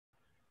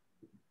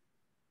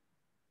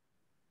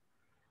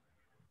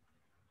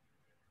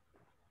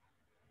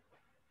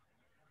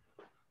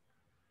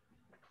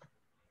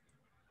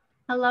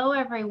Hello,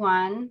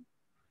 everyone.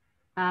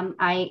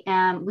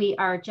 We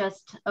are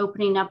just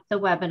opening up the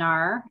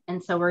webinar,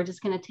 and so we're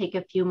just going to take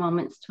a few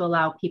moments to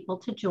allow people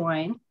to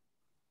join.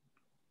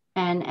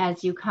 And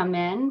as you come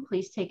in,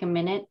 please take a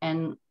minute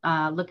and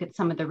look at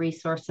some of the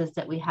resources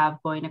that we have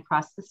going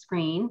across the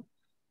screen.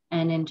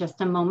 And in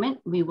just a moment,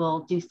 we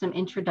will do some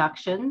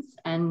introductions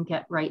and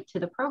get right to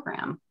the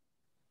program.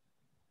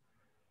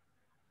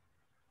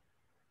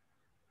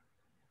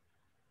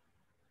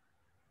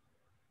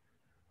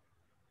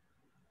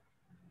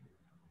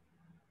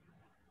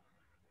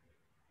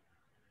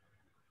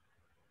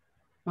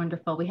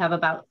 Wonderful. We have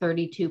about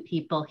 32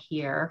 people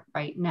here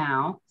right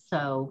now.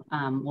 So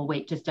we'll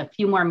wait just a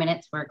few more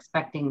minutes. We're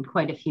expecting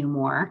quite a few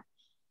more.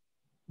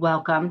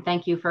 Welcome.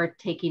 Thank you for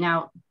taking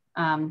out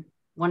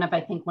one of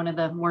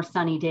the more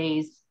sunny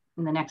days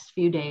in the next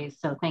few days.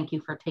 So thank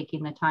you for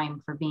taking the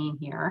time for being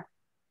here.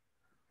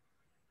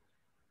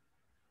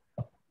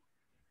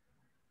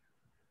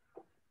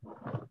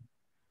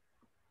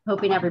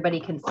 Hoping everybody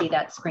can see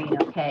that screen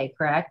okay,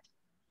 correct?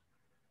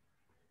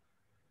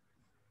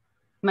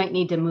 Might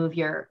need to move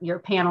your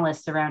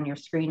panelists around your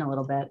screen a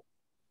little bit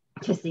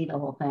to see the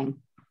whole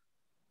thing.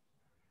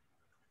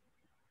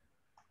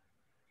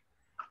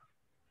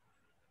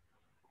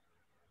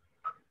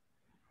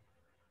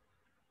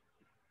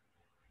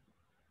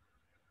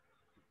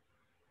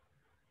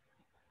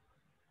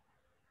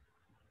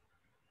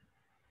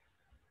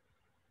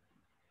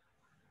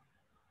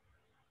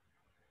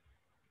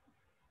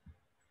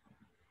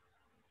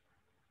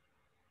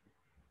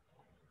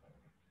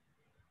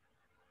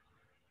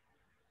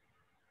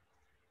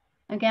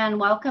 Again,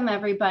 welcome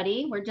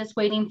everybody. We're just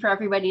waiting for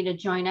everybody to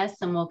join us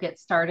and we'll get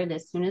started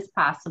as soon as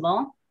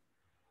possible.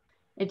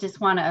 I just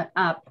want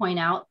to point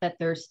out that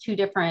there's two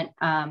different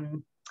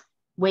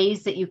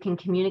ways that you can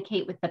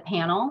communicate with the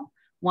panel.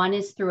 One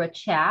is through a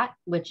chat,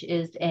 which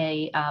is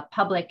a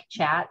public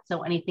chat.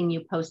 So anything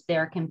you post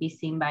there can be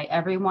seen by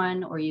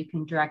everyone, or you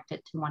can direct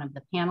it to one of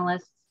the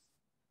panelists.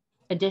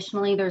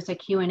 Additionally, there's a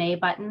Q&A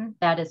button.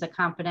 That is a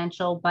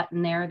confidential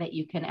button there that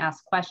you can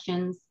ask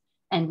questions,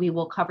 and we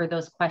will cover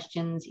those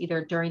questions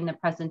either during the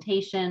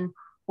presentation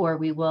or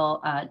we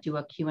will do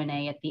a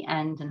Q&A at the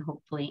end and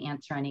hopefully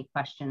answer any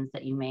questions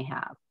that you may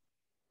have.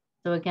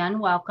 So again,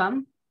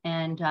 welcome,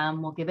 and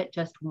we'll give it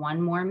just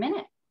one more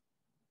minute.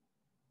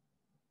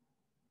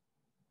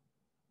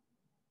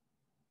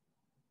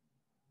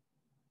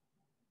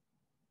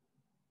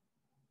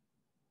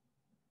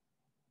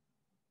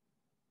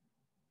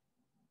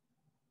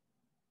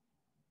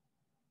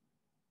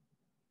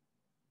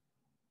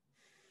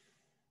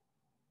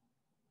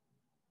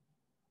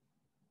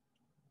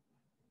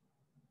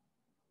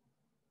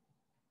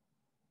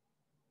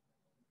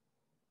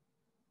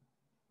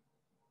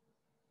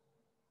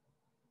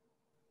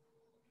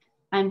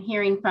 I'm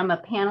hearing from a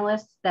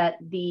panelist that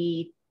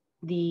the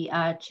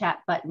chat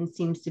button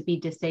seems to be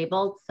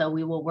disabled, so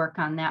we will work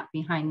on that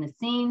behind the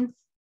scenes.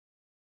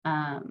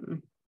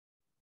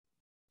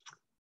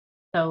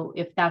 So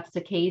if that's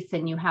the case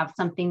and you have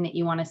something that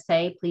you want to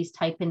say, please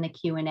type in the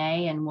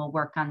Q&A and we'll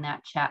work on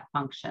that chat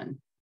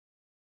function.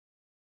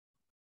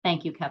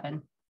 Thank you,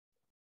 Kevin.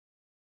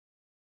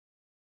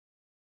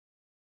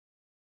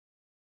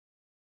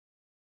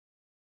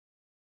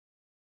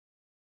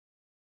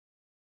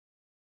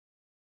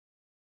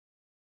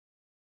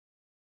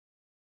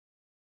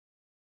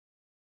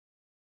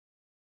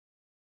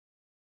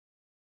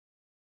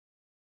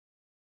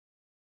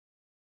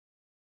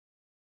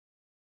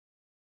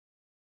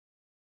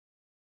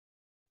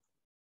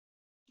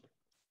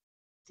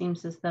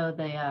 Seems as though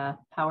the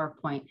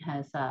PowerPoint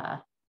has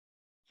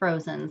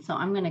frozen. So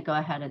I'm going to go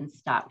ahead and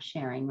stop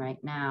sharing right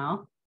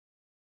now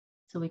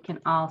so we can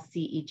all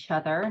see each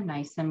other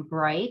nice and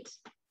bright.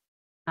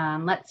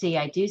 Let's see,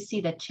 I do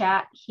see the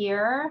chat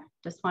here.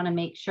 Just want to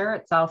make sure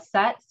it's all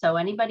set. So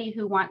anybody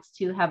who wants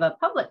to have a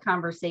public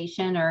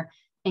conversation or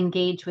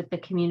engage with the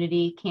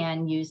community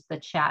can use the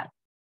chat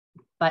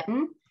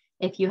button.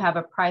 If you have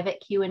a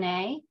private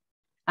Q&A,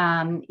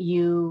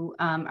 you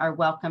are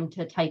welcome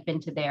to type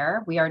into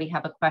there. We already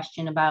have a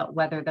question about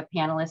whether the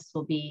panelists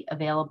will be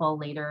available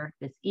later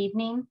this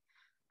evening.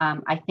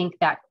 I think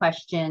that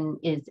question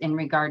is in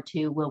regard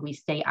to, will we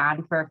stay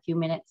on for a few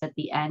minutes at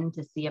the end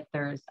to see if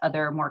there's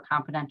other more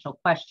confidential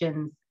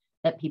questions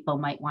that people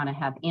might want to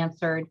have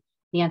answered?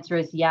 The answer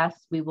is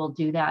yes, we will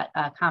do that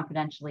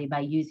confidentially by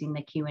using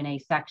the Q&A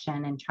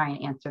section and try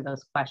and answer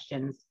those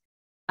questions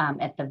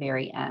at the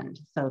very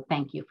end. So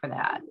thank you for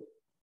that.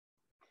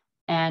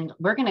 And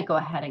we're going to go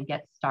ahead and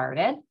get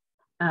started.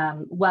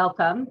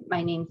 Welcome.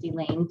 My name's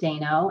Elaine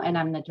Dano, and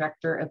I'm the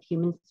Director of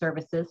Human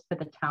Services for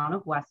the town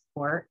of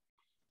Westport.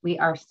 We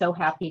are so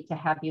happy to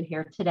have you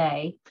here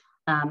today.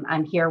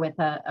 I'm here with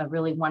a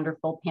really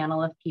wonderful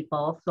panel of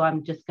people. So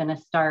I'm just going to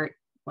start,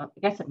 well,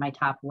 I guess at my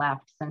top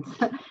left, since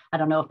I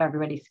don't know if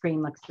everybody's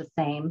screen looks the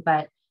same,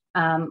 but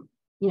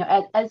you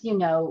know, as you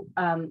know,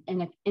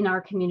 in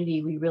our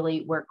community, we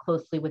really work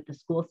closely with the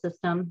school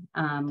system.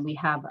 We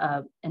have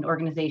an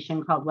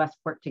organization called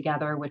Westport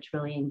Together, which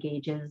really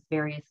engages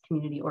various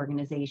community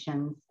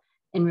organizations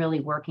in really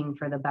working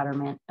for the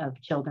betterment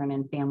of children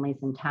and families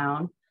in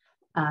town.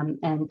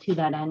 And to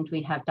that end,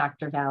 we have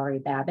Dr. Valerie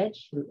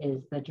Babbage, who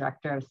is the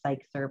Director of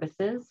Psych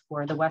Services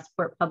for the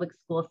Westport Public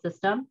School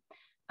System.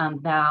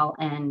 Val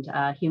and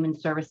Human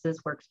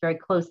Services works very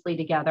closely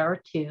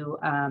together to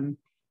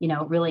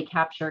really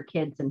capture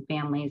kids and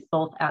families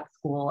both at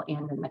school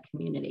and in the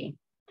community.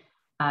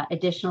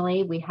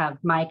 Additionally, we have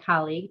my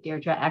colleague,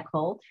 Deirdre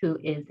Eckholt, who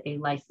is a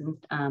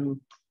licensed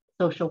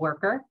social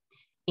worker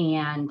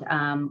and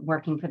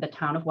working for the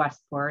town of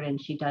Westport,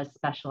 and she does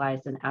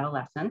specialize in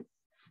adolescents.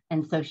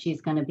 And so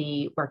she's going to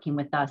be working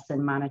with us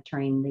and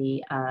monitoring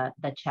the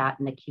chat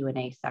and the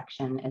Q&A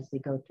section as we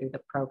go through the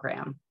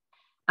program.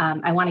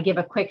 I want to give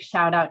a quick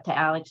shout out to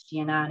Alex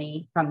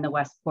Giannotti from the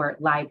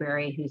Westport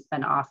Library, who's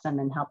been awesome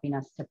in helping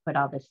us to put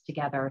all this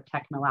together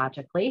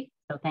technologically.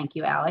 So thank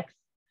you, Alex.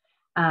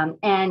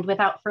 And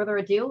without further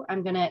ado,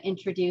 I'm going to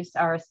introduce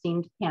our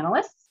esteemed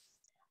panelists.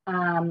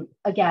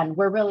 Again,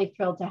 we're really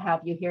thrilled to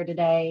have you here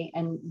today,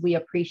 and we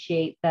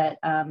appreciate that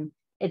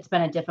it's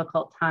been a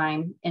difficult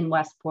time in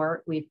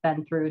Westport. We've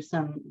been through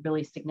some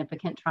really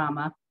significant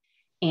trauma.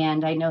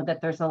 And I know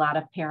that there's a lot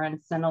of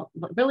parents and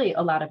really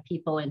a lot of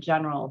people in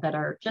general that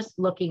are just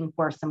looking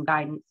for some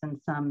guidance and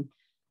some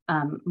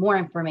more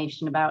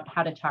information about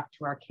how to talk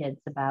to our kids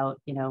about,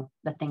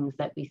 the things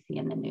that we see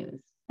in the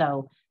news.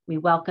 So we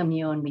welcome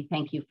you and we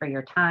thank you for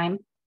your time.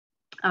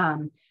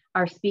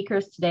 Our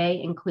speakers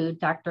today include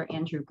Dr.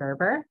 Andrew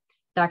Gerber.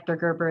 Dr.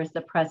 Gerber is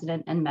the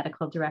President and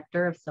Medical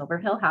Director of Silver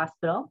Hill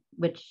Hospital,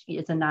 which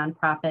is a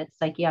nonprofit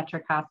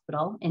psychiatric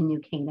hospital in New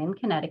Canaan,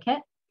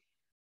 Connecticut.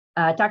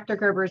 Dr.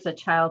 Gerber is a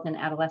child and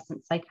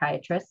adolescent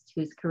psychiatrist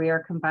whose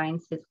career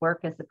combines his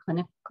work as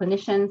a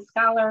clinician,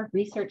 scholar,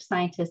 research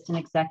scientist, and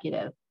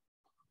executive.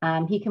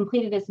 He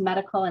completed his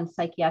medical and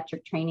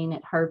psychiatric training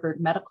at Harvard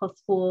Medical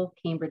School,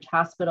 Cambridge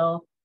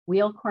Hospital,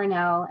 Weill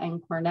Cornell,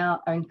 and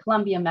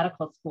Columbia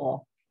Medical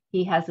School.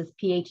 He has his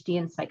Ph.D.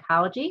 in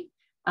psychology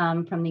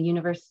from the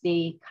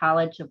University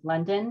College of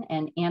London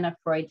and Anna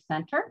Freud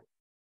Center.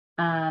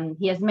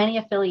 He has many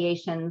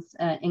affiliations,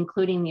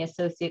 including the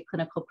Associate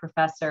Clinical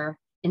Professor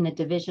in the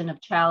Division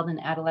of Child and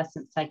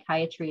Adolescent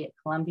Psychiatry at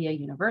Columbia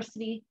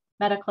University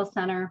Medical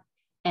Center,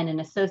 and an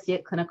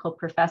Associate Clinical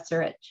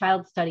Professor at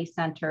Child Study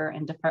Center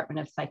and Department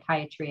of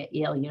Psychiatry at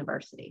Yale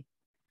University.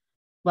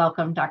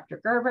 Welcome,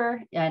 Dr.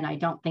 Gerber, and I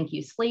don't think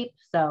you sleep,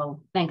 so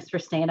thanks for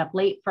staying up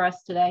late for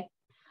us today.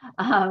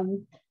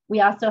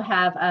 We also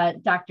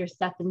have Dr.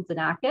 Stefan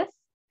Xenakis,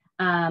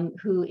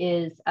 who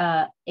is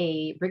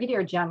a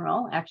Brigadier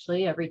General,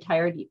 actually,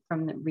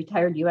 from the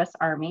retired U.S.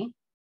 Army.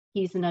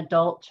 He's an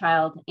adult,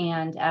 child,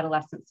 and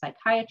adolescent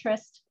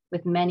psychiatrist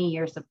with many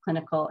years of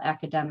clinical,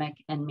 academic,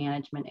 and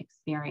management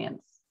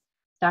experience.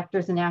 Dr.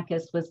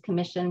 Xenakis was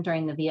commissioned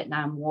during the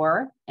Vietnam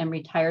War and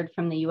retired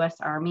from the U.S.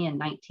 Army in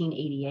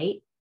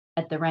 1988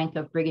 at the rank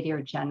of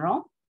Brigadier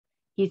General.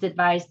 He's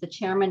advised the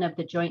chairman of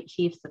the Joint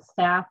Chiefs of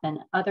Staff and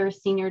other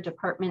senior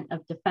Department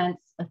of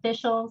Defense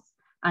officials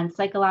on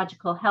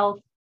psychological health,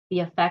 the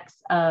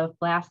effects of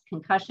blast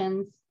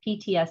concussions,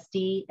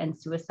 PTSD, and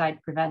suicide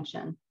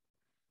prevention.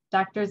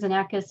 Dr.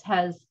 Xenakis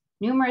has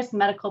numerous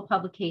medical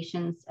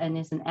publications and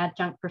is an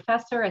adjunct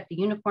professor at the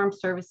Uniformed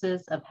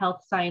Services of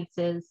Health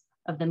Sciences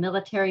of the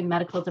Military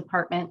Medical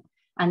Department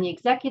on the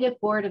executive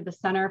board of the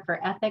Center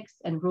for Ethics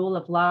and Rule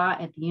of Law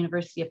at the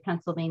University of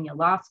Pennsylvania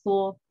Law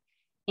School.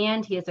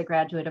 And he is a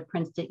graduate of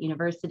Princeton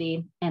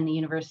University and the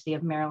University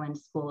of Maryland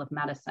School of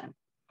Medicine.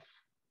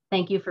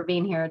 Thank you for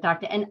being here,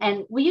 Doctor.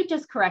 And will you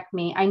just correct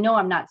me? I know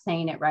I'm not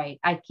saying it right.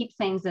 I keep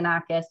saying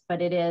Xenakis,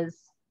 but it is.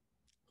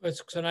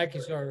 It's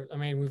Xenakis,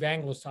 we've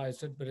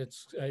anglicized it, but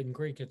it's in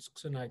Greek, it's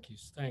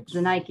Xenakis. Thanks.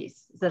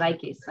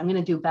 Xenakis. I'm going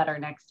to do better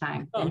next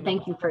time. And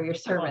thank you for your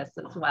service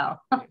as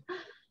well.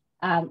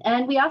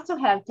 And we also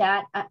have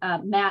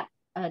Matt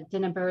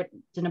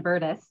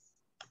DeBernardis,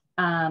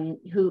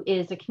 who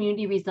is a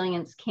community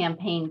resilience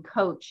campaign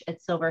coach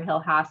at Silver Hill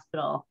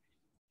Hospital.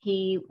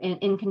 He,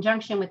 in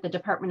conjunction with the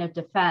Department of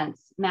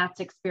Defense, Matt's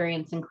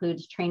experience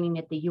includes training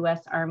at the U.S.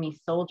 Army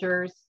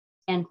soldiers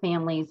and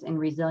families in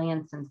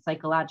resilience and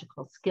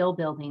psychological skill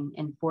building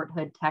in Fort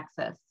Hood,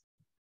 Texas.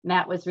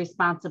 Matt was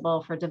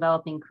responsible for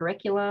developing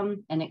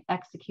curriculum and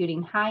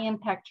executing high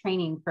impact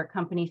training for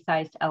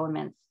company-sized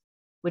elements,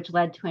 which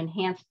led to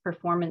enhanced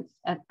performance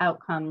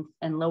outcomes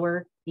and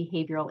lower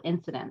behavioral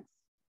incidents.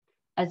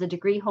 As a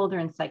degree holder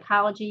in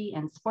psychology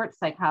and sports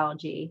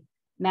psychology,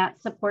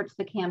 Matt supports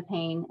the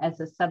campaign as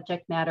a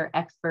subject matter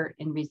expert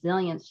in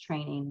resilience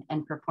training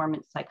and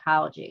performance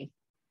psychology.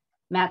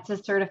 Matt's a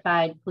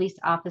certified police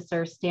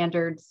officer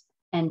standards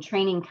and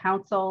training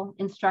council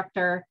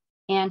instructor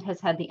and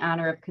has had the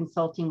honor of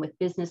consulting with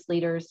business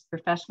leaders,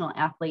 professional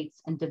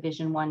athletes, and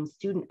Division I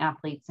student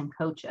athletes and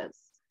coaches.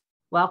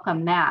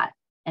 Welcome, Matt.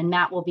 And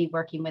Matt will be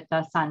working with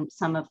us on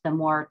some of the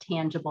more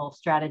tangible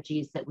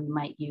strategies that we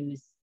might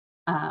use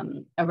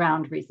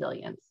around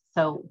resilience.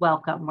 So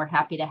welcome, we're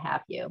happy to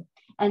have you.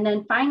 And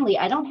then finally,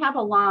 I don't have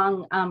a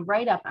long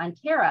write-up on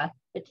Tara,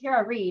 but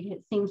Tara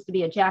Reed seems to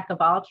be a jack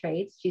of all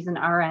trades. She's an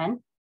RN,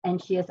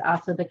 and she is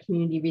also the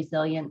community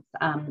resilience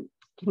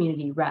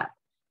community rep.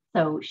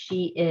 So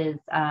she is,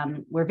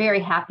 we're very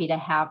happy to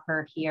have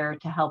her here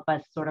to help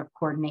us sort of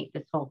coordinate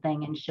this whole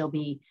thing, and she'll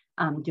be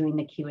doing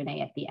the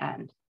Q&A at the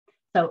end.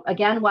 So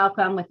again,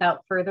 welcome.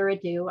 Without further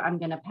ado, I'm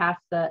going to pass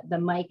the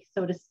mic,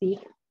 so to speak,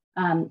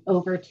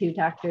 over to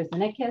Dr.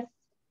 Xenakis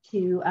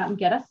to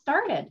get us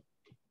started.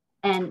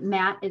 And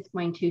Matt is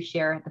going to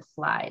share the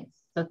slides.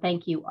 So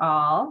thank you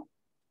all.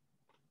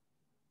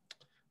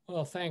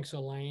 Well, thanks,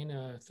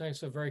 Elaine. Thanks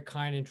for a very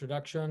kind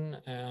introduction,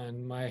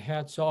 and my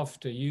hat's off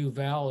to you,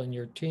 Val, and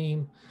your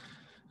team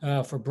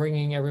for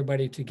bringing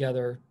everybody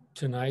together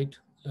tonight.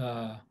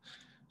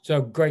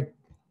 So great,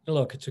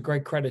 look, it's a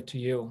great credit to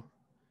you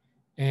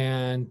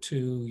and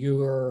to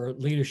your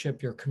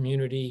leadership, your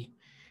community,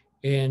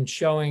 in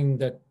showing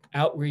the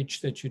outreach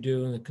that you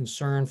do and the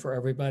concern for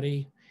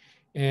everybody,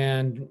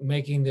 and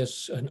making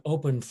this an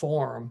open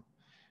forum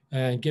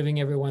and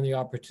giving everyone the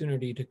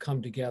opportunity to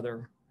come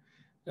together.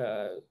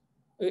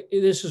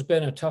 This has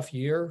been a tough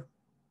year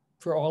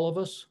for all of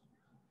us.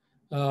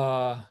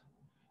 Now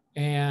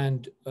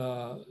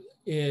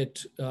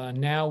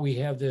we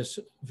have this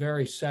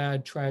very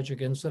sad,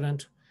 tragic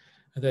incident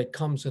that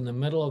comes in the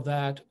middle of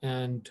that.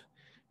 And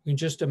you can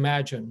just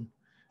imagine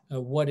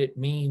what it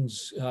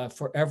means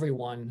for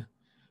everyone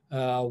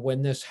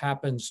when this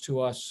happens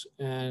to us,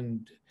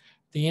 and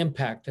the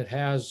impact it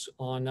has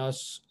on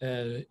us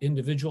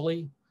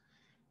individually,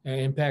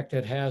 impact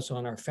it has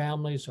on our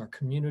families, our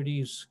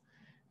communities,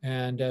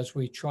 and as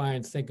we try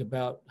and think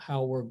about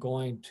how we're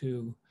going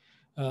to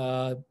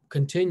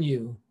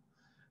continue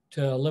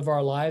to live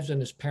our lives,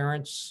 and as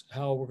parents,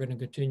 how we're going to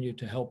continue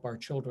to help our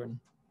children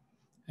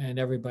and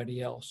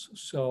everybody else.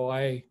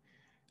 So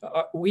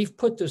we've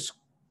put this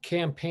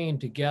campaign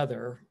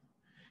together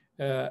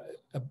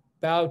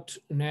about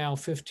now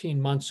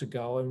 15 months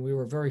ago, and we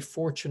were very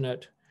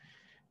fortunate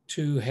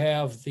to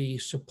have the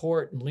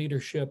support and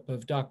leadership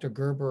of Dr.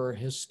 Gerber,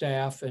 his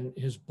staff, and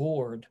his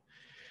board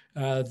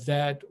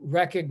that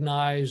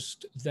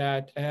recognized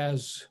that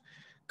as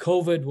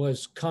COVID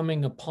was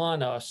coming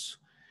upon us,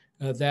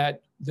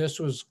 that this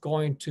was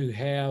going to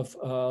have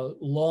a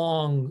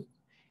long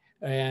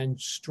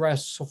and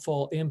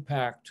stressful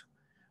impact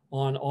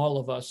on all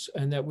of us,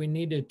 and that we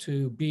needed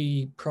to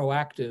be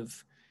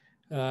proactive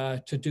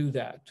to do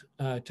that,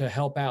 to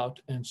help out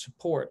and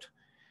support.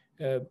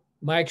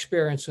 My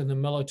experience in the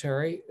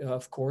military,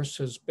 of course,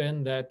 has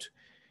been that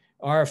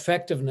our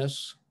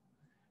effectiveness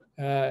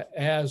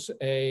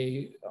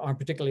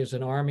particularly as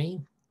an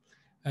Army,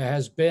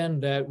 has been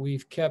that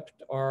we've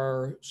kept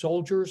our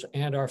soldiers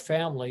and our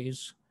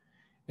families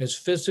as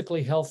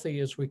physically healthy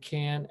as we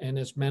can and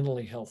as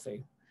mentally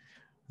healthy.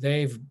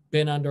 They've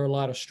been under a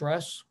lot of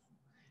stress,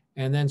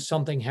 and then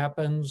something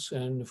happens,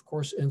 and of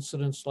course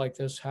incidents like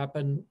this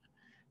happen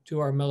to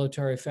our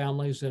military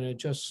families, and it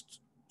just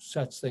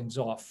sets things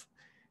off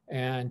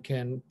and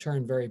can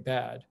turn very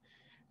bad.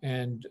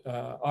 And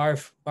our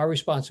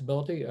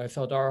responsibility, I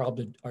felt our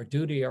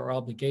duty, our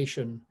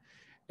obligation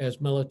as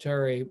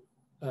military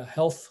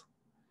health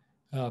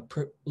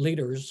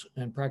leaders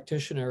and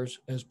practitioners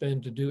has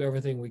been to do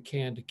everything we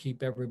can to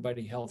keep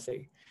everybody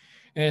healthy.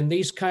 And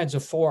these kinds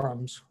of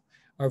forums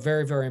are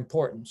very, very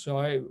important. So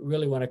I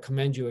really want to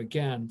commend you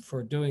again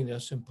for doing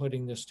this and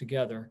putting this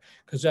together,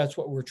 because that's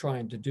what we're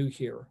trying to do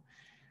here.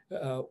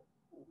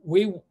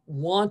 We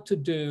want to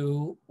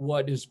do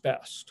what is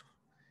best.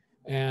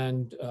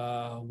 And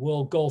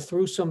we'll go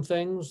through some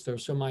things.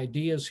 There's some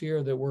ideas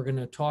here that we're going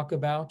to talk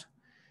about.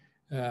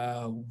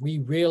 We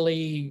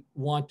really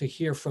want to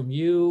hear from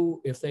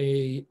you if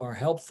they are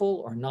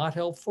helpful or not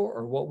helpful,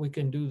 or what we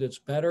can do that's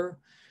better.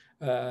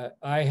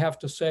 I have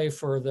to say,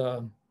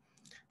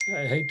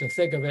 I hate to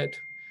think of it,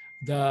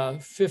 the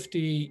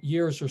 50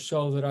 years or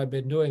so that I've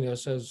been doing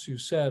this, as you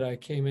said, I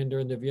came in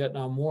during the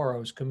Vietnam War. I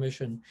was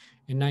commissioned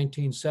in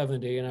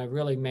 1970, and I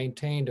really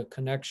maintained a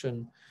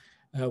connection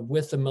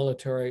with the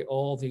military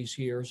all these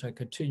years. I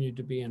continue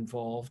to be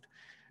involved.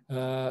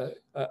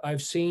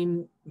 I've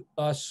seen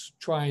us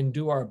try and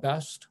do our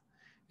best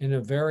in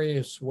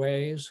various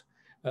ways.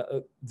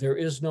 There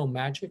is no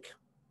magic.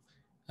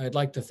 I'd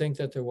like to think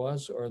that there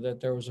was, or that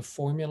there was a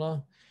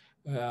formula.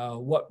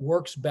 What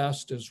works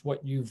best is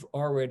what you've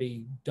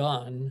already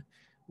done,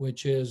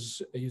 which is,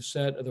 you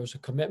said there's a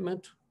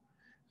commitment.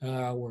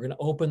 We're going to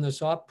open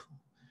this up.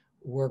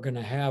 We're going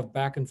to have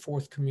back and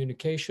forth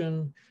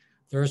communication.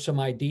 There are some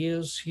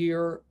ideas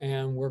here,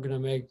 and we're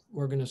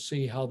going to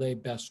see how they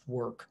best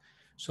work.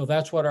 So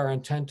that's what our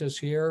intent is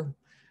here.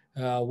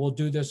 We'll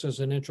do this as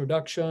an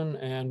introduction,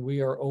 and we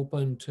are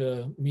open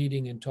to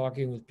meeting and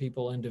talking with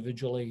people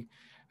individually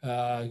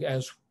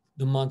as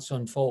the months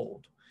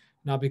unfold.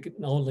 Not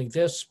only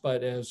this,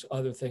 but as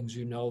other things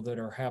that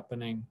are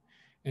happening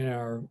in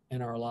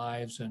our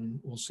lives, and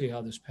we'll see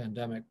how this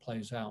pandemic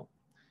plays out.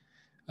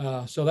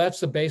 So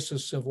that's the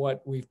basis of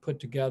what we've put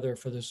together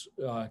for this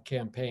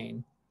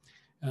campaign.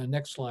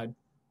 Next slide.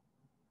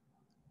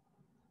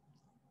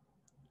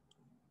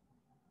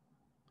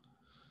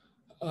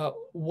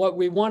 What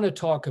we want to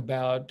talk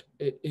about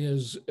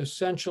is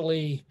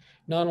essentially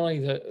not only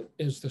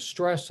the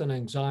stress and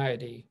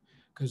anxiety,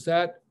 because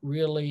that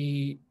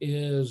really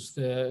is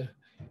the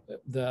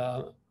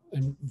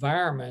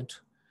environment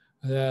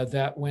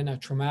that when a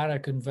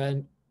traumatic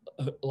event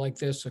like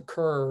this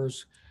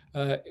occurs,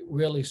 it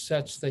really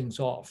sets things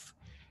off.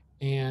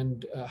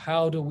 And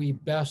how do we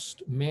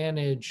best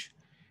manage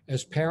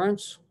as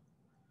parents,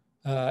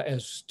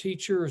 as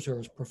teachers, or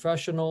as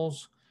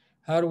professionals?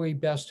 How do we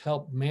best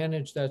help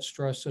manage that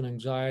stress and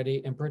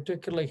anxiety, and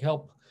particularly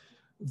help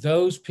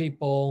those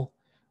people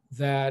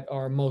that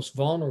are most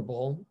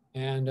vulnerable?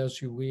 And as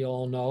we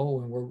all know,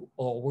 and we're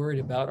all worried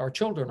about, our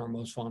children are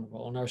most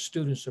vulnerable and our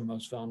students are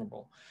most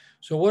vulnerable.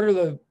 So what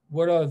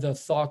are the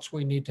thoughts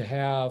we need to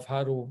have?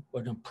 How do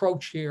an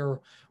approach here?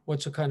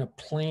 What's a kind of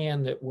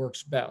plan that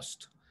works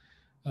best?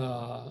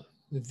 And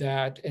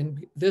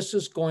this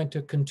is going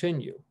to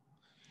continue.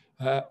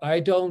 I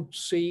don't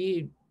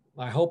see,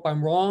 I hope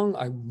I'm wrong.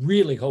 I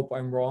really hope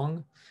I'm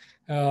wrong.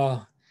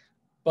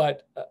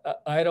 But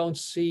I don't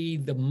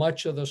see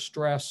much of the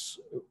stress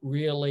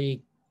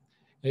really.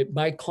 It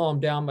might calm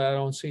down, but I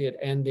don't see it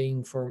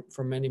ending for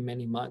many,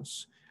 many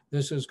months.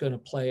 This is going to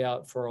play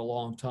out for a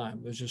long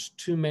time. There's just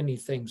too many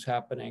things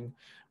happening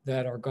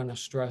that are going to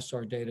stress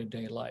our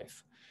day-to-day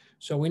life.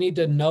 So we need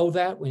to know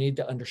that. We need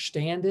to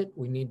understand it.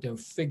 We need to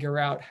figure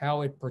out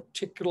how it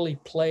particularly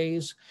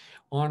plays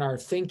on our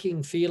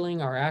thinking,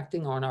 feeling, our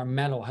acting, on our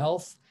mental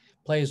health,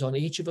 plays on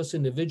each of us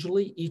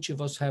individually. Each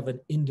of us have an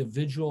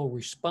individual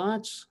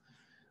response.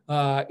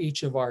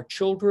 Each of our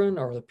children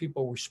or the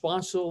people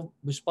responsible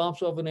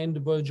of an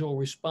individual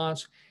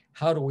response.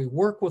 How do we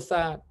work with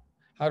that?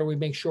 How do we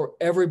make sure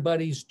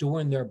everybody's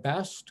doing their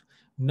best,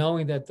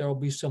 knowing that there'll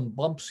be some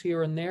bumps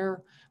here and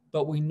there,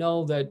 but we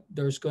know that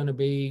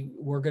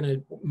we're going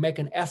to make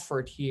an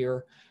effort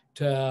here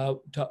to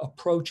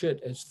approach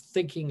it as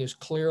thinking as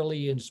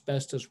clearly and as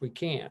best as we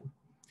can.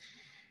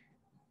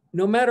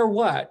 No matter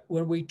what,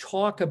 when we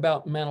talk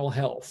about mental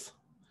health,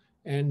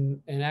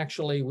 and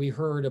actually we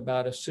heard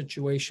about a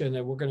situation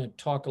that we're going to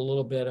talk a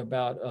little bit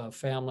about, a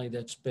family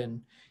that's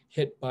been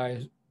hit by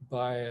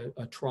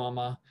a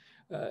trauma.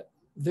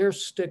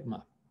 There's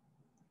stigma.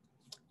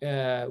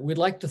 We'd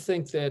like to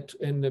think that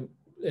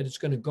it's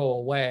going to go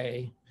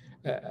away.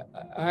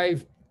 I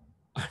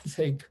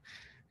think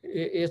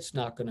it's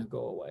not going to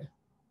go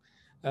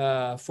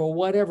away. For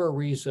whatever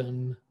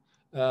reason,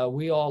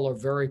 we all are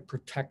very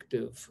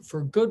protective,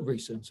 for good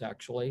reasons,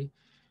 actually.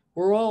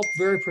 We're all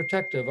very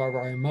protective of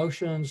our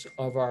emotions,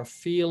 of our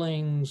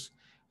feelings,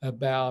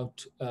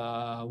 about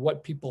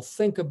what people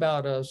think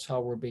about us,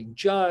 how we're being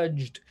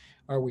judged.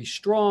 Are we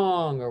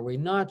strong? Are we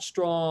not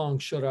strong?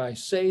 Should I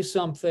say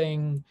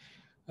something?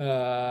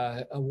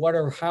 How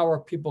are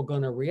people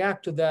going to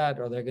react to that?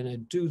 Are they going to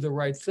do the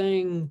right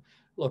thing?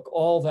 Look,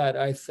 all that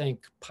I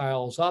think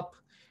piles up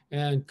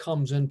and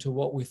comes into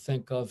what we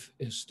think of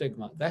as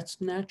stigma.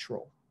 That's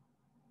natural.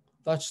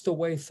 That's the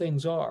way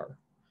things are.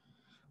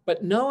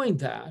 But knowing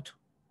that,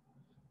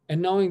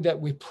 and knowing that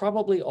we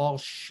probably all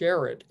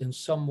share it in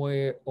some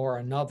way or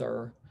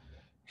another,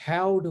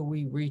 how do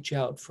we reach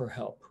out for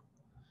help?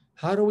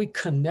 How do we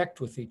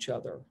connect with each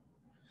other?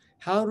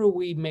 How do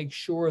we make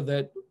sure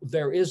that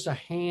there is a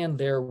hand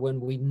there when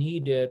we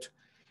need it,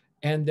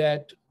 and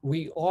that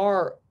we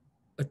are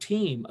a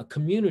team, a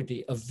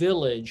community, a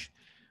village,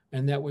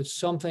 and that when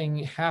something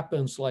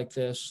happens like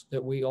this,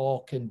 that we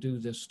all can do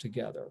this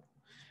together?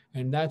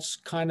 And that's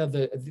kind of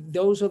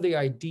those are the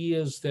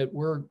ideas that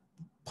we're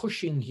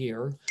pushing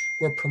here,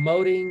 we're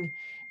promoting,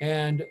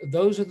 and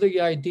those are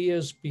the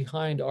ideas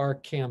behind our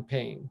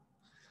campaign.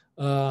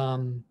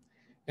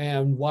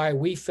 And why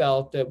we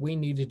felt that we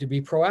needed to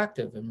be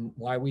proactive, and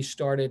why we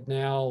started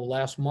now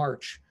last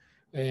March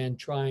and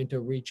trying to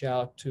reach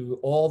out to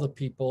all the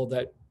people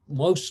that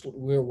most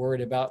we're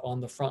worried about on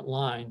the front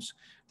lines,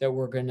 that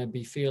we're going to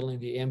be feeling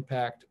the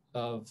impact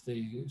of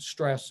the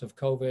stress of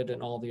COVID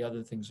and all the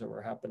other things that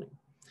were happening.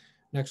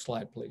 Next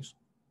slide, please.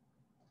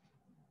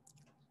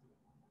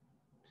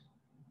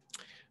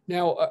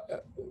 Now,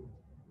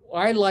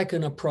 I like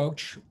an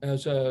approach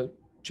as a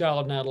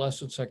child and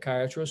adolescent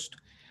psychiatrist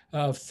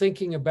of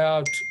thinking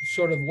about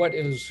sort of what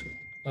is,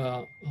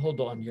 hold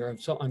on here,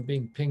 I'm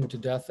being pinged to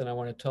death, and I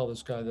want to tell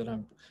this guy that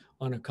I'm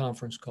on a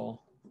conference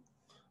call.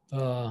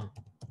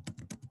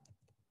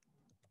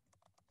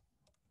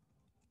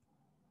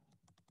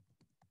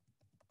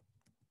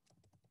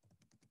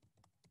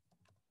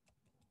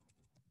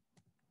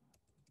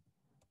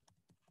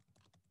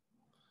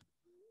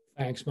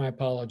 Thanks, my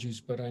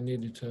apologies, but I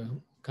needed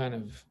to kind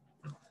of,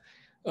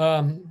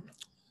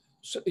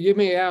 so you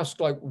may ask,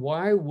 like,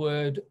 why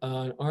would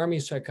an Army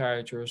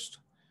psychiatrist,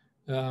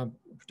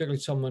 particularly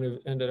someone who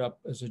ended up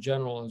as a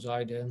general as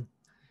I did,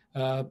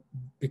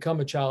 become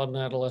a child and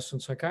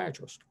adolescent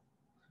psychiatrist?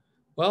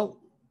 Well,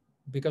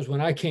 because when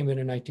I came in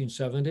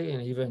 1970,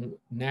 and even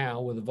now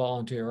with the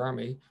volunteer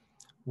Army,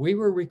 we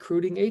were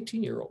recruiting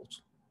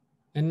 18-year-olds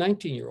and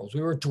 19-year-olds.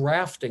 We were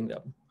drafting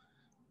them.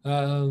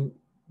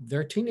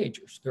 They're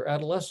teenagers, they're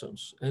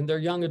adolescents, and they're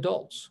young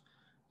adults.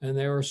 And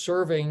they were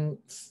serving,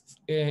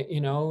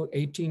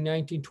 18,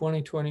 19,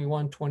 20,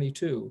 21,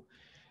 22.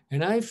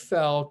 And I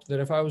felt that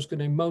if I was going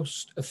to be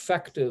most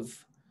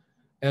effective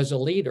as a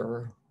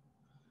leader,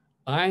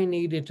 I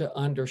needed to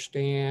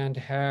understand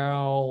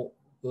how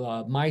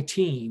my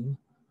team,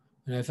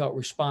 and I felt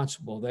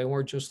responsible. They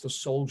weren't just the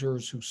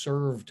soldiers who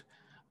served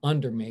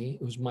under me.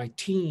 It was my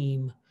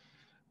team.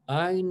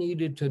 I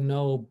needed to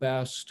know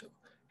best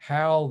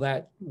how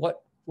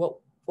what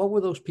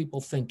were those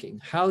people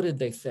thinking? How did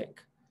they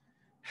think?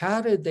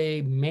 How did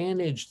they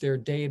manage their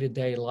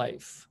day-to-day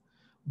life?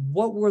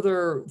 What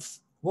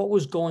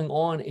was going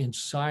on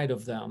inside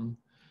of them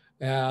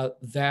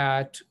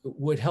that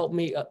would help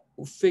me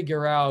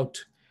figure out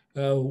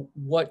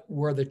what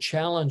were the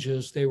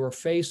challenges they were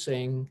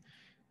facing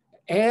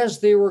as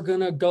they were going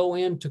to go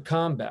into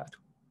combat,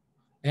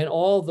 and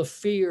all the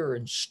fear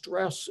and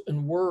stress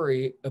and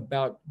worry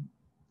about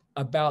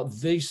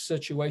this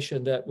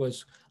situation that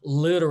was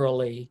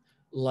literally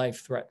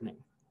life-threatening.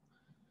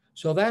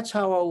 So that's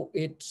how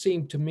it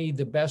seemed to me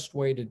the best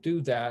way to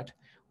do that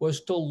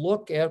was to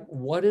look at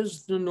what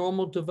is the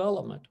normal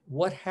development,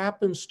 what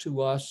happens to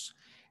us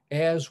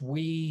as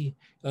we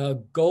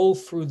go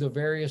through the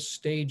various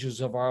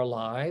stages of our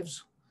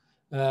lives,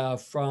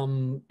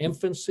 from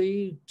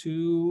infancy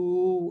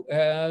to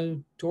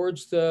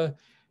towards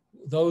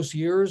those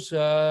years,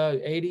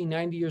 80,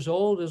 90 years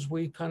old, as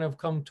we kind of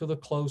come to the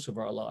close of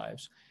our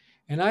lives.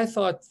 And I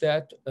thought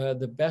that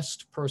the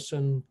best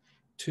person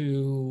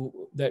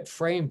that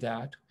framed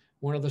that,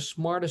 one of the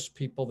smartest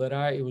people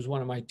it was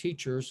one of my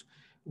teachers,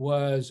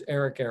 was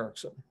Erik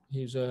Erikson.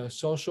 He's a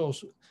social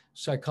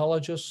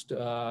psychologist,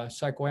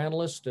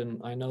 psychoanalyst, and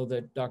I know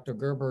that Dr.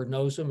 Gerber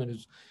knows him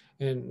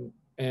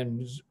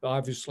and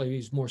obviously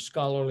he's more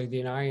scholarly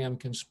than I am,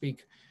 can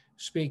speak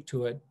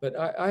to it. But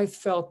I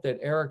felt that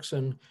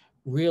Erikson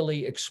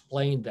really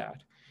explained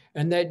that,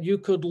 and that you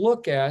could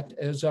look at,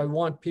 as I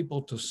want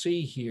people to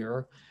see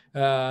here,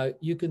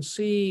 you can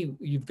see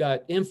you've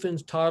got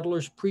infants,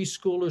 toddlers,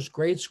 preschoolers,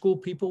 grade school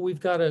people. We've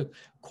got a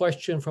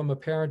question from a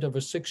parent of a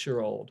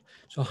 6-year-old.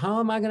 So how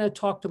am I going to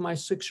talk to my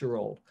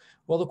 6-year-old?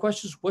 Well, the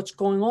question is, what's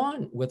going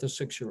on with a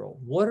 6-year-old?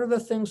 What are the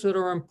things that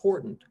are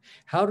important?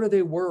 How do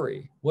they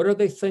worry? What do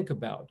they think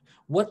about?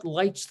 What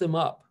lights them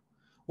up?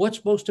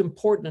 What's most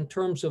important in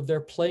terms of their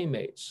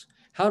playmates?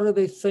 How do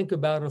they think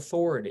about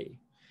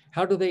authority?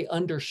 How do they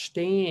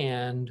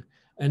understand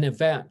an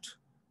event,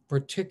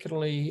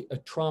 particularly a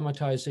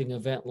traumatizing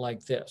event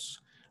like this?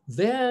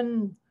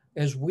 Then,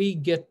 as we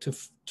get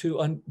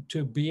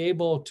to be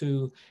able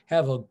to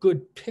have a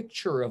good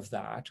picture of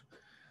that,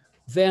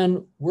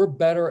 then we're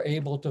better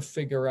able to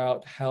figure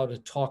out how to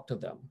talk to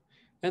them.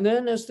 And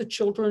then as the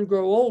children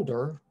grow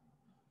older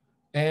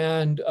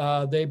and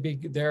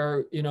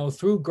they're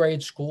through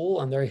grade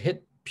school and they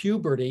hit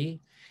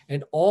puberty,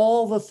 and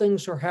all the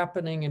things are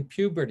happening in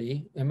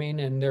puberty,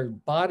 and their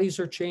bodies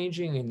are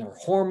changing and their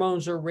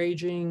hormones are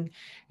raging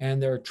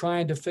and they're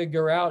trying to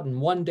figure out, and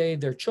one day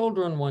they're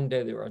children, one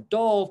day they're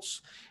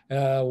adults,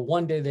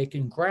 one day they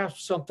can grasp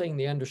something,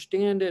 they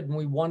understand it, and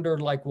we wonder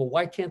well,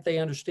 why can't they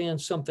understand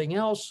something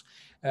else?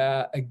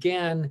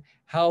 Again,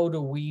 how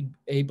do we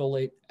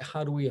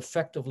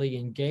effectively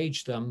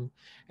engage them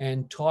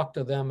and talk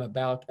to them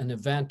about an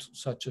event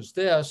such as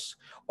this,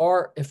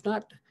 or if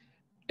not,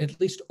 at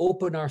least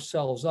open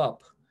ourselves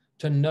up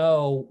to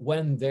know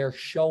when they're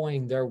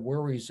showing their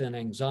worries and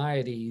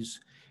anxieties,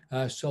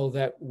 so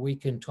that we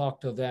can talk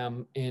to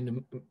them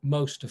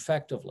most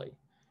effectively.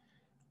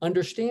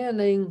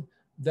 Understanding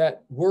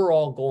that we're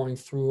all going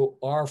through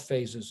our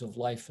phases of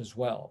life as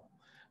well,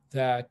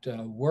 that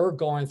we're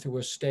going through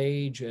a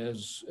stage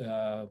as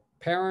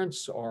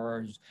parents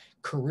or as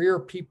career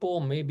people,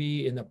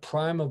 maybe in the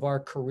prime of our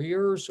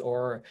careers,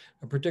 or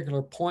a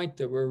particular point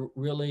that we're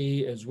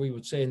really, as we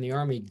would say in the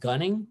Army,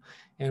 gunning,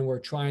 and we're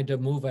trying to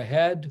move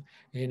ahead,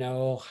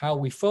 how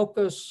we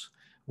focus,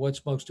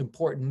 what's most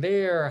important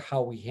there,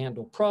 how we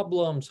handle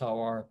problems, how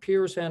our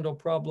peers handle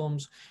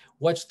problems,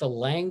 what's the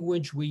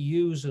language we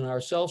use in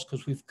ourselves,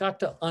 because we've got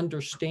to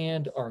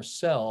understand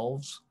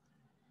ourselves.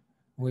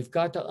 We've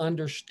got to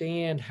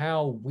understand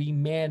how we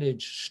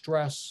manage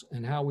stress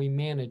and how we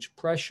manage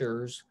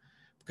pressures,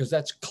 because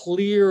that's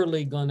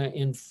clearly going to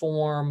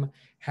inform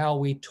how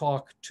we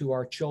talk to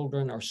our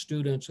children, our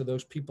students, or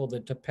those people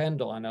that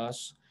depend on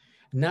us.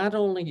 Not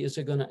only is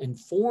it going to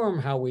inform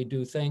how we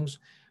do things,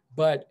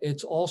 but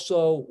it's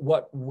also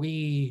what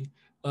we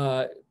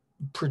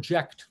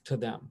project to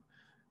them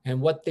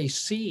and what they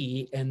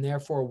see, and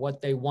therefore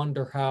what they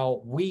wonder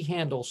how we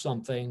handle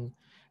something.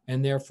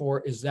 And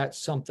therefore, is that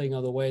something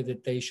of the way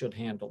that they should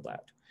handle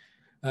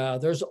that?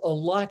 There's a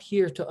lot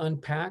here to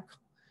unpack,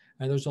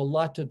 and there's a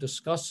lot to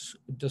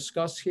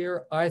discuss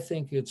here. I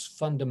think it's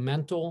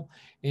fundamental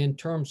in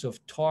terms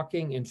of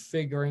talking and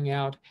figuring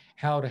out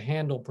how to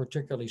handle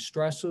particularly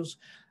stresses.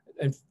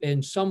 And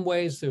in some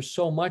ways, there's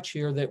so much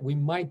here that we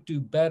might do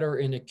better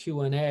in a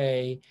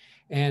Q&A,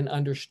 and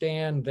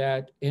understand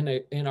that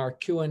in our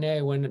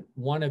Q&A, when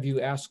one of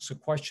you asks a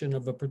question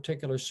of a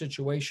particular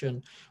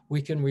situation,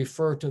 we can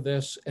refer to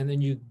this, and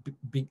then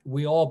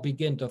we all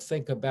begin to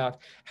think about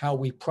how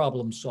we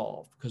problem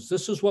solve, because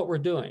this is what we're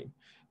doing.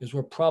 is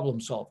we're problem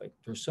solving.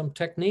 There's some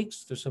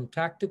techniques, there's some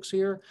tactics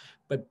here,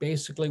 but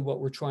basically what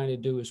we're trying to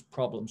do is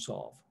problem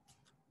solve.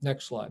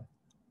 Next slide.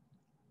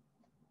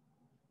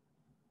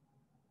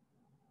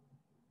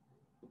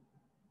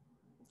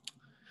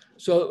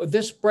 So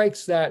this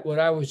breaks that, what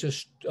I was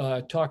just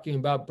talking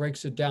about,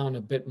 breaks it down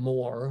a bit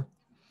more.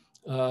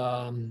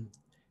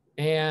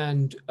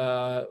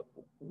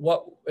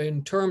 What,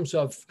 in terms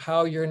of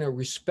how you're going to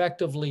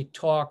respectively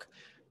talk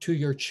to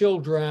your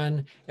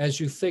children as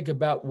you think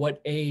about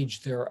what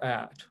age they're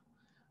at.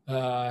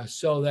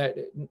 So that,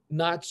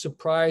 not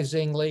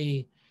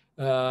surprisingly,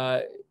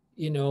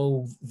 you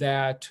know,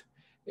 that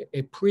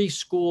a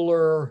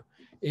preschooler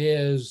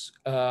is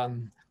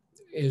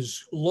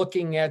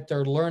looking at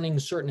their learning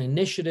certain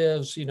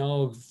initiatives. You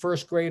know,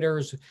 first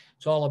graders,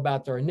 it's all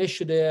about their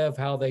initiative,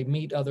 how they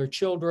meet other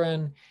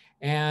children.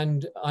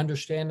 And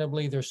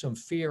understandably, there's some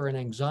fear and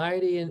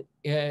anxiety in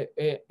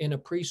a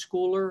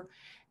preschooler.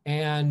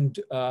 And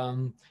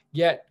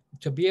yet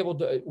to be able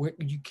to,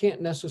 you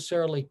can't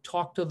necessarily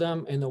talk to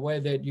them in the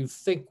way that you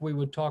think we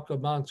would talk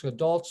amongst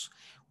adults.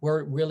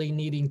 We're really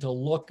needing to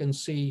look and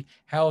see,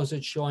 how is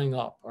it showing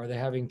up? Are they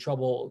having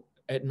trouble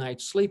at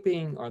night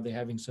sleeping? Are they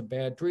having some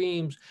bad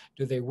dreams?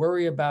 Do they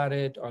worry about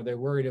it? Are they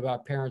worried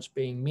about parents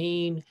being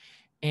mean?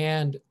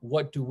 And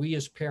what do we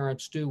as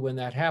parents do when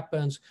that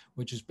happens,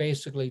 which is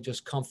basically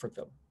just comfort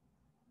them.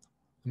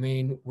 I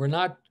mean, we're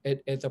not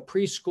at the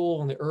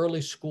preschool and the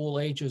early school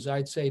ages,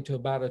 I'd say to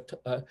about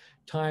a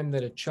time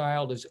that a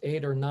child is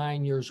 8 or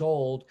 9 years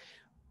old,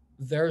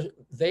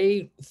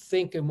 they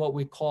think in what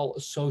we call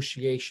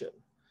association.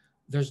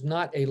 There's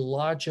not a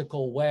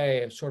logical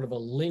way, sort of a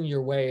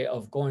linear way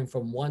of going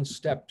from one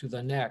step to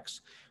the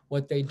next.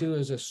 What they do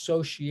is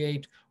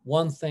associate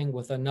one thing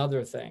with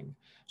another thing.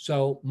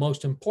 So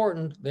most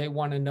important, they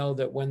want to know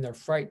that when they're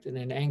frightened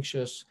and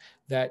anxious,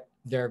 that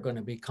they're going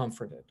to be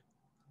comforted.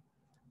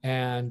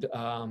 And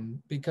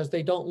because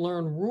they don't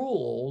learn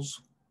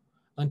rules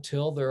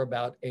until they're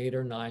about 8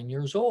 or 9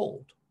 years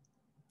old,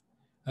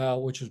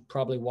 which is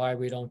probably why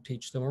we don't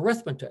teach them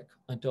arithmetic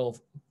until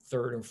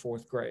 3rd or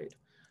 4th grade.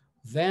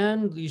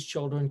 Then these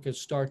children could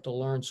start to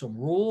learn some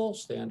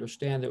rules. They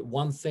understand that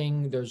one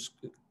thing, there's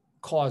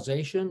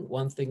causation,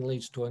 one thing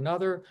leads to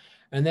another,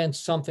 and then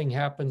something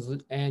happens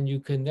and you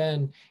can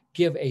then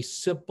give a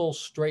simple,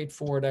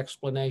 straightforward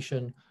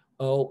explanation.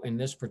 Oh, in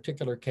this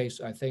particular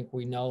case, I think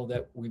we know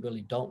that we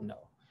really don't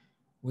know.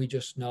 We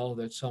just know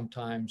that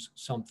sometimes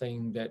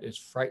something that is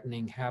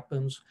frightening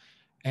happens,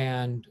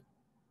 and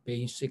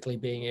basically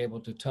being able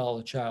to tell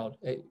the child,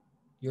 hey,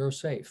 you're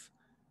safe.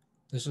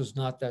 This is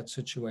not that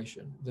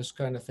situation. This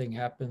kind of thing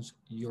happens,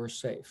 you're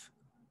safe.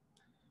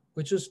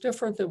 Which is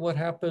different than what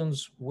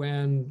happens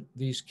when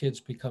these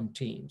kids become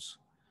teens.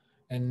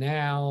 And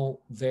now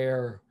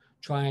they're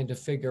trying to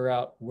figure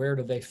out, where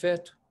do they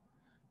fit?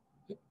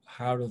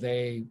 How do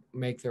they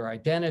make their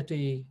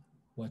identity?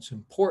 What's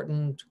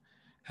important?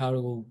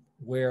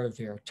 Where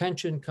their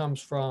attention comes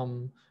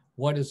from?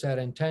 What is that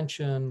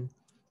intention?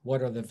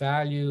 What are the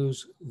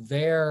values?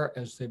 There,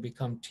 as they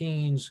become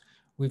teens,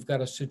 we've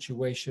got a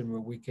situation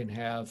where we can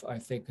have, I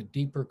think, a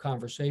deeper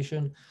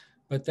conversation.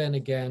 But then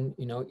again,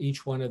 you know,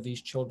 each one of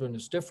these children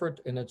is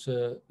different, and it's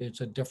a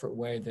different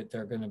way that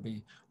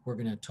we're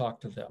going to talk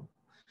to them.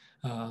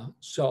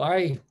 So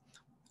I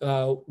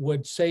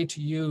would say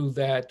to you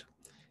that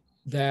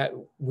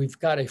we've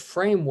got a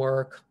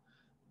framework,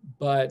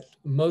 but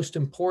most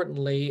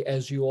importantly,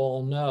 as you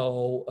all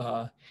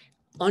know,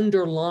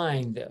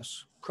 underlying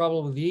this,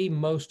 probably the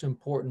most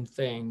important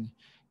thing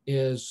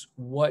is,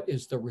 what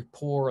is the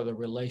rapport or the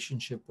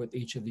relationship with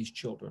each of these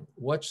children?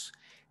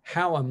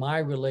 How am I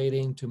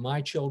relating to my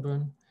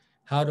children?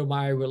 How do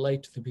I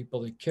relate to the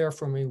people that care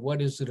for me?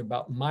 What is it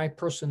about my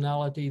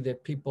personality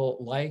that people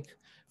like,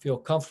 feel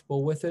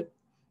comfortable with it?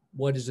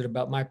 What is it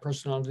about my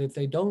personality that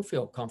they don't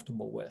feel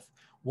comfortable with?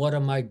 What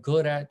am I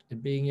good at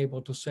being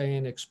able to say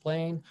and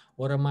explain?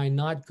 What am I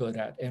not good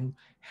at? And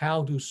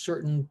how do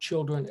certain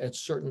children at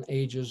certain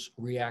ages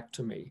react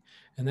to me?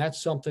 And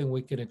that's something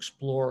we can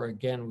explore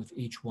again with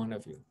each one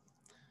of you.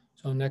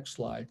 So next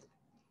slide.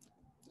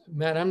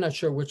 Matt, I'm not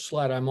sure which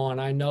slide I'm on.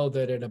 I know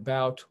that at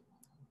about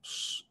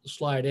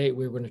slide 8,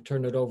 we were going to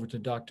turn it over to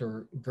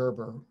Dr.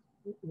 Gerber.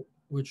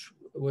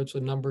 What's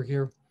the number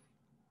here?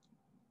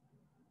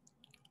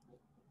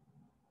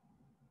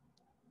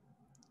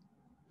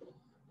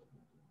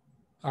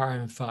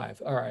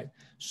 RM5. All right.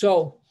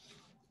 So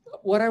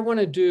what I want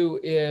to do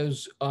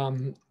is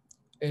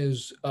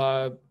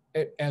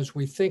as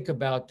we think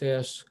about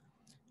this,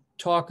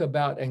 talk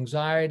about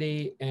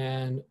anxiety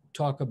and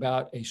talk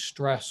about a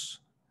stress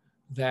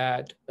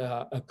that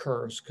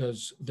occurs,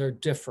 because they're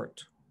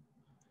different.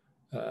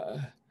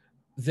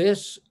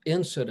 This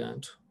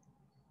incident,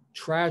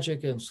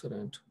 tragic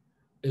incident,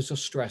 is a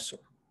stressor.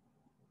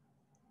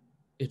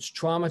 It's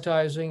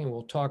traumatizing, and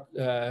we'll talk,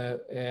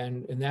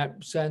 and in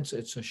that sense,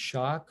 it's a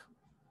shock.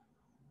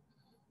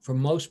 For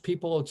most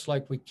people, it's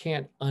like we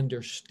can't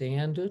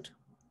understand it.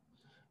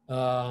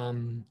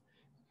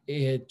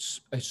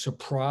 It's a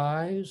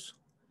surprise.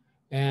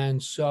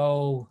 And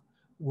so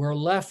we're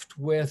left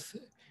with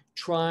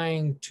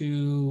trying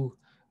to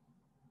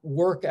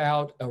work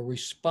out a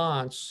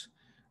response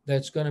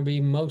that's going to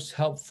be most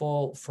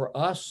helpful for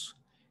us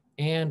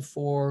and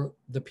for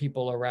the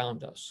people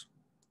around us.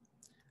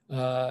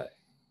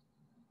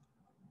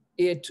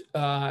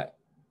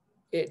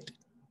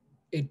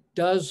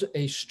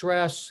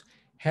 Stress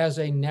has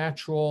a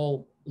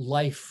natural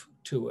life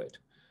to it.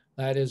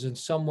 That is, in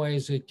some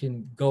ways it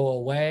can go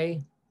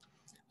away.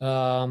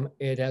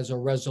 It has a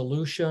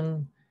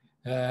resolution.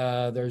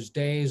 There's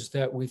days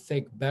that we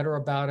think better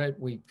about it.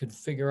 We could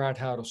figure out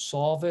how to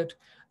solve it.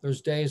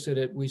 There's days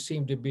that we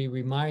seem to be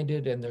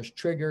reminded, and there's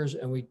triggers,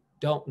 and we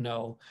don't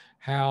know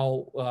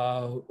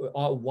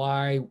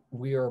why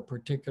we are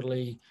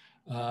particularly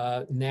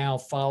now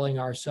following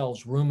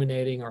ourselves,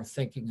 ruminating or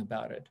thinking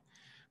about it.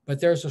 But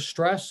there's a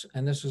stress,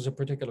 and this is a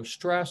particular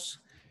stress.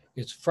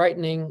 It's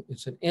frightening.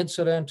 It's an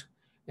incident,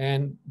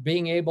 and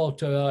being able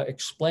to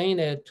explain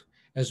it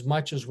as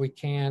much as we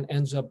can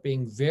ends up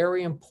being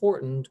very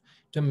important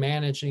to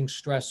managing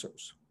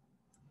stressors.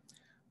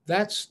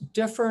 That's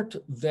different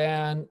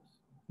than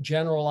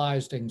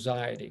generalized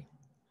anxiety,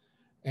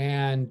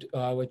 and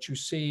what you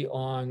see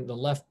on the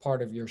left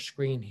part of your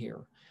screen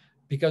here.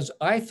 Because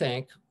I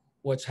think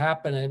what's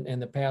happened in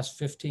the past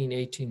 15,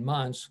 18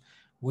 months,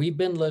 we've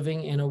been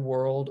living in a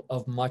world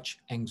of much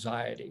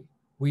anxiety.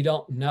 We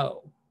don't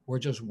know. We're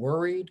just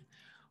worried.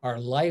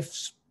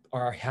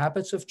 Our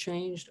habits have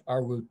changed.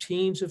 Our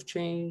routines have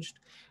changed.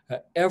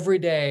 Every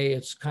day,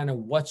 it's kind of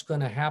what's going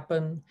to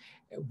happen.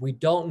 We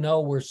don't know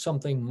where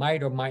something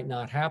might or might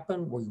not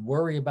happen. We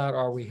worry about,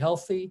 are we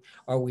healthy?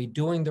 Are we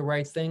doing the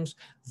right things?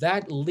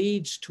 That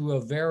leads to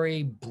a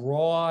very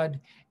broad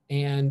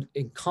and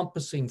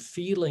encompassing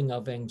feeling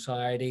of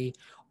anxiety,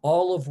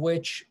 all of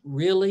which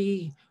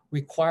really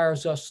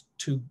requires us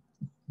to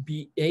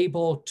be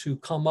able to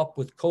come up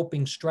with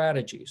coping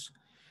strategies.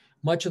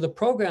 Much of the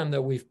program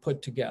that we've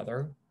put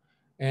together,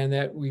 and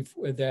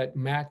that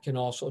Matt can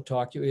also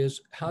talk to you,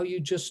 is how you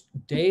just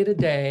day to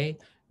day,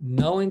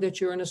 knowing that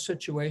you're in a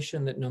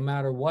situation that no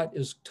matter what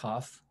is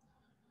tough,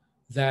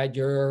 that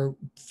you're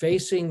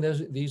facing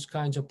these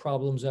kinds of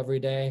problems every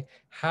day,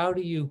 how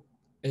do you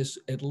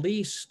at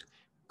least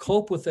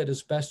cope with it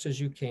as best as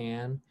you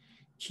can,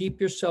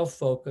 keep yourself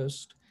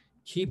focused,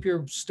 keep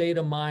your state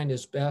of mind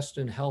as best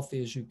and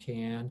healthy as you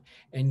can,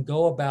 and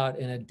go about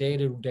in a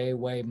day-to-day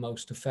way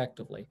most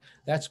effectively.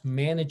 That's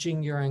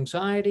managing your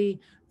anxiety.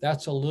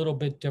 That's a little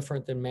bit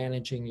different than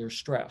managing your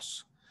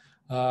stress.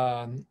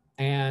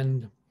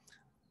 And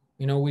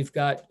you know,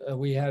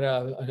 we had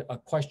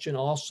a question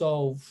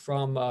also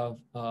from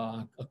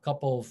a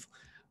couple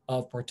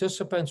of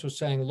participants who were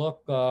saying,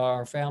 look,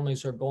 our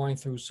families are going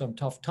through some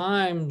tough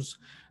times.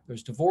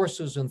 There's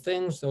divorces and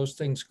things. Those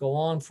things go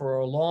on for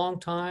a long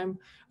time.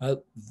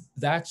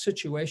 That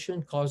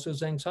situation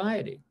causes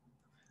anxiety.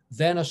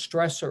 Then a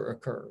stressor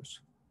occurs.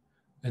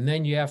 And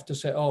then you have to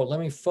say, oh, let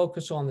me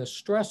focus on this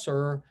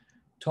stressor,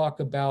 talk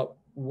about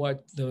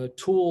what the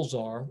tools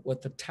are,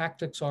 what the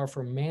tactics are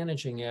for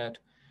managing it,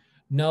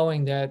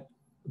 knowing that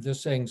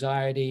this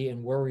anxiety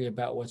and worry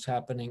about what's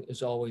happening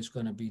is always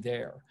going to be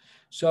there.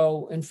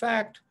 So in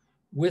fact,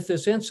 with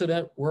this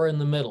incident, we're in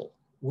the middle,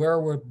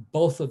 where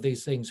both of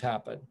these things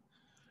happen.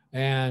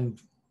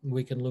 And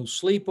we can lose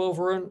sleep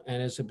over it.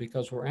 And is it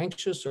because we're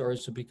anxious, or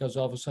is it because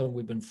all of a sudden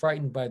we've been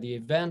frightened by the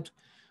event?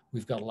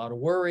 We've got a lot of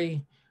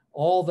worry.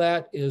 All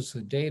that is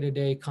the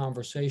day-to-day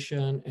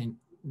conversation. And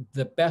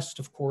the best,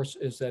 of course,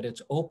 is that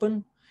it's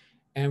open,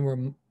 and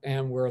we're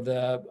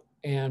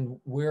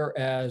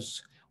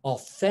as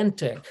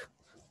authentic,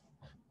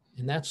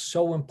 and that's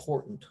so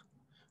important.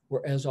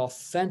 We're as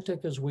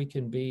authentic as we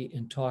can be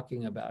in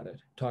talking about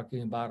it,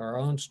 talking about our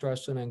own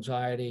stress and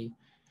anxiety,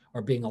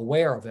 or being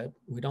aware of it.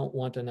 We don't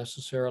want to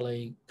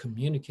necessarily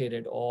communicate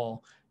it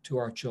all to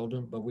our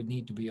children, but we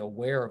need to be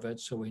aware of it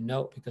so we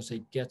know, because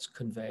it gets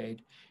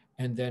conveyed,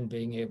 and then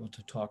being able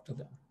to talk to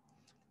them.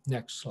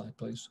 Next slide,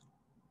 please.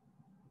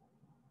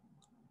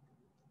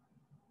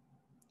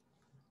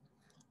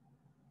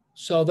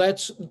 So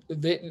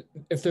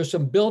if there's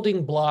some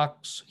building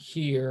blocks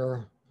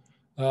here,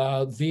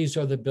 these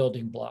are the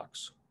building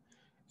blocks.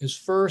 Is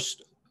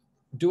first,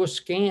 do a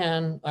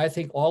scan. I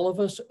think all of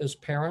us as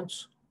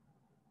parents,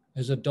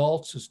 as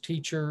adults, as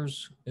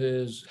teachers,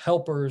 as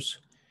helpers,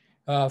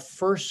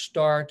 first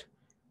start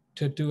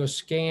to do a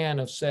scan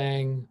of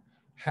saying,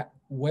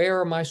 where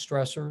are my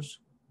stressors?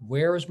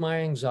 Where is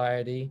my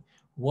anxiety?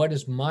 What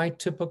is my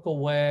typical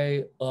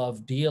way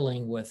of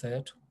dealing with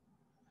it?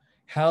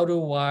 How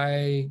do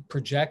I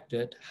project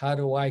it? How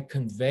do I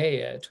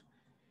convey it?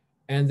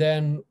 And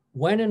then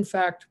when in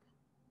fact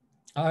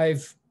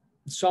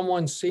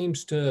someone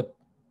seems to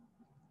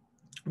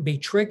be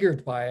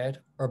triggered by it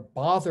or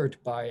bothered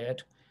by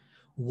it,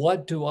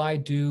 what do I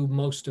do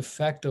most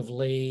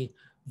effectively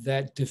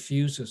that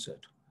diffuses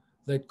it,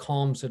 that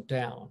calms it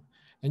down?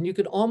 And you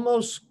could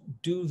almost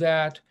do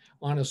that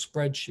on a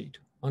spreadsheet,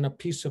 on a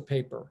piece of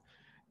paper,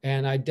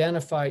 and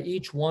identify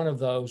each one of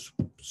those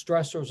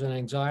stressors and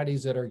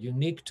anxieties that are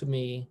unique to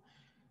me,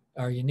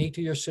 are unique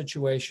to your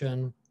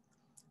situation.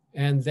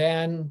 And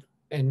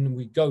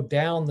we go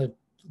down the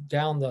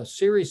down the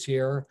series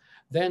here,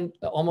 then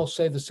almost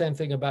say the same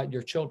thing about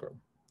your children.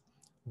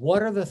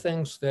 What are the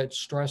things that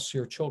stress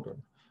your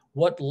children?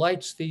 What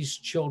lights these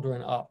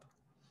children up?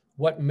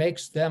 What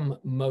makes them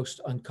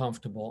most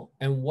uncomfortable?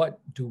 And what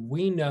do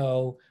we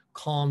know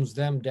calms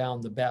them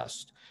down the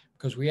best?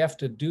 Because we have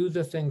to do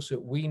the things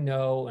that we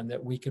know and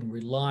that we can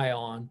rely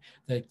on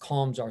that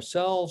calms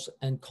ourselves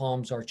and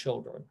calms our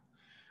children.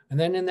 And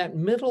then in that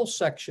middle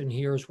section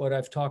here is what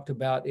I've talked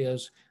about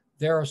is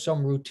there are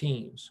some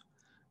routines.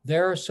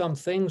 There are some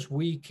things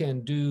we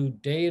can do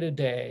day to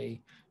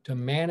day to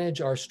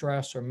manage our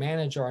stress or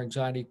manage our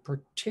anxiety,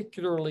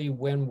 particularly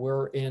when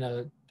we're in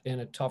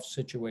a tough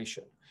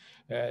situation.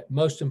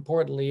 Most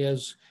importantly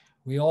is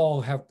we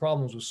all have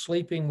problems with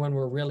sleeping when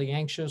we're really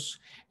anxious,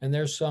 and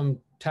there's some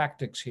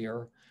tactics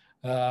here,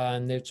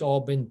 and it's all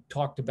been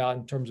talked about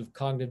in terms of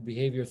cognitive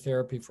behavior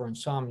therapy for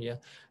insomnia.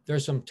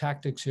 There's some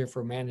tactics here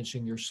for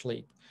managing your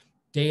sleep.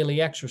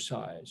 Daily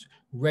exercise,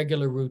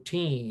 regular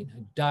routine,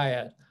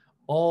 diet,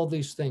 all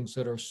these things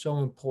that are so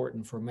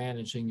important for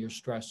managing your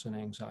stress and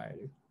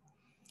anxiety.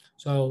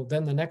 So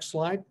then the next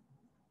slide.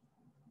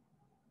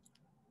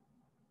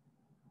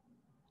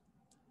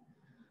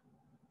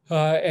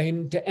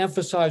 And to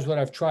emphasize what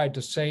I've tried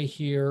to say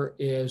here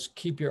is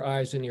keep your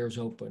eyes and ears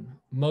open.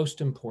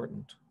 Most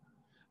important.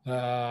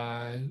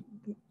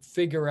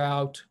 Figure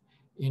out,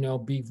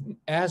 be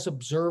as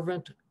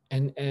observant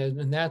and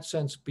in that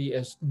sense, be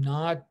as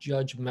not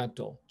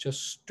judgmental,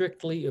 just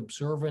strictly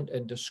observant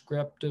and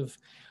descriptive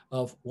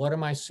of what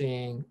am I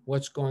seeing,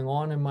 what's going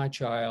on in my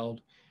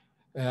child,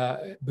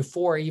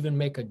 before I even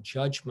make a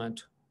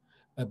judgment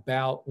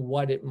about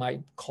what it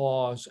might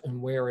cause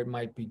and where it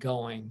might be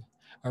going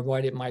or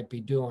what it might be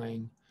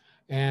doing.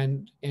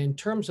 And in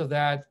terms of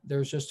that,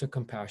 there's just a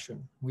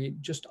compassion. We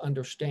just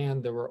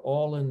understand that we're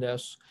all in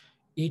this.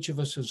 Each of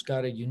us has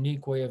got a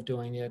unique way of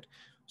doing it.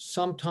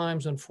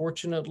 Sometimes,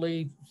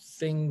 unfortunately,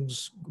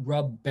 things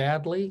rub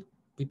badly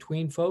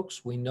between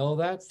folks. We know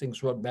that.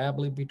 Things rub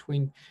badly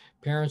between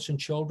parents and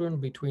children,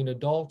 between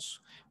adults.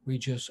 We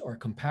just are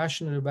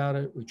compassionate about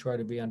it. We try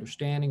to be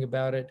understanding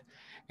about it.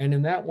 And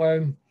in that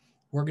way,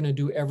 we're going to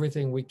do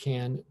everything we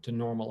can to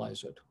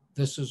normalize it.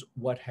 This is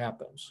what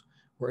happens.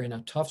 We're in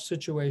a tough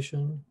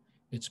situation.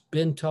 It's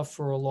been tough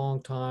for a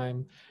long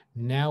time.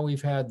 Now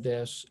we've had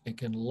this. It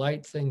can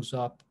light things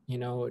up.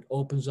 It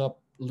opens up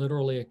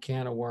literally a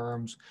can of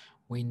worms.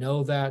 We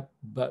know that,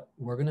 but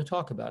we're going to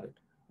talk about it.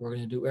 We're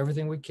going to do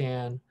everything we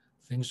can.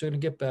 Things are going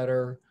to get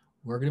better.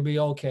 We're going to be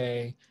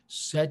okay.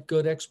 Set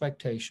good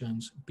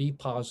expectations. Be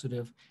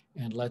positive,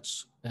 and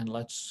let's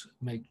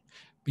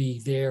be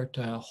there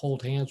to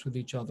hold hands with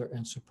each other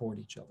and support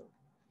each other.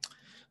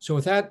 So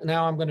with that,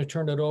 now I'm going to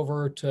turn it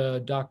over to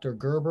Dr.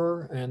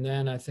 Gerber, and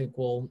then I think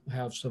we'll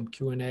have some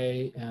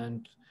Q&A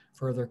and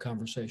further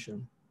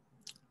conversation.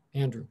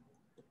 Andrew.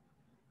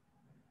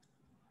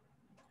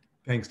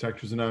 Thanks,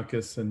 Dr.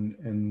 Xenakis,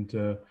 and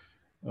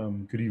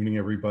good evening,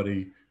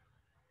 everybody.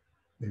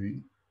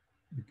 Maybe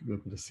you'll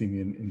be able to see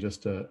me in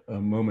just a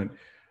moment.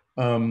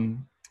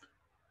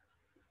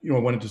 I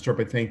wanted to start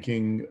by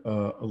thanking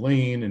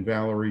Elaine and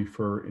Valerie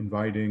for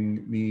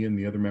inviting me and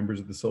the other members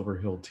of the Silver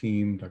Hill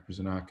team, Dr.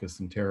 Xenakis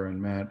and Tara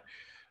and Matt,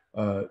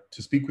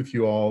 to speak with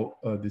you all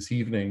this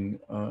evening.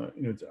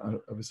 It's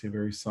obviously a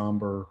very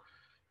somber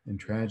and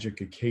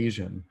tragic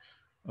occasion,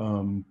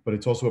 but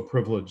it's also a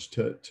privilege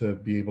to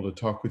be able to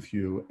talk with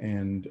you,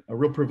 and a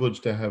real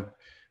privilege to have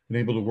been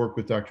able to work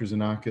with Dr.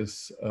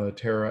 Xenakis,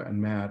 Tara, and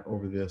Matt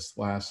over this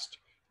last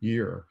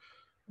year.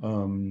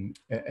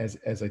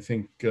 As I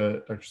think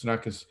Dr.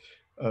 Xenakis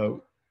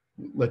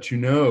let you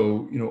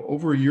know,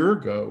 over a year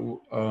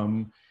ago,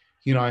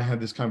 he and I had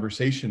this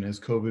conversation as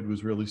COVID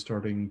was really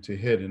starting to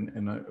hit,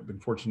 and I've been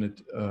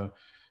fortunate to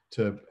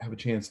have a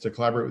chance to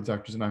collaborate with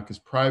Dr. Xenakis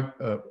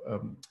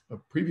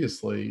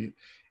previously,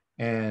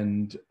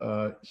 and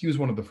he was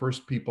one of the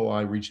first people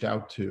I reached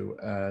out to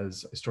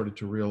as I started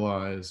to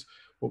realize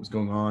what was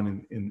going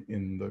on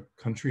in the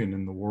country and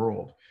in the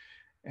world.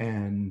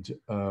 And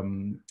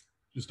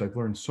I've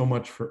learned so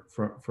much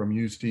from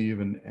you,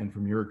 Steve, and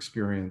from your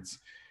experience.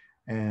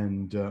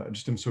 And I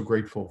just am so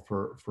grateful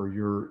for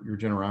your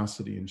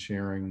generosity in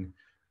sharing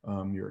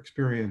your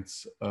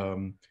experience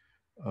and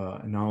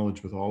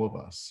knowledge with all of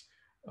us.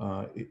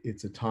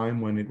 It's a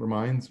time when it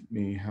reminds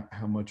me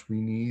how much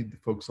we need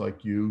folks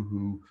like you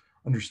who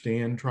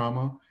understand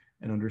trauma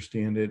and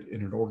understand it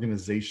in an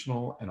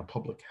organizational and a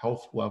public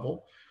health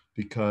level,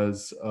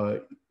 because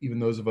even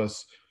those of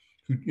us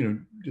who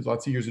did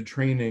lots of years of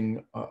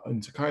training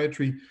in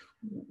psychiatry,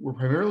 we're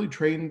primarily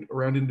trained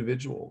around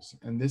individuals,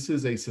 and this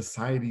is a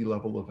society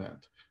level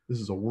event. This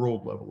is a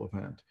world level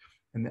event,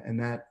 and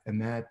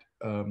that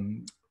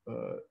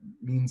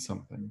means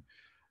something.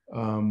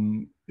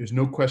 There's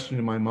no question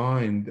in my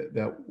mind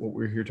that what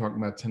we're here talking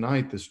about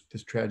tonight,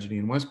 this tragedy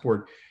in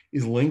Westport,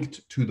 is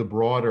linked to the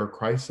broader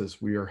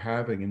crisis we are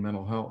having in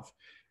mental health.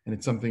 And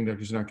it's something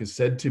Dr. Xenakis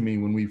said to me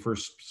when we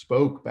first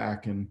spoke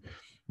back in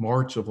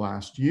March of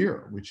last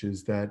year, which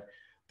is that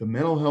the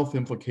mental health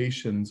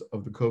implications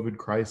of the COVID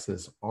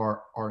crisis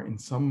are in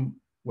some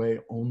way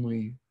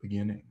only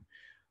beginning.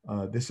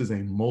 This is a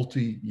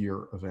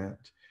multi-year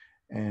event.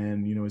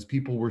 And, as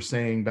people were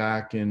saying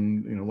back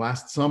in,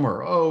 last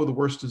summer, oh, the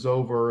worst is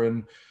over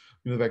and,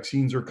 the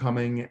vaccines are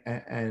coming.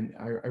 And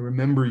I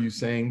remember you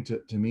saying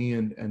to me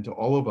and to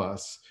all of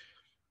us,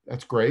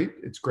 that's great.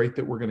 It's great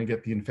that we're going to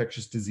get the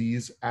infectious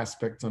disease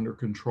aspects under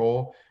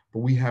control, but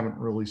we haven't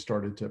really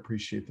started to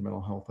appreciate the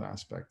mental health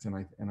aspects. And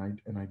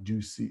I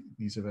do see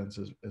these events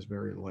as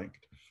very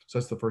linked. So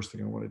that's the first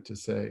thing I wanted to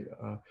say.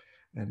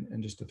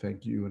 And just to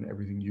thank you and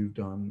everything you've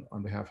done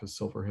on behalf of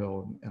Silver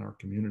Hill and our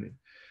community.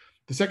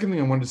 The second thing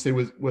I wanted to say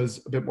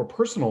was a bit more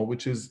personal,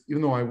 which is,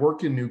 even though I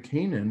work in New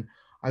Canaan,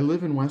 I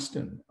live in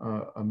Weston.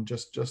 I'm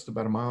just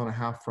about 1.5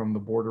 miles from the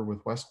border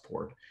with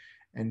Westport.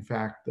 In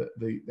fact,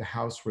 the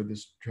house where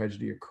this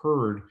tragedy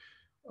occurred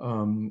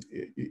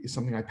is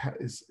something I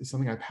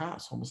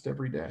pass almost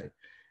every day.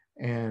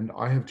 And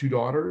I have 2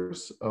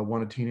 daughters,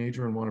 one a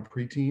teenager and one a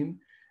preteen,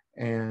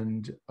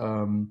 and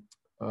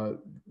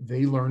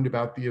they learned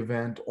about the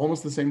event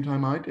almost the same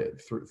time I did,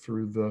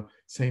 through the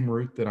same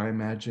route that I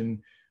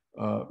imagine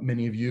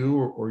many of you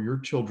or your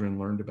children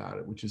learned about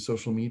it, which is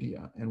social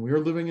media. And we are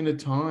living in a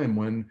time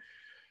when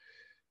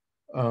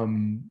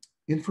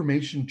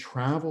information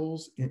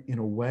travels in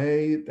a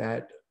way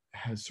that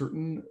has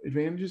certain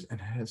advantages and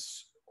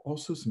has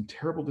also some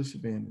terrible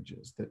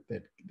disadvantages,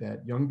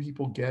 that young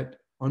people get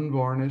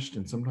unvarnished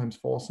and sometimes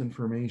false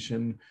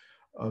information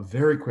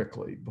very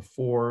quickly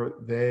before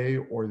they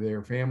or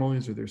their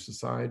families or their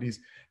societies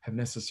have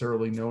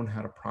necessarily known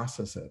how to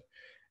process it.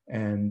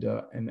 And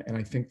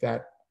I think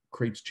that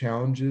creates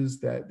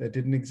challenges that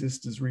didn't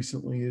exist as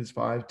recently as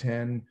 5,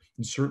 10,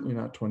 and certainly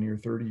not 20 or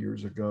 30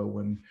 years ago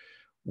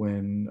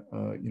when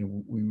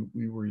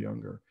we were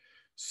younger.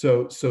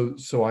 So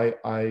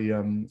I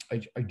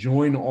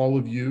join all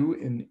of you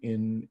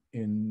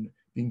in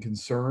being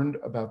concerned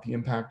about the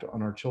impact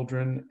on our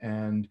children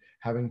and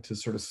having to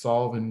sort of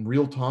solve in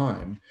real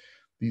time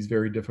these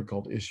very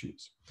difficult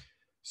issues.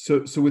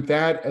 So with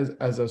that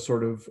as a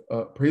sort of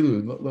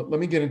prelude, let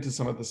me get into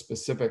some of the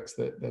specifics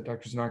that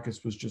Dr.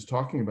 Xenakis was just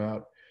talking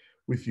about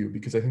with you,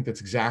 because I think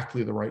that's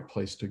exactly the right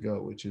place to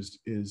go, which is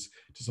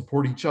to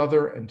support each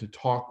other and to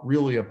talk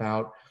really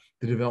about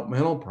the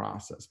developmental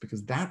process,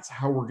 because that's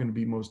how we're going to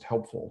be most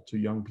helpful to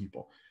young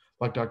people.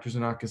 Like Dr.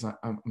 Xenakis,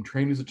 I'm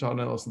trained as a child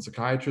and adolescent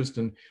psychiatrist,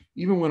 and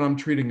even when I'm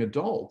treating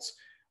adults,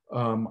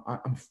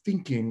 I'm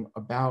thinking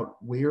about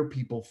where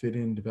people fit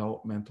in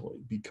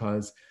developmentally,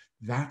 because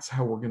that's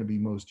how we're going to be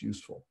most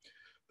useful.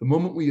 The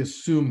moment we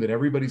assume that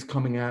everybody's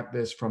coming at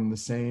this from the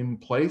same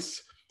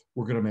place,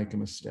 we're going to make a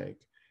mistake.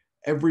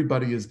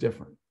 Everybody is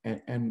different.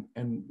 And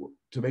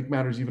to make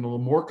matters even a little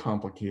more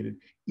complicated,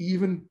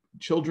 even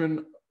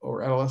children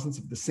or adolescents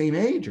of the same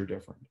age are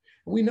different.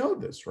 And we know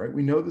this, right?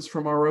 We know this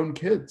from our own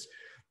kids,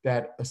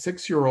 that a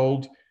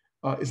 6-year-old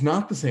is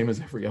not the same as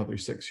every other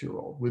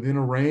 6-year-old.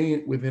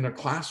 Within a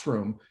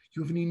classroom,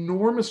 you have an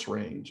enormous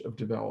range of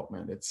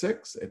development at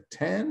 6, at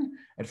 10,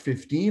 at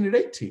 15, at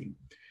 18.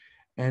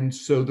 And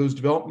so those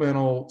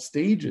developmental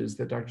stages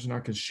that Dr.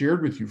 Xenakis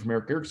shared with you from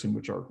Erik Erikson,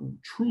 which are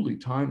truly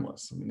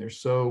timeless. I mean,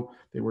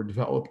 they were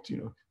developed,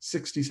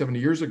 60, 70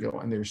 years ago,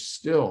 and they're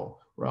still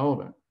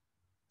relevant.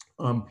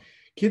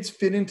 Kids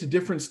fit into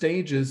different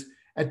stages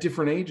at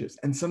different ages.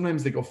 And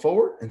sometimes they go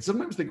forward and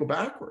sometimes they go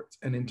backwards.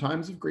 And in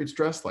times of great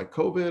stress like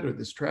COVID or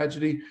this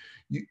tragedy,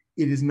 it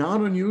is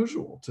not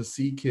unusual to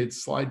see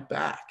kids slide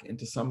back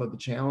into some of the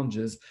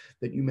challenges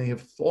that you may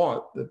have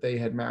thought that they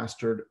had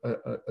mastered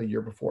a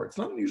year before. It's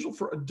not unusual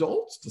for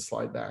adults to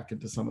slide back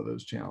into some of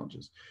those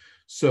challenges.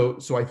 So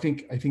I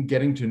think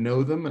getting to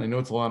know them, and I know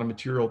it's a lot of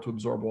material to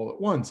absorb all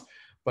at once,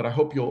 but I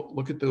hope you'll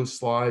look at those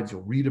slides,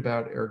 you'll read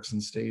about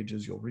Erikson's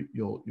stages,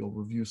 you'll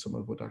review some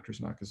of what Dr.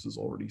 Xenakis has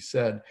already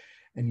said,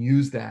 and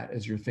use that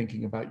as you're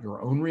thinking about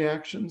your own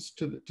reactions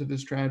to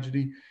this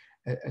tragedy,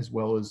 as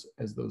well as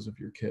those of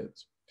your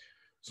kids.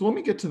 So let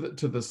me get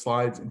to the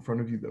slides in front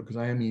of you, though, because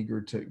I am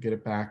eager to get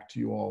it back to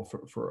you all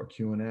for a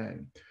Q&A.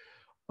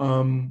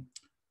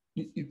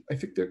 I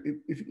think that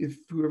if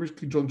whoever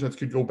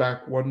could go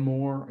back one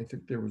more, I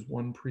think there was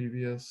one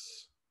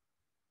previous.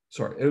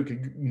 Sorry, okay,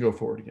 you can go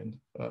forward again.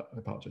 I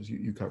apologize,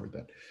 you covered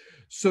that.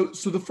 So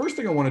the first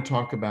thing I want to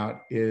talk about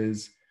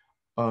is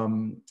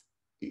the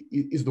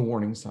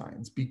warning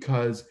signs,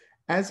 because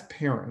as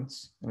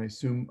parents, and I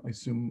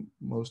assume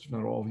most, if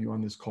not all of you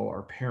on this call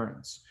are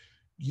parents,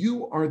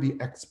 you are the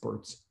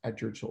experts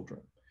at your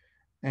children,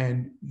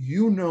 and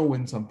you know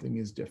when something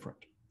is different.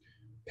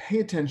 Pay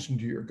attention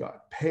to your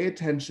gut, pay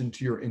attention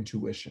to your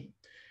intuition,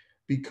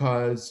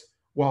 because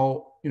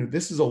while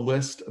this is a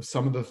list of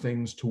some of the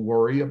things to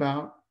worry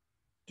about: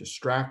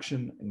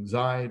 distraction,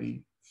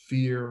 anxiety,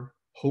 fear,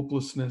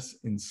 hopelessness,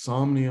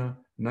 insomnia,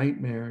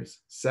 nightmares,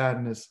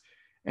 sadness,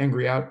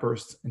 angry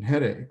outbursts, and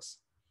headaches.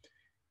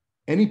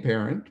 Any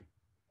parent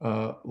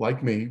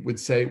like me would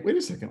say, wait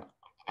a second,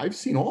 I've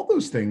seen all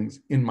those things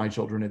in my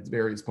children at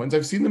various points.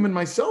 I've seen them in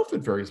myself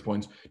at various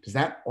points. Does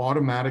that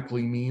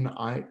automatically mean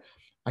I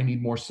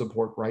need more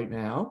support right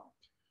now?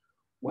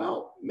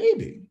 Well,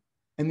 maybe.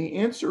 And the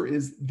answer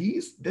is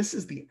this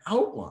is the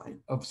outline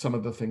of some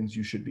of the things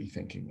you should be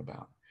thinking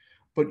about.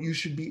 but you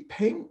should be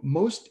paying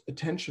most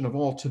attention of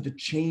all to the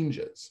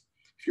changes.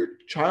 If your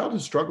child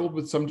has struggled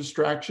with some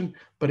distraction,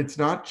 but it's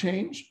not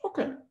changed,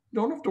 okay, you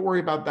don't have to worry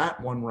about that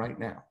one right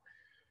now.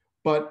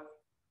 But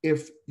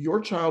if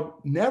your child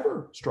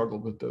never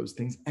struggled with those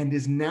things and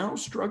is now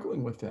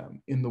struggling with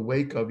them in the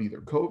wake of either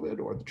COVID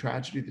or the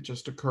tragedy that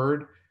just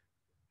occurred,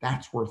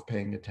 that's worth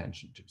paying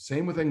attention to.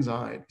 Same with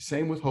anxiety,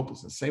 same with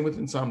hopelessness, same with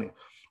insomnia.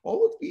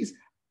 All of these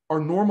are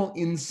normal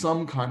in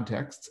some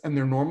contexts, and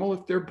they're normal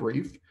if they're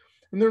brief,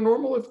 and they're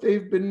normal if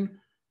they've been,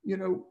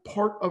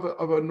 part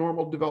of a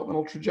normal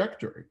developmental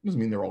trajectory. Doesn't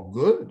mean they're all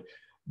good,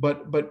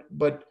 but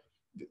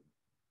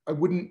I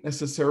wouldn't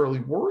necessarily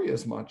worry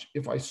as much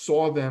if I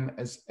saw them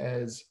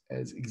as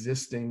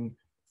existing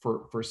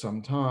for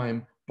some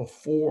time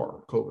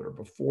before COVID or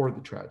before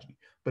the tragedy.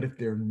 But if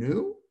they're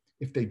new,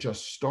 if they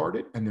just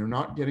started and they're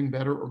not getting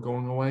better or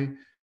going away,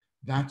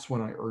 that's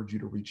when I urge you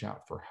to reach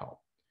out for help.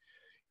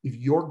 If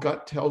your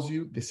gut tells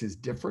you this is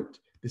different,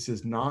 this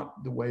is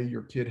not the way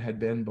your kid had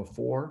been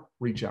before,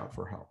 reach out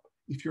for help.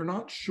 If you're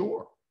not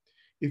sure,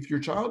 if your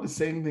child is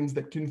saying things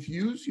that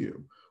confuse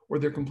you, or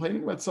they're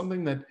complaining about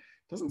something that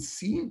doesn't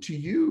seem to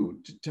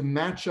you to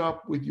match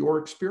up with your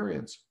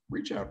experience,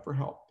 reach out for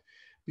help.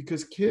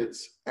 Because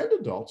kids, and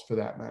adults for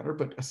that matter,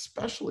 but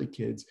especially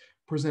kids,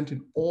 present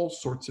in all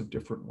sorts of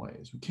different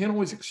ways. We can't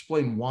always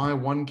explain why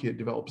one kid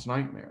develops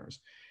nightmares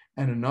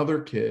and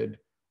another kid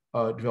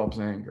develops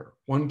anger.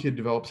 One kid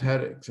develops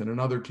headaches and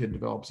another kid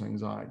develops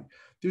anxiety.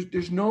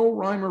 There's no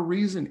rhyme or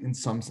reason in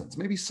some sense.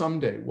 Maybe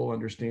someday we'll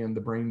understand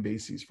the brain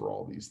bases for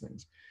all these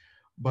things.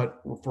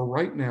 But for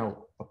right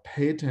now,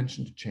 pay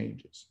attention to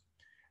changes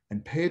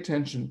and pay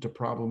attention to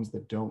problems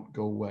that don't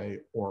go away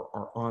or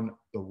are on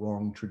the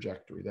wrong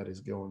trajectory, that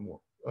is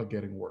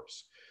getting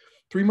worse.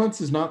 3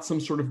 months is not some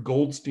sort of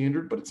gold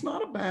standard, but it's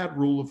not a bad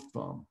rule of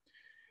thumb.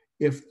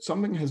 If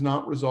something has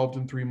not resolved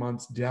in 3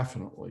 months,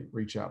 definitely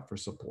reach out for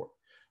support.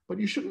 But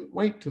you shouldn't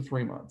wait to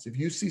 3 months. If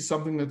you see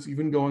something that's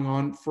even going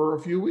on for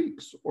a few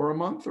weeks or a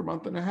month or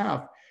month and a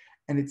half,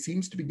 and it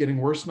seems to be getting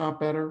worse, not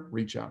better,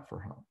 reach out for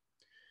help.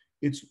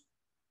 It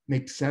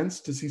makes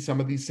sense to see some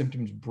of these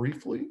symptoms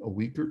briefly, a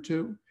week or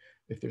two.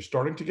 If they're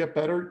starting to get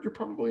better, you're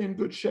probably in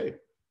good shape.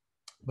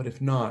 But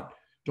if not,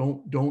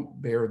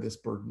 don't bear this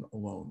burden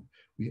alone.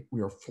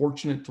 We are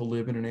fortunate to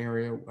live in an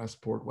area,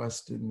 Westport,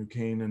 Weston, New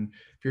Canaan,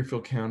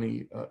 Fairfield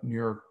County, New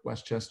York,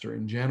 Westchester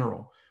in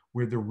general,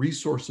 where the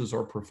resources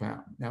are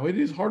profound. Now, it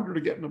is harder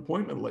to get an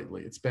appointment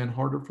lately. It's been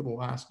harder for the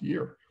last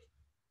year.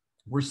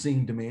 We're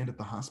seeing demand at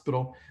the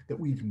hospital that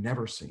we've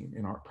never seen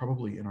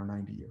probably in our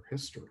 90-year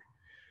history.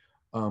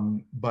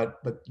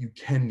 But you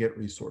can get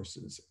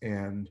resources,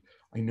 and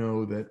I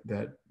know that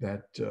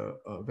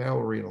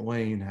Valerie and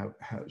Elaine have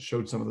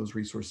showed some of those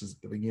resources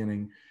at the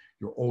beginning.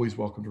 You're always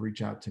welcome to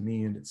reach out to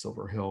me and at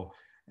Silver Hill,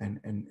 and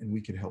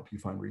we can help you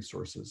find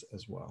resources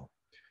as well.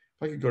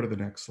 If I could go to the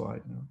next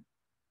slide now.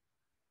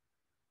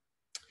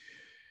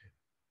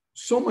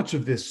 So much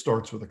of this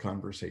starts with a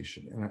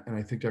conversation, and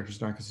I think Dr.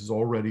 Xenakis has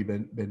already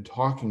been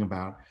talking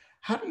about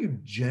how do you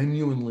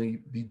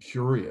genuinely be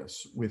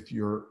curious with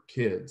your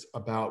kids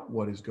about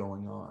what is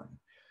going on.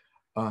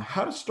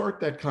 How to start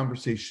that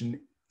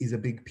conversation is a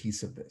big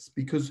piece of this,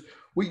 because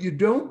what you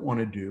don't want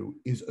to do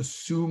is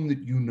assume that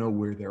you know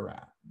where they're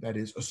at. That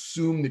is,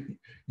 assume that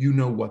you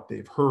know what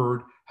they've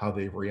heard, how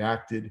they've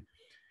reacted,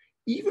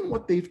 even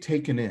what they've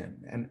taken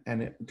in.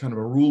 And kind of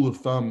a rule of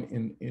thumb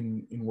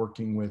in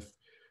working with,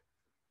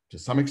 to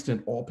some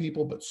extent, all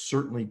people, but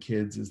certainly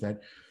kids, is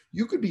that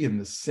you could be in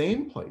the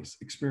same place,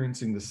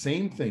 experiencing the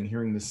same thing,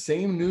 hearing the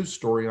same news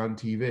story on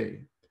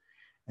TV,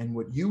 and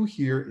what you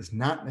hear is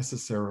not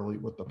necessarily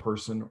what the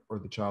person or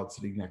the child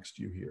sitting next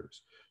to you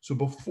hears. So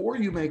before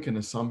you make an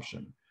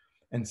assumption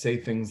and say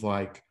things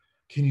like,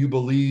 can you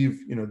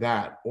believe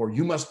that, or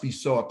you must be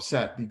so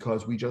upset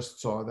because we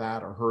just saw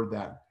that or heard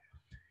that,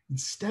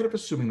 instead of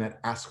assuming that,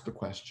 ask the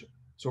question.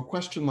 So a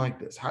question like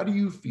this: how do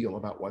you feel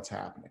about what's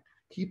happening?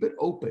 Keep it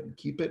open,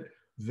 keep it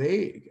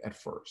vague at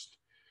first.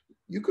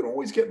 You can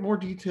always get more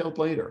detailed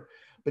later,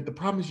 but the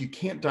problem is you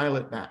can't dial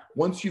it back.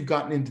 Once you've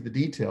gotten into the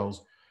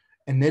details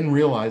and then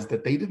realize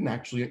that they didn't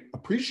actually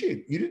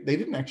appreciate you, they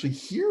didn't actually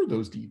hear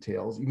those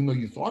details, even though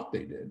you thought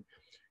they did,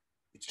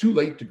 it's too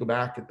late to go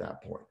back at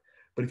that point.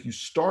 But if you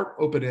start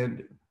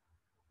open-ended,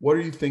 what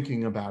are you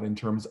thinking about in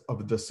terms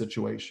of the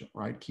situation,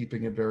 right?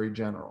 Keeping it very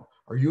general.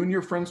 Are you and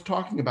your friends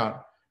talking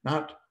about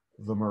not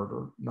the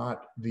murder,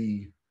 not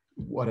the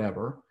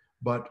whatever,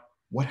 but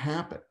what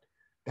happened?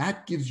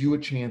 That gives you a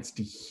chance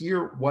to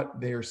hear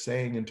what they're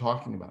saying and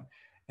talking about,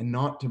 and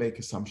not to make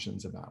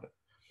assumptions about it.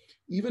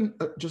 Even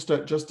just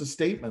a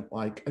statement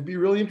like, I'd be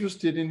really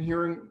interested in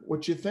hearing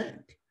what you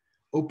think,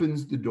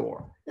 opens the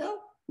door. Yeah,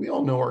 we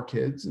all know our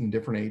kids in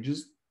different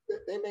ages.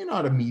 They may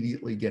not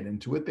immediately get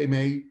into it. They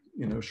may,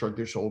 shrug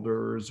their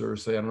shoulders or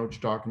say, I don't know what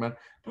you're talking about.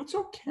 That's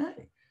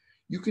okay.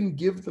 You can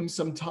give them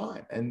some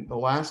time. And the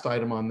last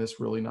item on this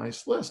really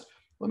nice list,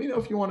 let me know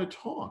if you want to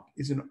talk,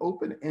 is an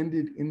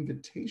open-ended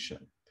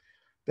invitation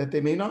that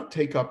they may not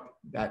take up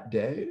that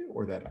day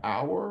or that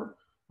hour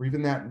or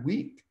even that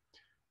week.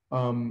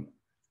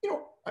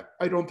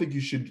 I don't think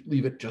you should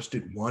leave it just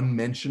at one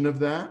mention of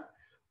that.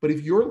 But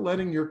if you're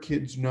letting your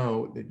kids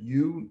know that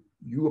you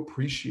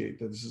appreciate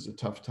that this is a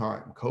tough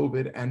time,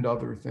 COVID and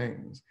other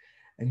things,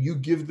 and you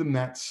give them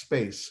that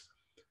space,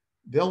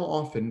 they'll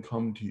often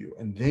come to you,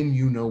 and then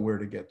you know where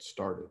to get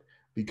started,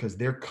 because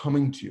they're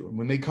coming to you. And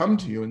when they come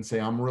to you and say,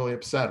 I'm really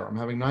upset, or I'm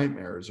having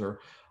nightmares, or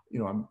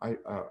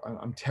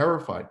I'm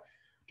terrified,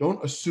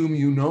 don't assume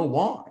you know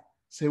why.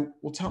 Say,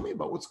 well, tell me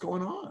about what's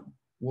going on.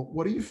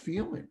 What are you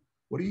feeling?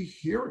 What are you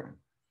hearing?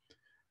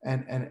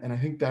 And I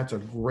think that's a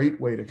great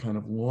way to kind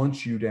of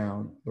launch you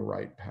down the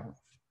right path.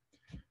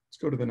 Let's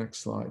go to the next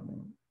slide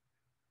now.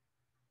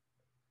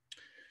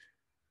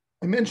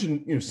 I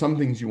mentioned, some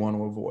things you want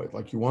to avoid,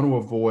 like you want to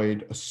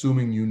avoid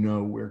assuming you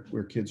know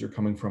where kids are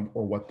coming from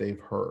or what they've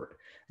heard.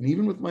 And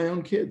even with my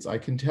own kids, I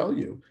can tell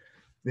you,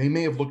 they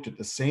may have looked at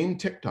the same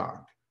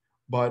TikTok,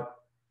 but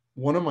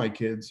one of my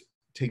kids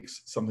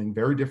takes something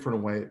very different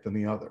away than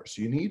the other.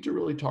 So you need to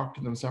really talk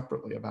to them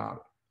separately about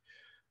it.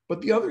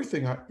 But the other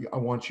thing I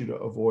want you to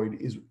avoid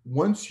is,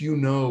 once you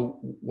know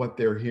what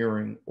they're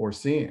hearing or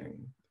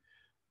seeing,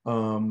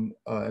 and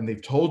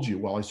they've told you,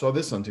 well, I saw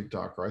this on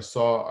TikTok,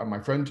 or my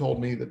friend told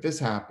me that this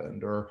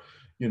happened, or,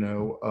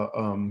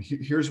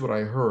 here's what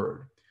I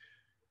heard.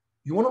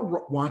 You want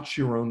to watch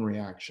your own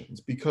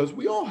reactions, because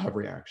we all have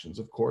reactions,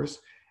 of course.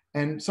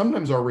 And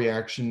sometimes our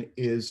reaction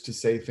is to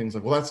say things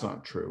like, well, that's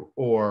not true,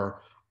 or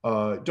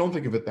don't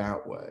think of it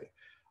that way.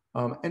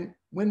 And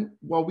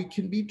while we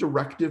can be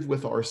directive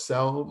with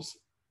ourselves,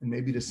 and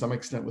maybe to some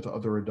extent with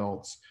other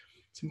adults,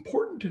 it's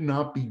important to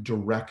not be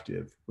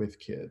directive with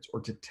kids or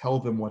to tell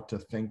them what to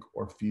think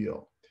or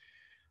feel.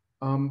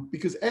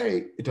 Because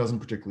A, it doesn't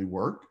particularly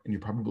work, and you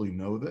probably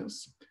know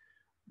this.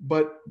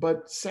 But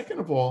second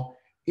of all,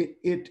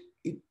 it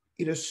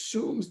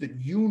assumes that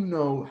you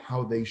know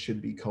how they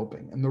should be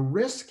coping. And the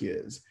risk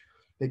is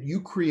that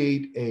you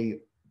create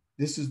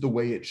this is the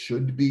way it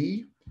should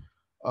be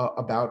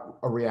about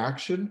a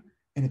reaction.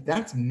 And if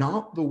that's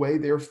not the way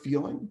they're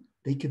feeling,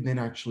 they can then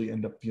actually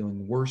end up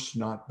feeling worse,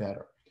 not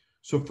better.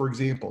 So for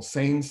example,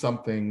 saying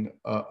something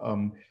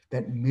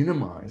that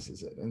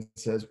minimizes it and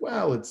says,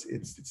 well, it's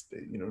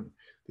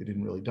they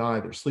didn't really die,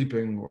 they're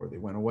sleeping, or they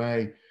went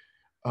away.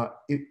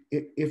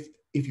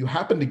 If you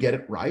happen to get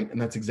it right, and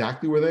that's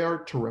exactly where they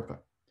are, terrific.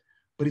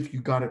 But if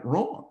you got it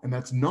wrong, and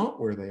that's not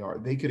where they are,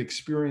 they could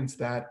experience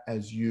that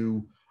as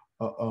you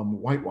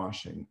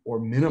whitewashing or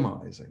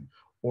minimizing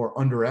or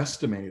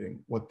underestimating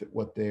what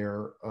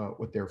they're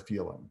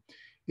feeling.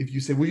 If you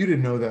say, well, you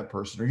didn't know that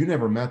person, or you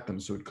never met them,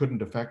 so it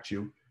couldn't affect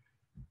you,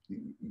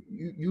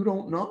 you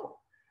don't know.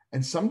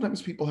 And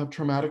sometimes people have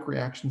traumatic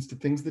reactions to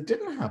things that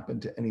didn't happen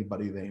to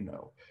anybody they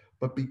know,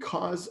 but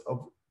because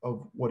of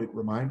what it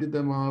reminded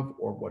them of,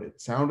 or what it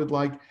sounded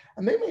like,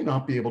 and they may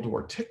not be able to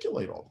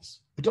articulate all this.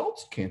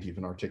 Adults can't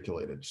even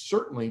articulate it.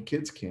 Certainly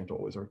kids can't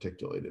always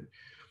articulate it.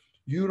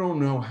 You don't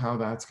know how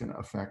that's going to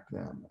affect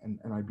them.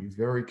 And I'd be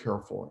very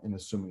careful in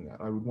assuming that.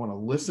 I would want to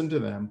listen to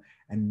them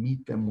and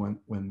meet them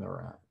when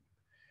they're at.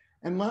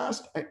 And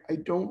last, I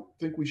don't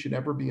think we should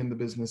ever be in the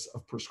business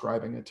of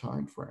prescribing a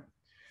time frame.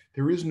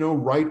 There is no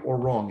right or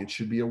wrong. It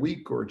should be a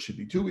week, or it should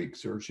be 2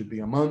 weeks, or it should be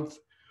a month.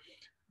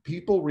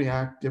 People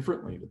react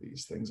differently to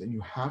these things, and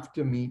you have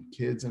to meet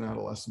kids and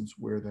adolescents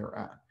where they're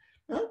at.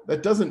 Now,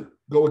 that doesn't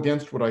go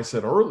against what I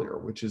said earlier,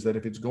 which is that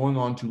if it's going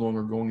on too long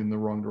or going in the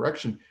wrong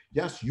direction,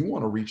 yes, you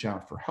want to reach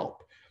out for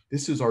help.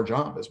 This is our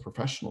job as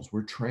professionals.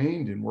 We're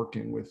trained in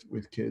working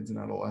with kids and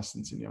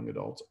adolescents and young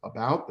adults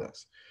about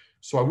this.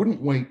 So I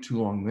wouldn't wait too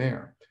long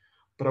there,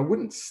 but I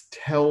wouldn't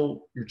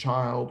tell your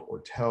child or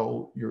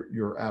tell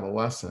your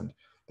adolescent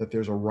that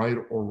there's a right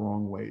or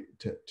wrong way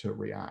to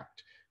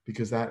react,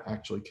 because that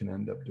actually can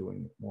end up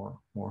doing more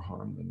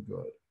harm than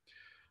good.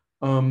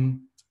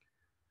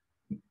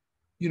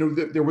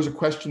 There was a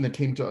question that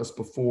came to us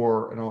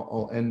before, and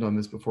I'll end on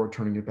this before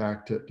turning it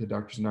back to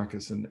Dr.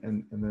 Xenakis and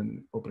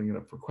then opening it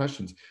up for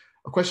questions.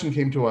 A question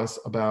came to us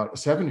about a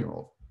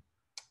 7-year-old.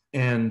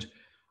 And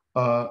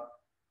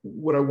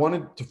what I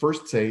wanted to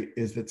first say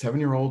is that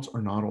 7-year-olds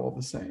are not all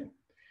the same.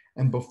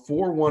 And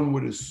before one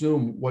would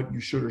assume what you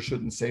should or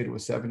shouldn't say to a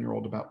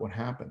 7-year-old about what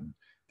happened,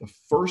 the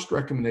first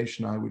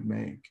recommendation I would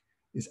make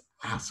is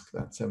ask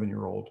that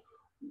 7-year-old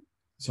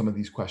some of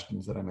these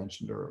questions that I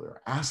mentioned earlier.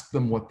 Ask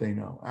them what they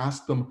know.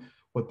 Ask them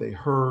what they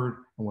heard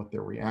and what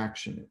their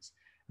reaction is.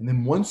 And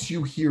then once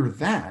you hear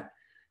that,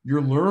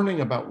 you're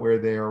learning about where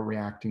they are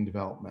reacting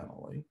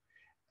developmentally,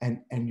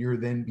 and you're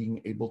then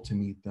being able to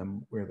meet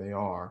them where they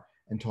are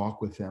and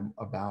talk with them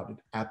about it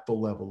at the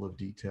level of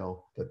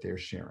detail that they're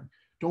sharing.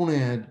 Don't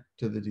add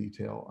to the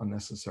detail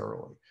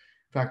unnecessarily.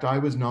 In fact, I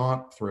was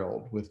not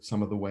thrilled with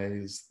some of the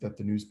ways that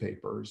the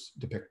newspapers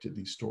depicted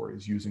these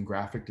stories, using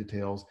graphic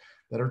details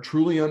that are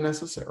truly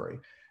unnecessary.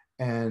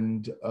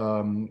 And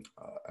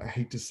I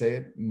hate to say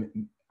it,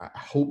 I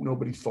hope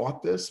nobody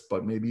thought this,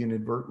 but maybe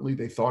inadvertently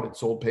they thought it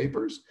sold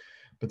papers,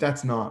 but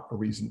that's not a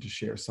reason to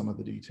share some of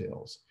the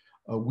details.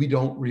 We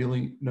don't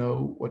really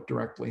know what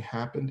directly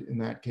happened in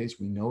that case.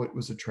 We know it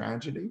was a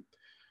tragedy.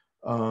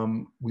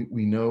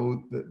 We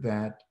know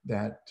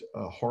that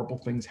horrible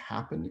things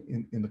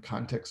happen in the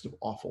context of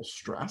awful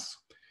stress,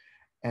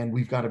 and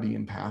we've got to be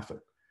empathic.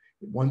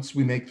 Once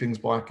we make things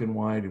black and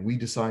white and we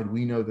decide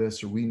we know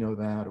this or we know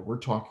that, or we're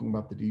talking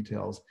about the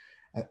details,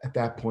 at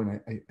that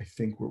point, I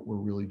think we're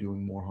really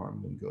doing more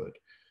harm than good.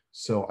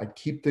 So I'd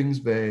keep things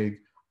vague.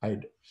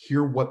 I'd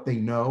hear what they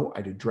know.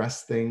 I'd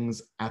address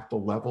things at the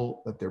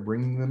level that they're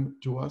bringing them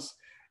to us,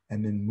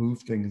 and then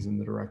move things in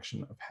the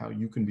direction of how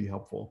you can be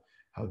helpful,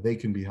 how they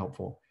can be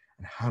helpful,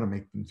 and how to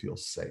make them feel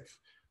safe.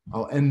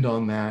 I'll end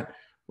on that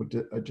with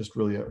just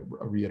really a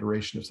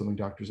reiteration of something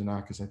Dr.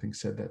 Xenakis, I think,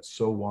 said that's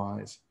so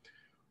wise.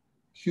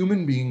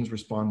 Human beings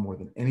respond more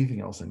than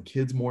anything else, and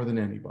kids more than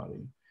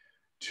anybody,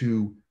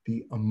 to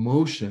the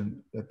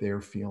emotion that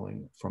they're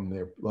feeling from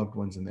their loved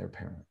ones and their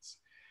parents.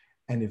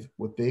 And if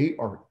what they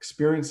are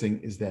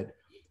experiencing is that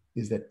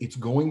it's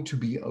going to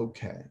be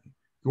okay,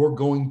 you're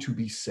going to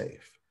be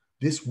safe,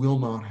 this will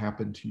not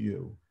happen to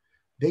you,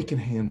 they can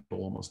handle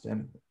almost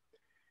anything.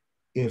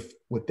 If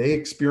what they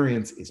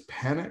experience is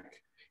panic,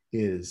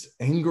 is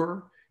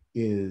anger,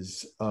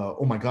 is,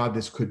 oh my God,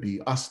 this could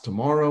be us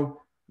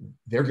tomorrow,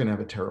 they're going to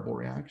have a terrible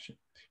reaction,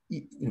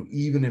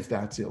 even if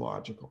that's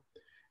illogical.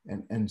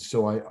 And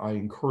so I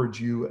encourage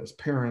you as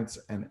parents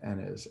and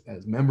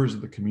as members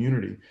of the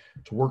community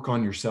to work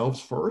on yourselves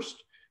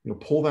first.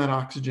 Pull that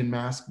oxygen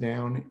mask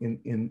down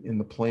in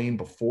the plane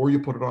before you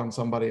put it on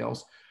somebody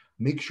else.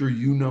 Make sure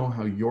you know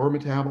how you're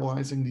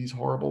metabolizing these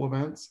horrible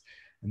events,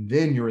 and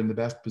then you're in the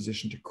best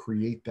position to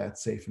create that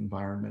safe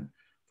environment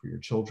for your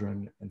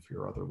children and for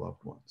your other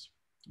loved ones.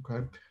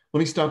 Okay, let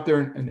me stop there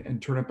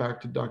and turn it back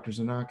to Dr.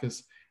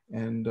 Xenakis,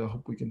 and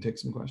hope we can take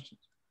some questions.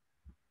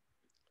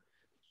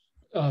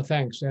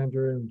 Thanks,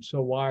 Andrew, and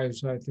so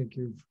wise. I think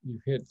you've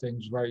hit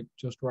things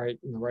just right,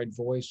 in the right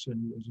voice,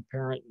 and as a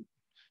parent, in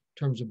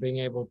terms of being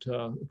able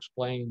to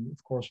explain,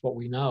 of course, what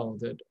we know,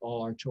 that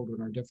all our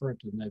children are different,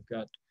 and they've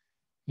got,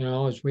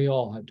 as we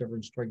all have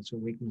different strengths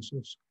and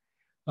weaknesses.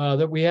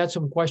 That we had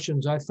some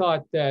questions. I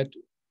thought that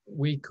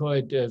we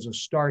could, as a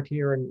start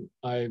here, and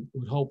I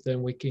would hope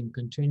then we can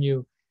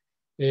continue,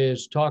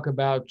 is talk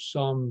about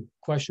some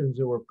questions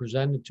that were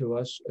presented to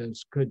us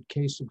as good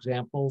case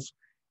examples.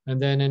 And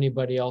then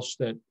anybody else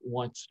that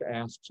wants to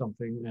ask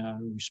something,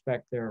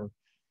 respect their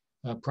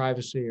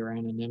privacy or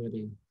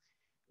anonymity.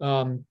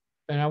 And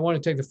I want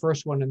to take the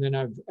first one, and then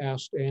I've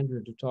asked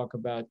Andrew to talk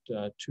about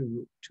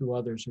two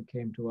others that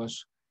came to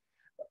us,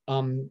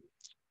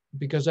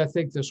 because I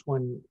think this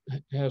one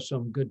has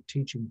some good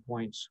teaching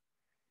points.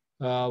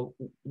 A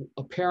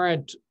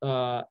parent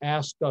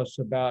asked us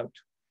about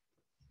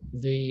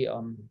the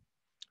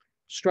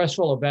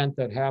stressful event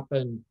that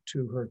happened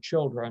to her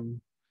children.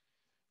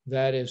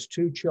 That is,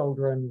 two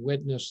children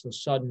witnessed the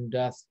sudden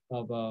death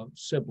of a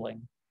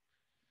sibling,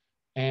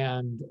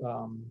 and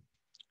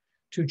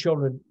two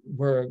children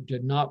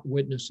did not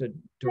witness it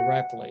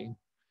directly.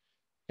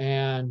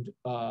 And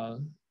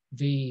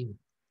the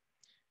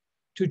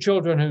two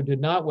children who did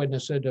not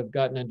witness it have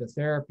gotten into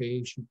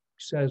therapy. She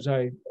says,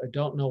 I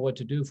don't know what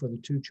to do for the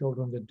two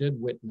children that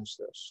did witness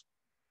this.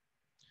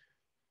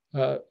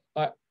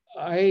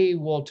 I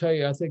will tell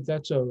you, I think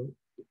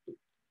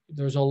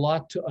there's a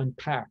lot to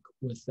unpack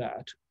with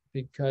that,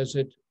 because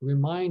it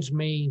reminds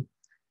me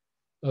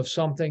of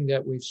something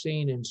that we've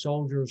seen in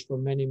soldiers for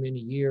many, many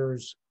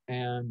years,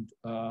 and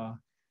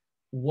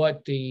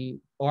what the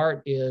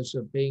art is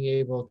of being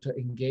able to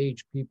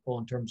engage people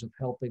in terms of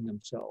helping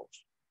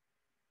themselves.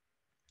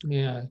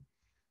 Yeah.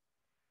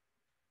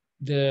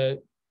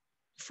 The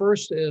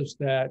first is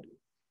that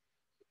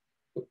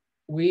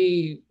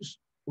we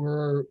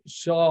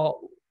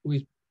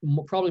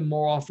probably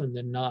more often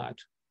than not,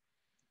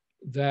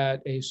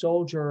 that a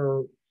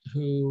soldier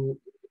who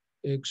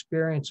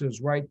experiences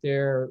right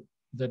there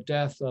the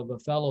death of a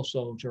fellow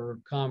soldier,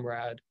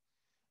 comrade,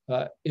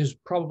 is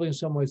probably in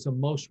some ways the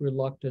most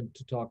reluctant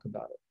to talk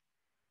about it.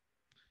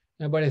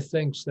 Everybody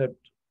thinks that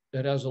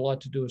it has a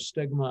lot to do with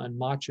stigma and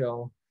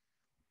macho,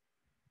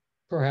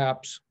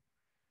 perhaps.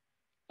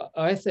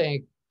 I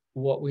think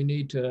what we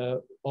need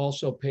to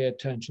also pay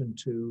attention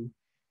to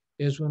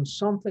is when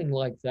something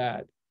like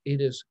that,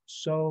 it is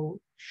so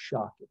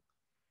shocking.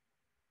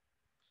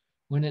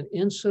 When an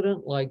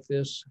incident like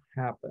this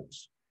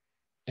happens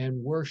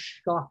and we're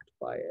shocked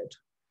by it,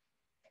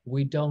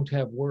 we don't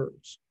have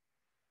words.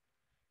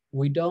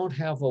 We don't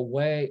have a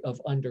way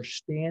of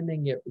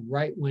understanding it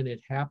right when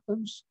it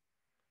happens.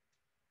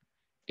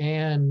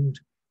 And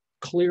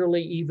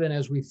clearly, even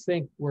as we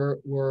think we're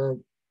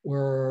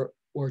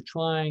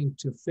trying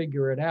to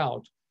figure it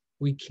out,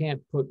 we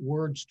can't put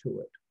words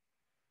to it.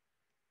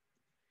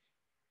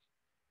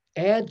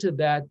 Add to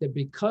that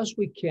because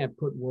we can't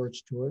put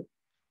words to it,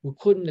 we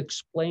couldn't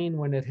explain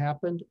when it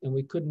happened, and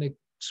we couldn't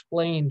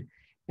explain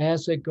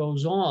as it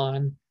goes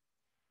on,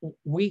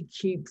 we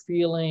keep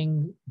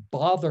feeling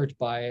bothered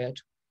by it,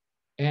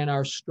 and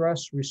our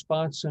stress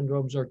response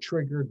syndromes are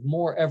triggered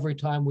more every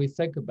time we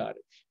think about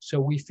it.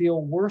 So we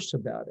feel worse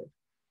about it.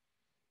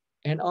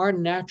 And our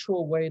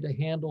natural way to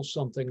handle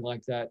something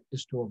like that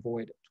is to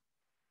avoid it.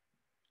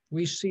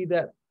 We see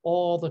that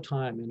all the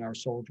time in our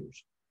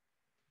soldiers.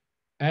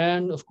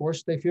 And of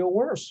course, they feel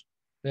worse.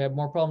 They have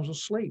more problems with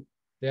sleep.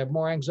 They have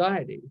more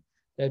anxiety.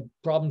 They have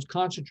problems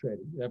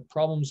concentrating. They have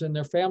problems in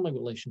their family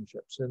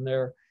relationships and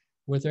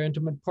with their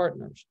intimate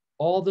partners.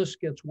 All this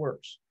gets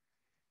worse.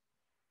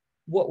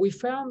 What we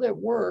found that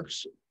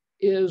works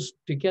is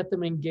to get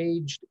them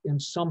engaged in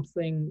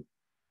something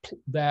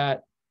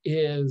that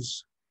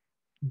is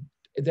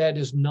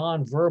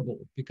nonverbal,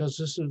 because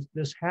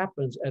this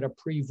happens at a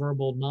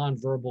pre-verbal,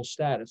 nonverbal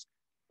status,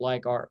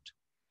 like art.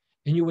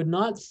 And you would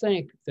not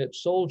think that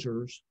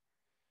soldiers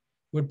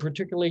would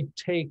particularly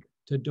take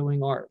to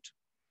doing art.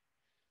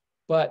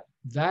 But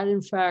that,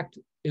 in fact,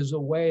 is a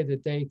way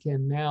that they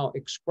can now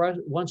express.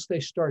 Once they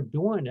start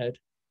doing it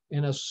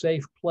in a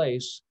safe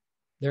place,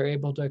 they're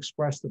able to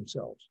express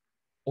themselves,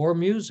 or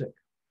music,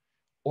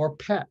 or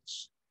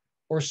pets,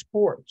 or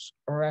sports,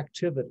 or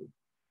activity.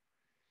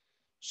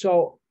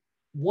 So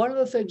one of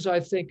the things I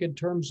think in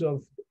terms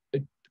of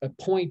a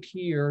point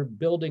here,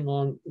 building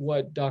on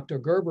what Dr.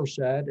 Gerber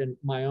said and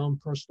my own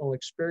personal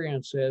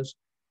experience, is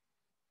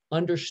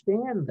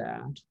understand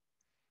that,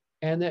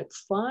 and that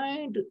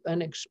find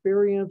an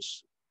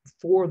experience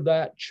for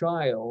that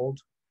child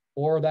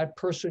or that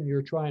person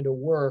you're trying to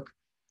work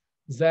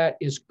that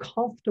is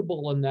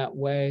comfortable in that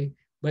way,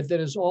 but that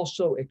is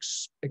also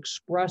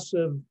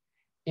expressive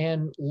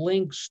and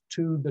links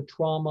to the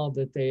trauma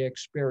that they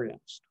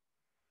experienced.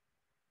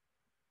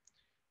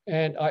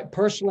 And I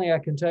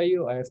can tell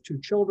you, I have two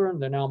children.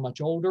 They're now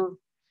much older.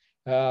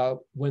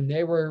 When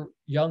they were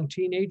young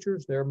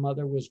teenagers, their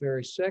mother was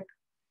very sick.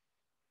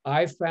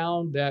 I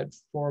found that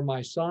for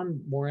my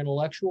son, more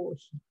intellectual,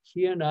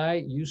 he and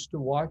I used to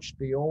watch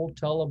the old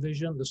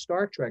television, the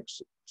Star Trek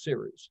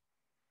series.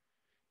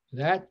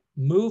 That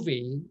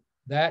movie,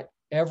 the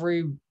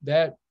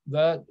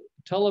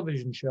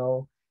television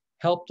show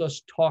helped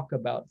us talk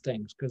about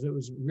things because it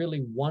was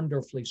really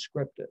wonderfully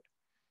scripted.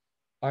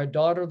 Our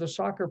daughter, the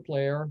soccer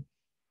player,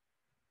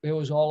 it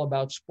was all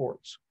about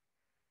sports.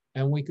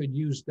 And we could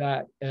use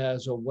that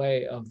as a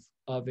way of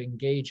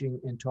engaging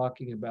and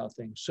talking about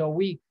things. So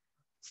we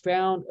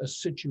found a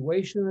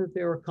situation that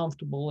they were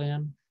comfortable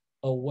in,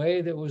 a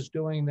way that was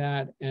doing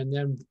that, and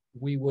then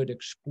we would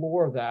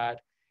explore that.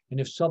 And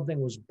if something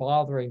was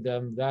bothering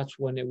them, that's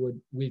when it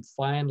would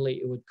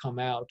come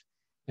out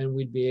and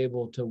we'd be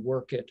able to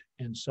work it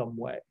in some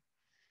way.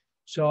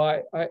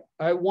 So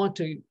I want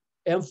to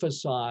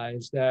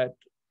emphasize that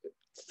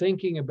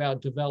thinking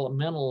about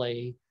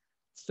developmentally,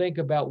 think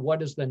about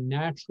what is the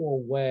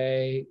natural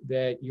way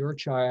that your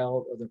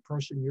child or the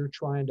person you're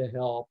trying to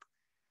help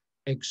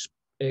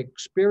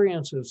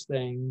experiences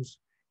things,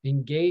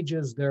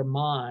 engages their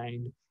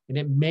mind, and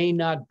it may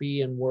not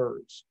be in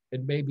words.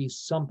 It may be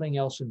something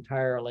else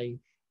entirely,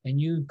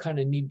 and you kind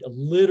of need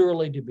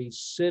literally to be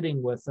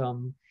sitting with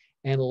them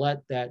and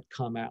let that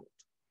come out.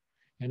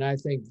 And I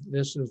think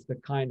this is the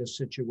kind of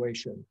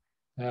situation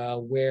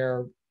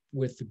where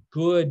with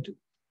good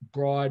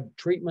broad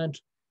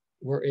treatment,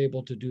 we're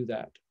able to do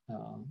that.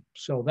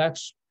 So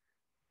that's,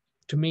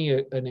 to me,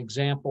 an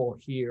example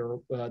here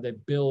that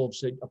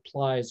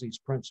applies these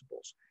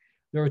principles.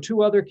 There are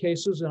two other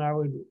cases, and I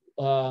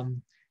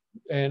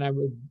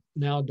would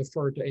now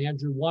defer to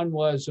Andrew. One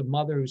was a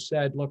mother who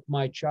said, look,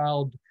 my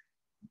child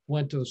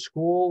went to the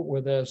school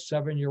where the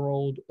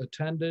 7-year-old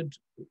attended.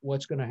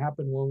 What's going to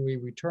happen when we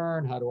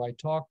return? How do I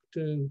talk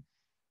to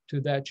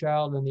that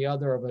child? And the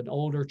other of an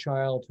older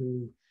child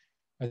who,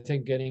 I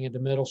think, getting into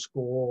middle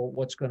school,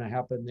 what's going to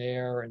happen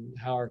there and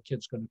how our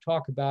kids going to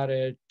talk about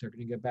it. They're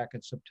going to get back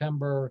in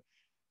September.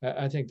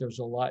 I think there's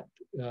a lot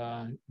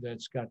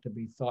that's got to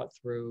be thought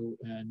through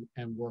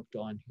and worked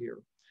on here.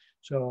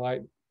 So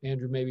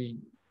Andrew, maybe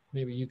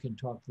you can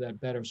talk to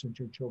that better since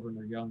your children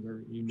are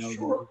younger. You know.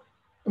 Sure.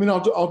 I mean,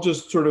 I'll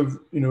just sort of,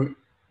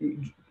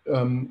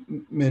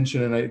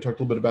 mention, and I talked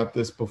a little bit about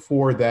this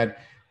before, that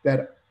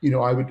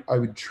I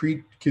would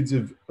treat kids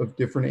of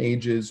different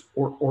ages,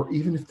 or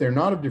even if they're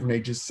not of different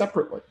ages,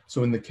 separately.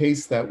 So in the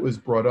case that was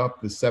brought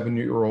up, the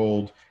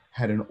 7-year-old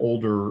had an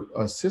older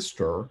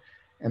sister,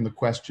 and the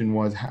question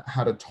was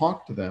how to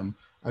talk to them.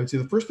 I would say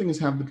the first thing is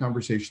have the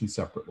conversation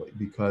separately,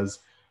 because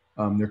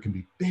there can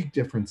be big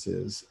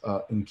differences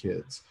in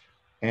kids.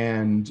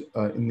 And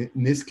in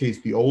this case,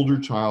 the older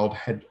child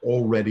had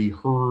already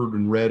heard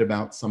and read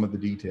about some of the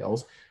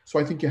details. So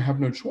I think you have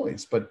no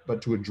choice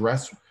but to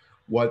address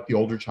what the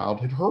older child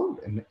had heard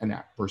and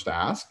first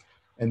ask,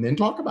 and then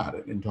talk about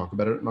it, and talk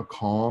about it in a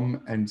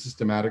calm and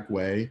systematic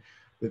way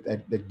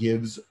that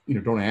gives,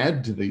 don't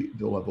add to the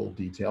level of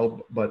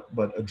detail, but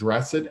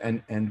address it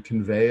and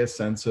convey a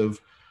sense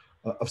of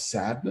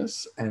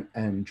sadness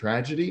and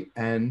tragedy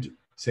and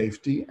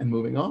safety and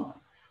moving on.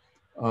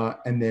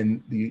 And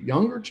then the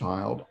younger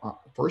child,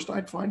 first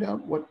I'd find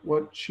out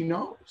what she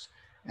knows.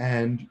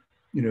 And,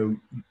 you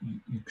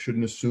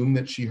shouldn't assume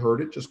that she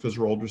heard it just because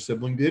her older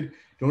sibling did.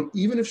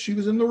 Even if she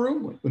was in the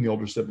room when the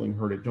older sibling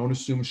heard it, don't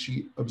assume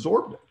she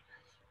absorbed it.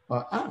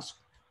 Ask.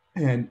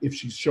 And if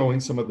she's showing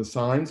some of the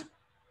signs,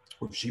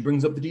 If she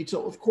brings up the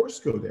detail, of course,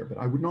 go there, but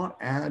I would not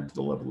add to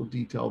the level of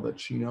detail that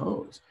she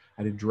knows.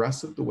 I'd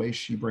address it the way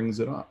she brings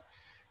it up.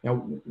 Now,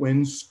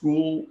 when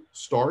school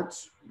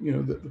starts, you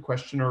know, the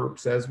questioner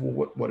says,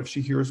 well, what if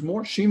she hears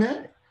more? She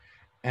may,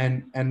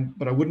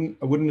 but I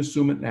wouldn't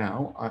assume it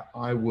now.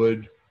 I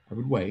would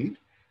wait,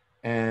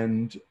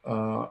 and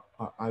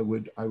I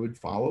would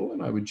follow,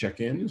 and I would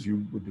check in, as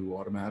you would do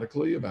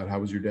automatically, about how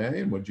was your day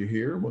and what did you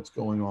hear, what's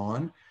going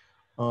on.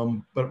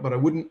 But I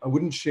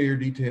wouldn't share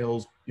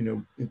details, you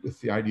know,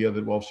 with the idea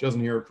that, well, if she doesn't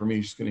hear it from me,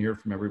 she's going to hear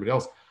it from everybody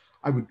else.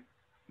 I would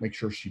make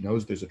sure she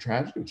knows there's a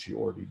tragedy, which she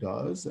already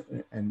does,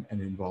 and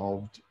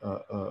involved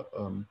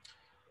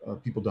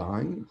people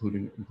dying,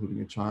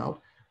 including a child.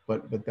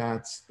 But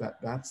that's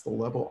the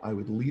level I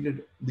would leave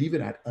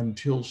it at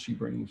until she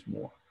brings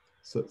more.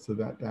 So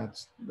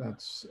that's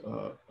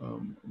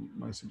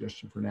my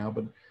suggestion for now.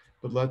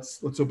 But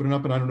let's open it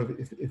up. And I don't know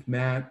if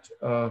Matt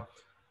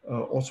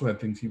also had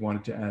things he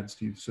wanted to add,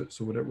 Steve.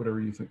 So whatever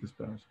you think is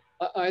best.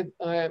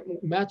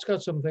 Matt's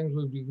got some things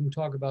we can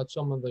talk about,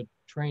 some of the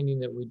training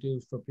that we do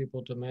for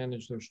people to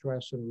manage their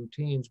stress and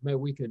routines. Maybe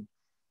we could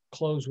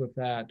close with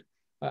that.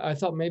 I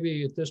thought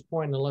maybe at this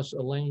point, unless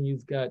Elaine,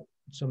 you've got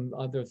some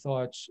other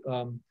thoughts,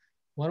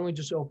 why don't we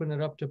just open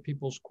it up to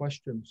people's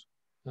questions,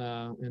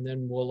 and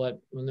then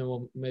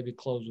we'll maybe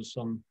close with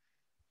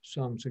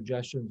some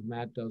suggestions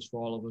Matt does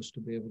for all of us to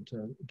be able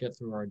to get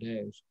through our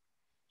days.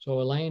 So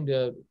Elaine,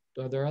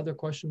 are there other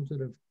questions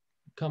that have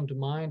come to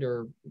mind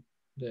or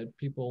that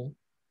people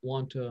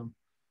want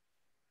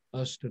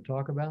us to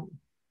talk about?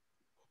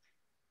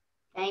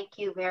 Thank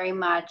you very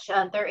much.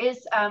 There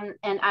is,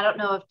 and I don't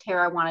know if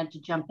Tara wanted to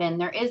jump in,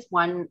 there is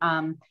one,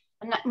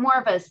 more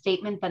of a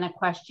statement than a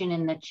question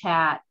in the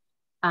chat,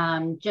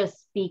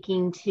 just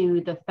speaking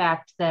to the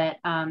fact that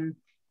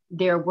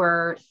there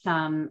were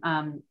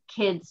some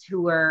kids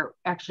who were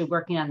actually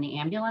working on the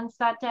ambulance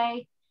that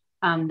day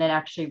that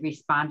actually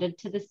responded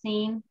to the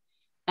scene,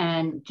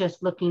 and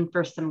just looking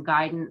for some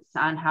guidance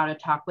on how to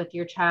talk with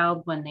your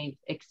child when they've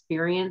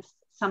experienced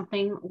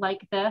something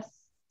like this.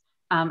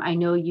 I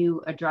know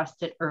you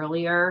addressed it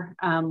earlier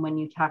when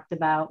you talked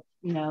about,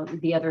 you know,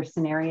 the other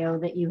scenario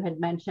that you had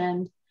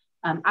mentioned.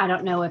 I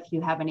don't know if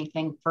you have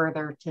anything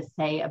further to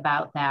say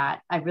about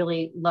that. I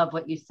really love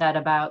what you said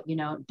about, you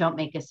know, don't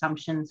make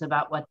assumptions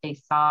about what they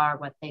saw or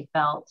what they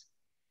felt,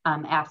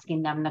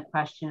 asking them the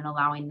question and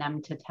allowing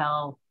them to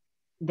tell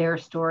their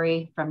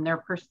story from their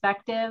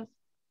perspective.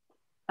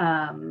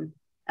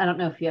 I don't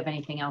know if you have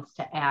anything else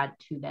to add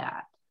to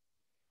that.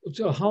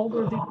 So how old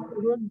are these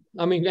children?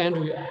 I mean,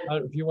 Andrew,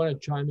 if you want to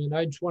chime in,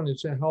 I just wanted to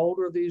say, how old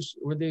are these?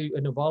 Were they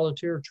in a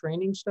volunteer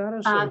training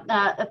status?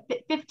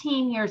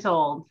 15 years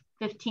old,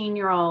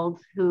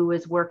 15-year-old who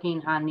was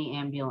working on the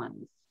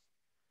ambulance.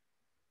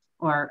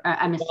 Or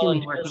I'm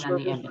assuming working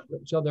on the ambulance.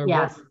 So they're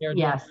working there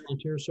doing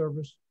volunteer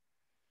service?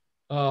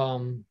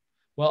 Well,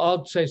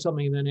 I'll say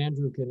something and then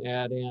Andrew can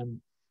add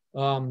in.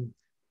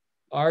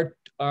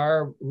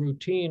 Our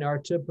routine, our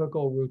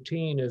typical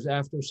routine is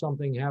after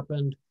something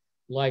happened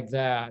like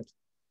that,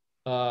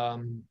 I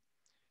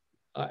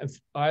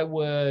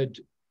would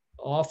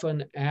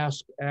often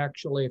ask,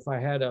 actually, if I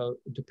had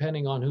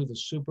depending on who the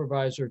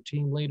supervisor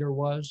team leader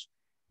was,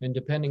 and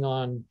depending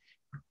on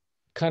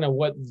kind of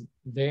what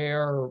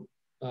their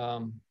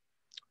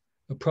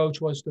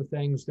approach was to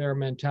things, their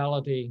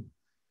mentality,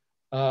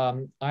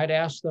 I'd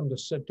ask them to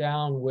sit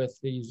down with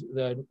the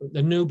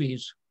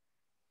newbies,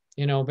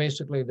 you know,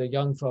 basically the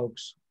young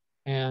folks,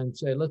 and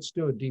say, let's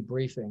do a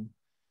debriefing.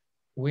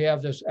 We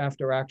have this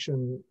after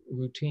action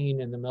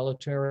routine in the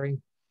military,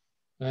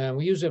 and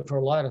we use it for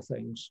a lot of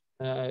things.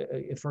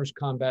 First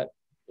combat,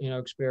 you know,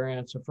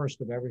 experience, the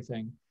first of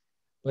everything.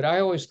 But I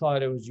always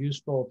thought it was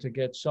useful to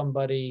get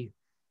somebody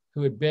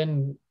who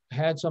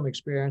had some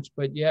experience,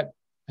 but yet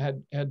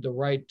had the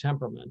right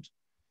temperament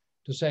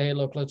to say, hey,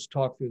 look, let's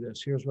talk through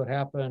this. Here's what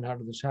happened. How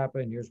did this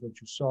happen? Here's what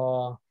you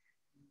saw.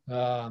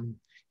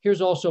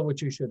 Here's also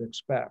what you should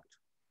expect.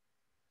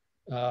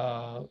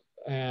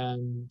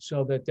 And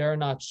so that they're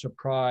not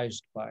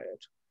surprised by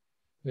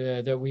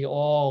it. That we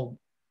all,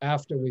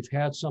 after we've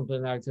had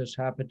something like this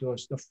happen to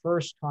us, the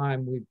first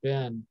time we've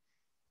been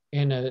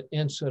in an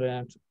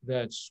incident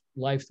that's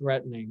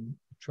life-threatening,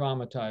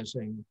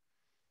 traumatizing,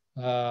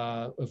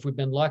 if we've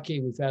been lucky,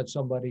 we've had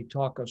somebody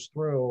talk us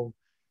through,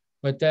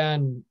 but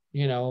then,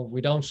 you know, we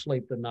don't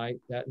sleep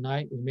that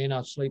night, we may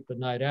not sleep the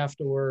night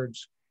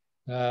afterwards,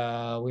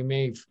 we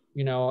may,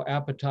 you know,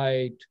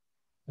 appetite.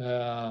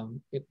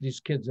 These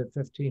kids at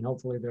 15,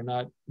 hopefully they're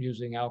not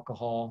using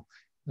alcohol.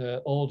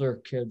 The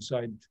older kids,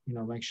 I'd, you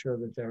know, make sure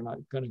that they're not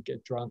going to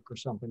get drunk or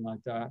something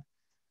like that.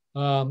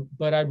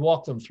 But I'd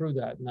walk them through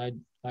that,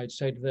 and I'd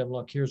say to them,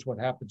 look, here's what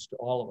happens to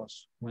all of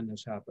us when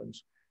this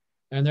happens.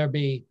 And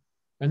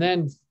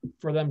then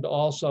for them to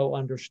also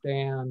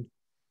understand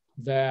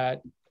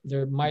that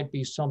there might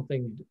be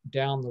something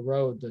down the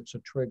road that's a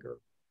trigger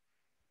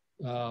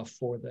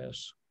for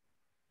this.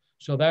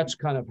 So that's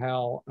kind of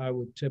how I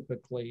would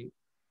typically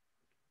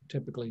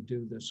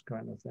do this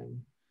kind of thing.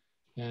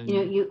 And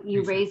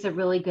you raise a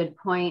really good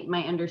point.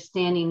 My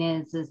understanding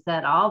is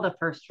that all the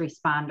first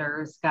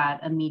responders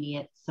got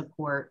immediate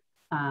support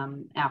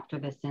after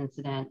this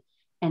incident.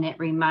 And it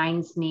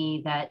reminds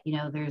me that,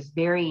 there's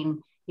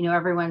varying,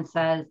 everyone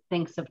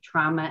thinks of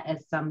trauma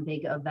as some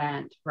big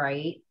event,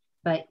 right?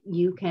 But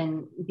you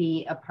can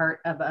be a part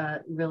of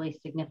a really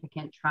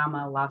significant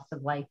trauma, loss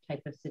of life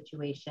type of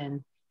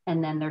situation.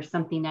 And then there's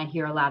something I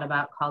hear a lot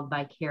about called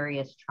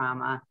vicarious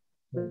trauma.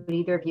 Would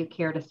either of you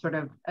care to sort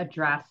of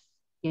address,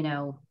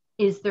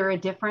 is there a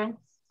difference?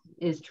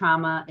 Is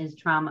trauma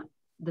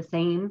the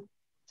same?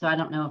 So I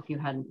don't know if you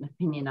had an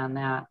opinion on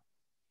that.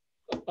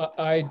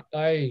 I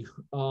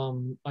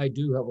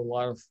do have a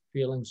lot of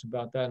feelings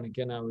about that. And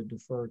again, I would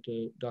defer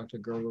to Dr.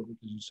 Gerber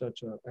because he's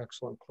such an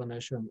excellent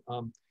clinician.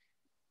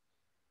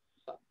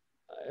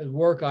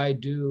 Work I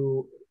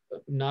do,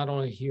 not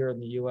only here in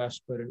the US,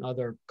 but in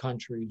other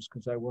countries,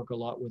 because I work a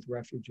lot with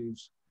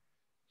refugees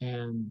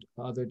and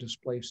other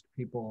displaced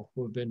people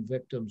who have been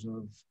victims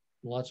of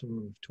lots of them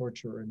of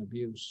torture and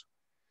abuse.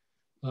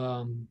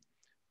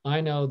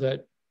 I know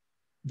that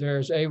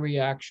there's a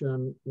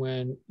reaction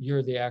when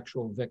you're the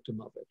actual victim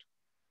of it.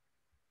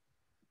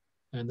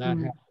 And that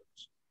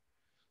happens.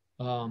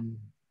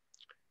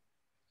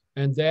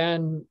 And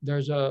then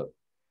there's a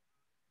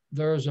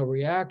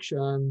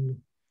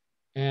reaction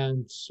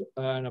and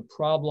a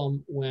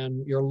problem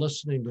when you're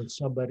listening to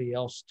somebody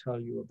else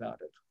tell you about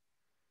it.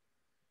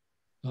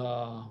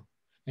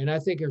 And I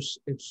think it's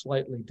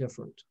slightly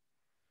different.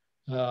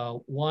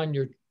 One,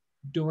 you're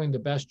doing the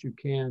best you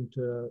can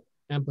to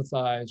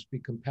empathize, be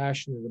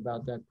compassionate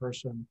about that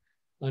person,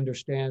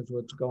 understands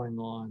what's going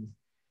on.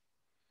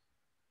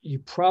 You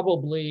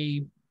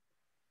probably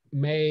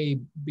may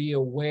be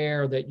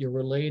aware that you're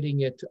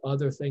relating it to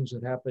other things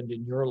that happened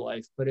in your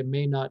life, but it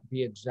may not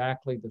be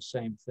exactly the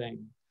same thing.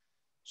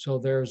 So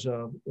there's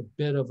a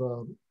bit of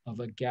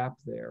a gap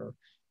there,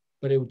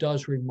 but it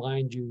does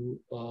remind you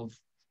of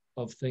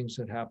things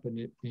that happened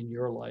in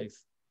your life.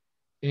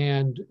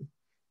 And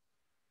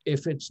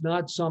if it's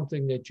not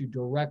something that you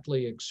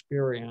directly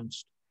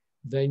experienced,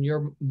 then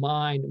your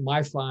mind,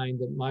 I find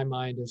that my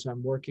mind as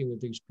I'm working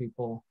with these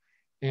people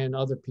and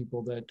other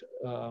people that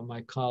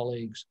my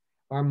colleagues,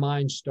 our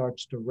mind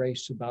starts to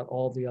race about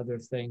all the other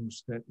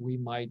things that we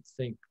might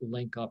think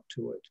link up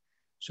to it.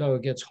 So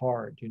it gets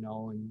hard,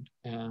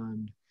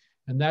 and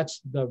that's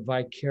the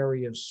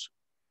vicarious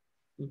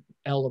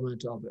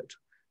element of it,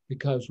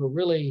 because we're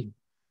really,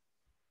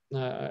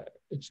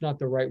 it's not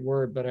the right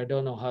word, but I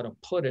don't know how to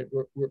put it.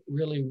 We're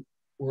really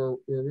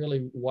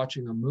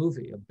watching a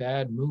movie, a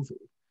bad movie,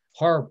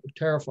 horrible,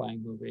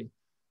 terrifying movie,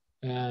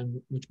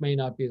 and which may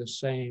not be the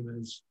same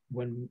as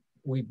when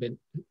we've been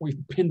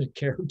the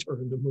character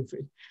in the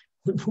movie,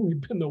 when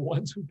we've been the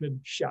ones who've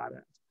been shot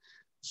at.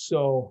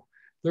 So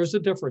there's a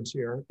difference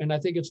here, and I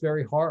think it's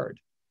very hard,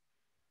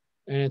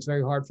 and it's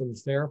very hard for the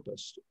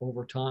therapist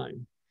over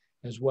time,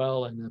 as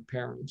well, and the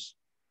parents.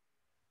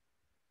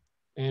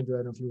 Andrew, I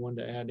don't know if you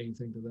wanted to add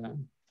anything to that.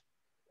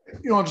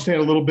 I'll just add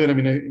a little bit. I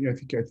mean, I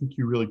think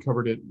you really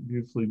covered it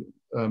beautifully,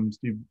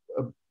 Steve.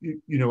 I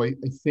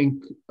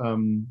think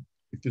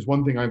if there's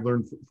one thing I've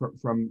learned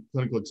from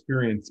clinical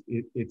experience,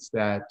 it's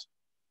that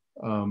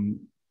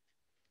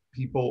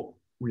people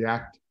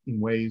react in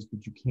ways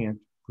that you can't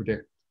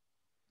predict,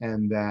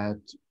 and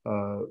that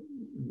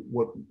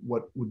what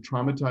would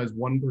traumatize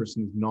one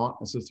person is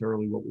not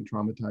necessarily what would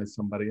traumatize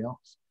somebody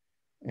else.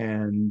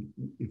 And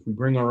if we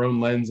bring our own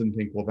lens and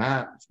think, well,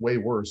 that's way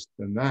worse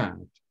than that,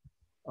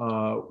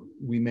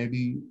 we may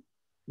be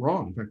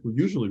wrong. In fact, we're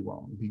usually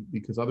wrong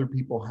because other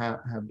people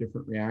have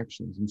different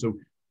reactions. And so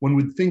one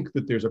would think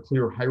that there's a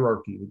clear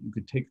hierarchy, that you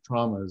could take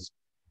traumas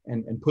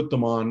and put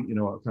them on,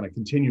 a kind of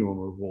continuum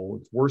of, well,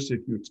 it's worse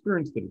if you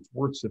experienced it, it's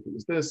worse if it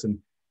was this. And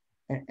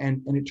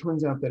it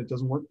turns out that it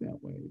doesn't work that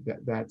way,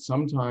 that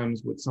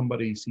sometimes what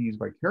somebody sees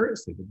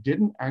vicariously that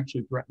didn't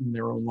actually threaten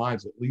their own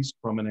lives, at least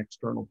from an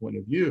external point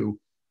of view,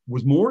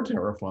 was more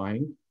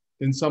terrifying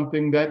than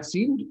something that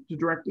seemed to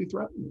directly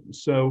threaten them.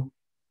 So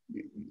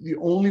the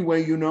only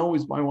way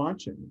is by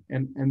watching.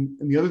 And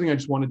the other thing I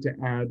just wanted to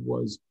add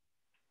was,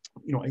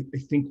 I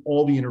think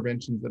all the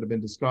interventions that have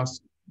been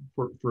discussed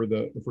for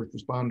the first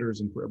responders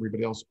and for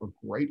everybody else are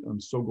great.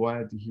 I'm so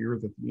glad to hear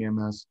that the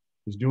EMS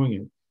is doing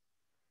it.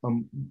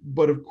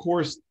 But of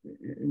course,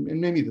 and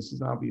maybe this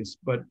is obvious,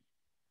 but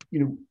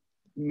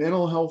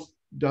mental health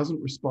doesn't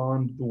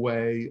respond the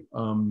way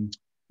an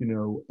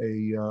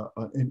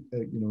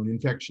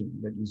infection.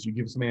 That is, you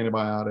give some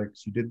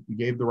antibiotics, you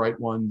gave the right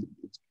one,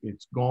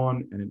 it's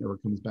gone and it never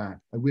comes back.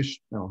 I wish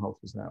mental health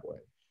was that way,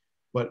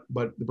 but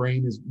the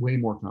brain is way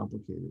more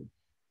complicated.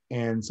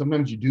 And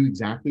sometimes you do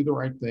exactly the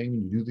right thing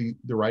and you do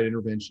the right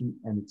intervention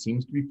and it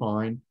seems to be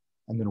fine.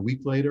 And then a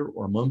week later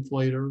or a month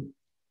later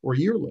or a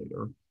year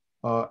later,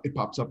 it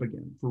pops up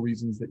again for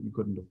reasons that you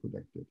couldn't have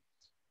predicted.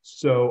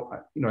 So,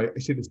 I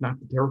say this not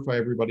to terrify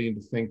everybody and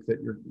to think that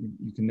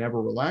you can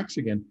never relax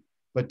again,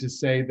 but to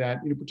say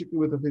that,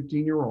 particularly with a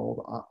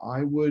 15-year-old,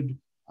 I would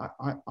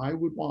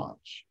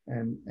watch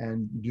and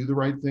do the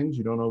right things.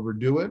 You don't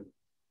overdo it.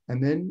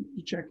 And then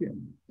you check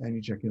in, and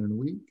you check in a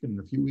week, and in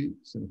a few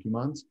weeks, and a few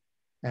months.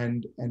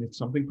 And if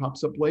something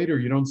pops up later,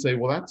 you don't say,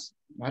 well,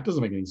 that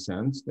doesn't make any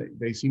sense.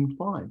 They seemed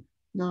fine.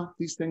 No,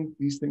 these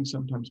things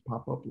sometimes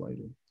pop up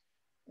later.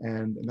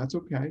 And that's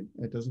okay.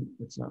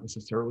 It's not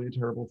necessarily a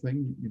terrible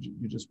thing.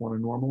 You just want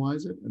to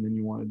normalize it, and then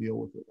you want to deal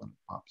with it when it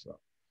pops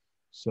up.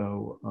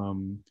 So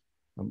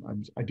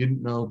I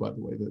didn't know, by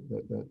the way,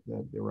 that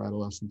there were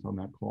adolescents on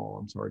that call.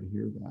 I'm sorry to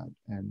hear that.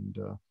 And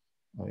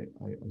I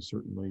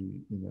certainly,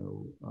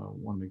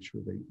 want to make sure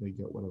they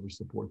get whatever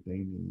support they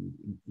need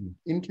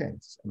in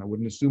case. And I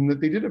wouldn't assume that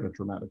they did have a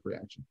traumatic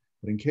reaction,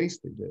 but in case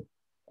they did,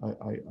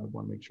 I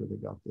want to make sure they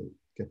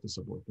get the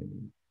support they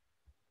need.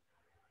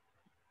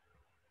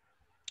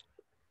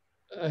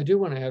 I do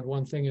want to add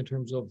one thing in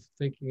terms of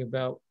thinking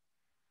about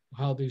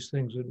how these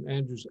things, and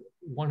Andrew's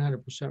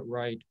 100%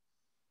 right,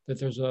 that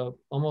there's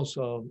almost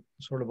a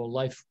sort of a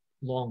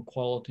lifelong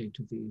quality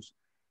to these.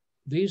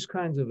 These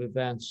kinds of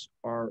events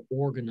are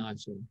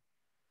organizing.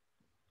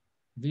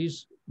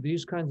 These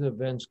kinds of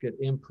events get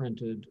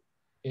imprinted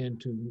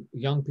into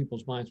young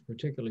people's minds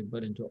particularly,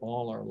 but into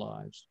all our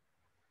lives.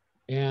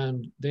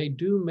 And they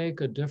do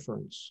make a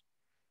difference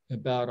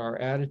about our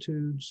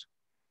attitudes,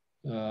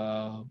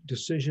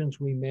 decisions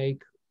we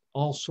make,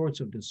 all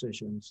sorts of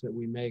decisions that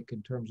we make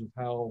in terms of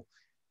how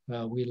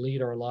we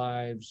lead our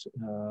lives,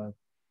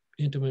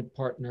 intimate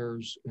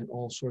partners, and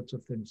all sorts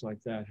of things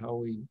like that, how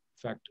we, in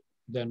fact,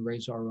 then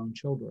raise our own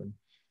children.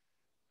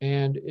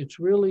 And it's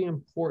really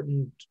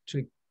important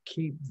to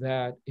keep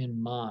that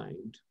in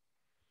mind.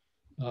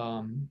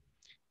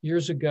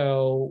 Years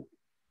ago,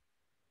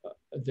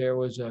 there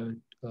was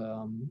an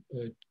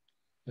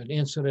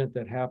incident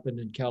that happened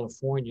in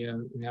California,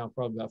 now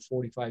probably about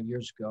 45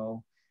 years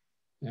ago.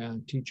 A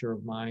teacher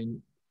of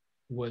mine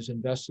was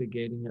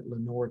investigating it.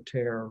 Lenore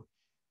Terr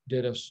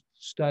did a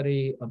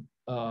study of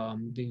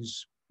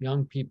these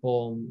young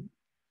people.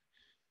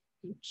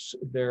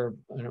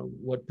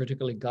 What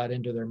particularly got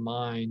into their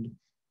mind,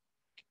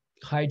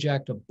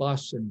 hijacked a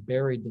bus and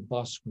buried the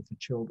bus with the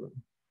children.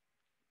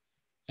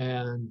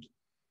 And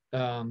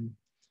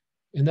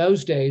in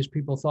those days,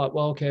 people thought,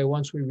 well, okay,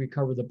 once we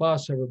recover the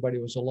bus, everybody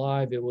was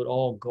alive, it would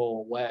all go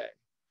away.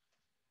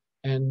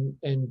 And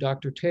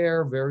Dr.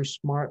 Terr very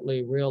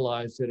smartly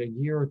realized that a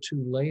year or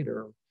two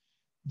later,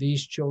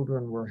 these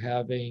children were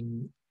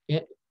having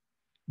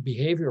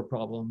behavior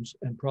problems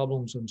and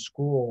problems in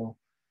school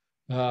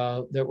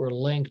that were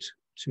linked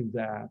to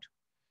that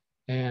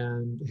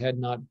and had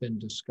not been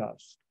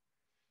discussed.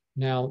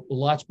 Now, a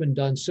lot's been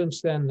done since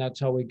then.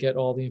 That's how we get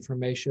all the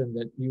information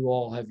that you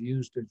all have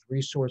used as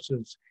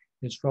resources.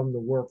 It's from the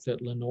work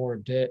that Lenore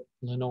did.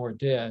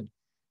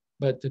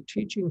 But the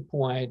teaching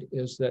point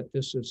is that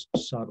this is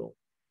subtle.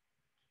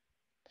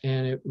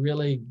 And it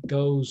really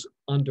goes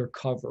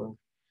undercover.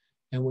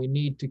 And we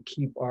need to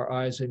keep our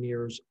eyes and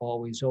ears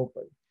always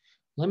open.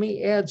 Let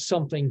me add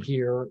something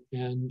here,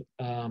 and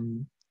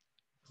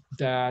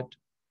that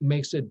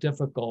makes it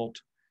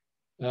difficult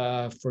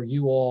for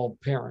you all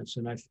parents,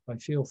 and I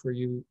feel for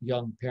you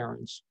young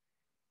parents.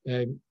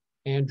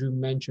 Andrew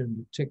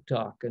mentioned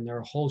TikTok, and there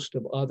are a host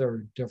of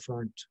other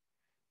different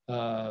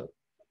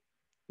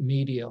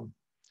media.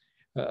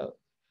 The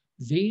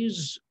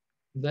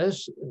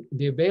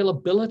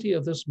availability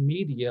of this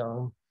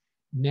media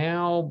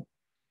now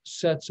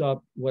sets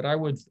up what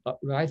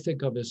I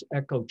think of as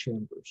echo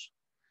chambers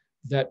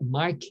that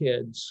my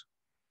kids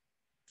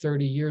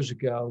 30 years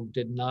ago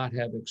did not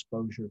have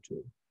exposure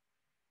to.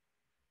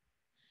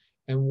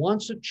 And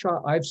once a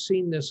child, I've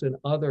seen this in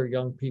other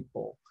young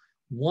people,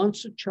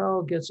 once a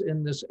child gets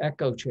in this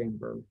echo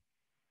chamber,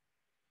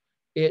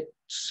 it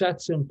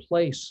sets in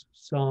place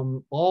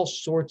all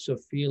sorts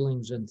of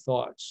feelings and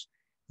thoughts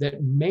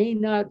that may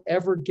not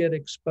ever get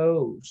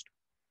exposed,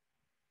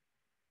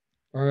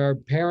 or our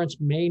parents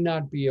may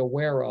not be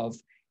aware of.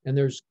 And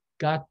there's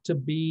got to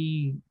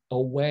be a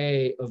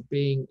way of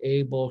being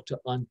able to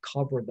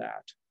uncover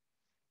that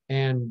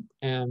and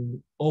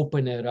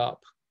open it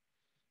up.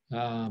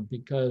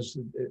 Because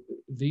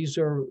this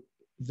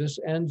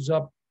ends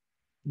up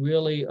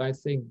really, I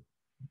think,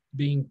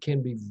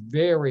 can be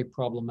very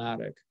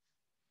problematic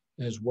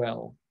as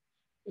well.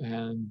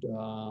 And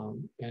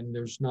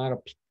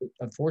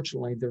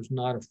unfortunately, there's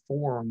not a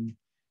forum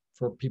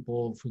for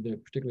people,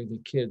 particularly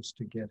the kids,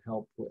 to get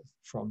help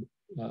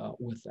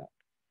with that.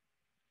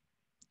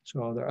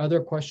 So are there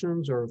other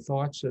questions or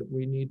thoughts that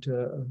we need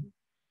to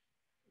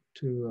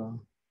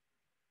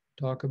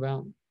talk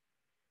about?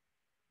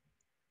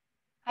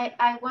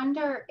 I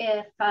wonder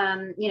if,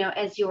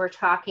 as you were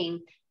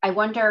talking, I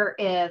wonder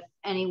if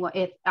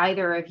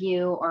either of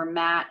you or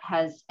Matt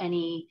has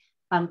any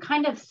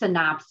kind of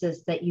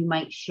synopsis that you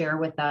might share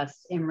with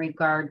us in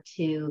regard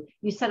to,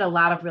 you said a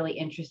lot of really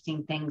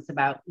interesting things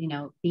about,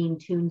 being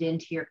tuned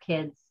into your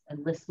kids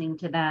and listening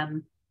to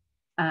them,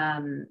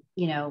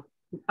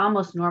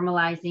 almost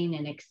normalizing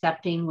and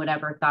accepting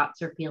whatever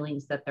thoughts or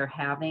feelings that they're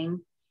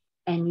having.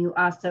 And you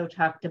also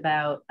talked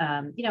about,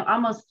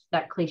 almost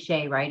that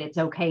cliche, right? It's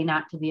okay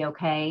not to be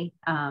okay.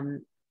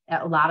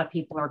 A lot of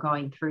people are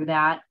going through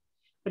that.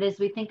 But as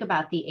we think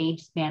about the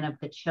age span of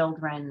the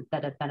children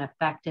that have been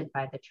affected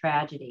by the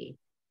tragedy,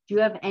 do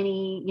you have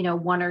any,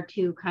 one or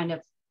two kind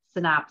of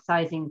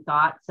synopsizing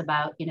thoughts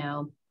about,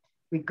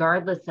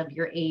 regardless of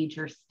your age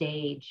or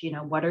stage,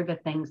 what are the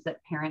things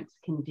that parents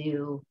can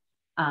do,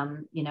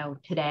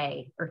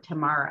 today or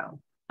tomorrow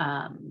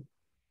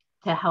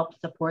to help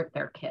support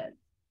their kids?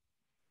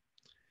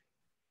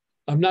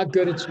 I'm not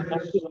good at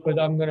synopsis, but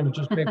I'm going to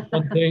just make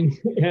one thing,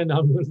 and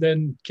I'm going to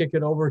then kick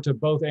it over to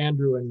both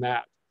Andrew and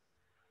Matt.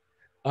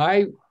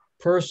 I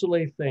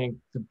personally think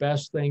the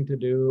best thing to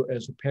do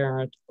as a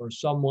parent or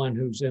someone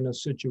who's in a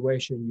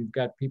situation, you've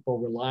got people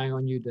relying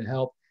on you to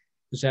help,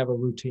 is have a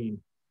routine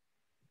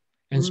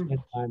and spend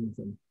time with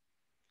them.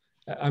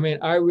 I mean,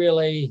 I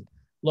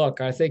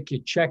think you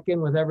check in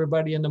with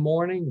everybody in the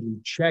morning,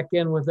 you check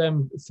in with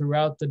them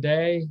throughout the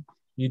day,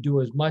 you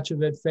do as much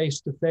of it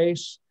face to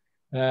face.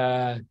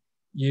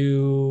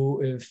 You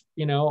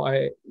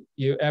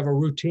have a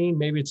routine,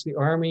 maybe it's the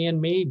Army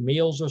and me,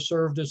 meals are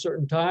served at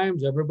certain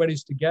times,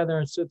 everybody's together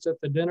and sits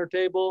at the dinner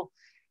table.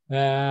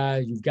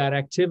 You've got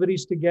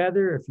activities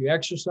together. If you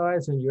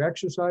exercise, and you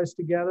exercise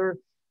together.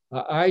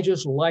 I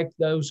just like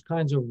those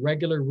kinds of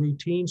regular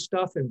routine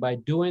stuff. And by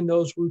doing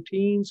those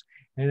routines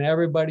and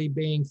everybody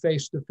being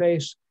face to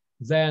face,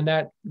 then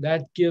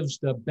that gives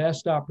the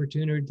best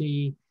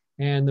opportunity,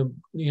 and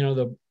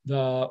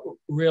the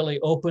really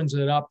opens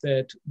it up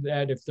that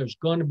if there's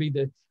going to be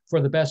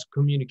for the best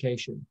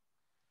communication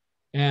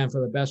and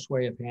for the best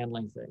way of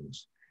handling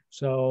things.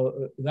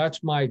 So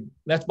that's my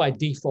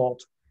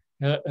default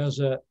as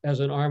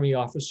an Army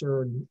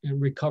officer and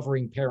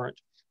recovering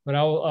parent. But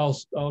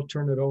I'll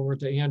turn it over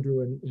to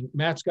Andrew, and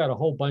Matt's got a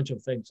whole bunch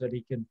of things that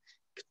he can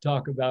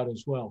talk about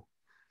as well.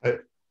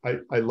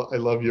 I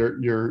love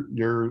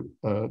your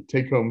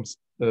take homes,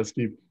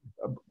 Steve.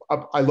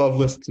 I love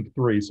lists of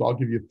three, so I'll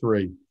give you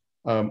three.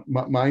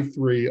 My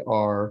three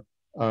are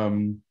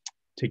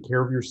take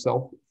care of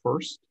yourself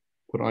first.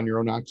 Put on your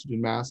own oxygen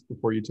mask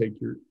before you take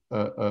your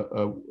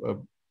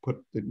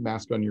put the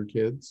mask on your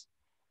kids.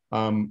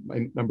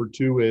 Number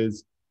two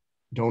is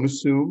don't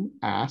assume,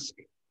 ask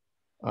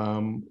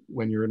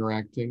when you're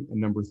interacting.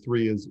 And number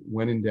three is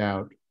when in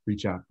doubt,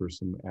 reach out for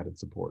some added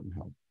support and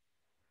help.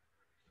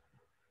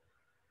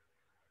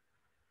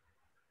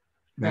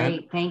 Matt?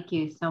 Great, thank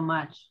you so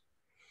much.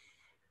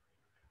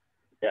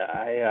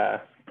 Yeah,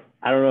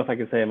 I don't know if I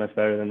could say it much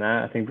better than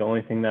that. I think the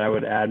only thing that I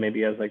would add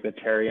maybe as like the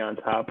cherry on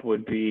top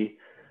would be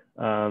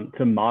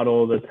to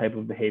model the type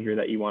of behavior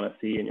that you want to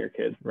see in your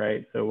kids,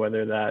 right? So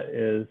whether that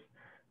is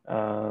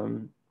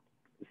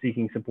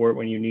seeking support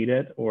when you need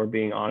it, or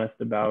being honest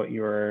about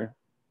your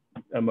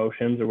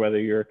emotions, or whether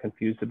you're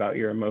confused about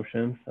your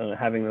emotions,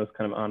 having those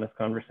kind of honest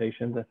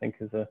conversations, I think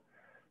is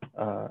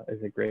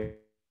a great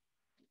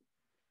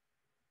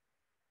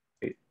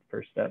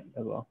first step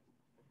as well.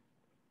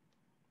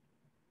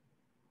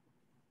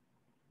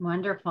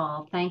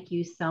 Wonderful. Thank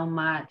you so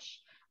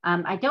much.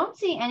 I don't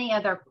see any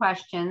other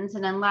questions,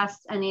 and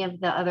unless any of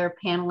the other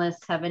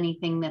panelists have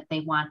anything that they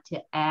want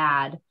to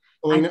add,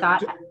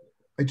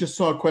 I just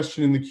saw a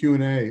question in the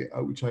Q&A,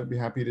 which I'd be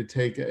happy to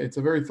take. It's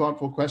a very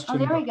thoughtful question. Oh,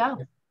 there we go.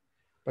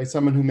 By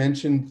someone who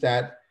mentioned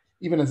that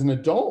even as an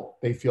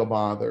adult, they feel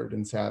bothered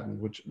and saddened,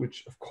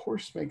 which of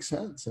course makes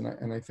sense.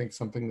 And I think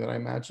something that I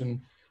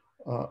imagine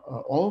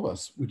all of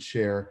us would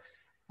share.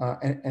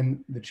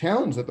 And the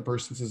challenge that the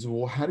person says,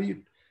 well, how do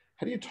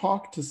you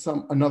talk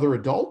to another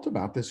adult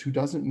about this who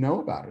doesn't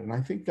know about it? And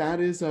I think that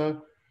is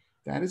a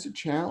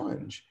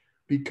challenge,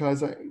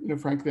 because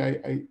frankly,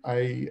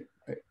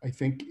 I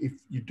think if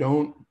you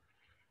don't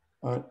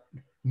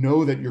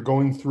know that you're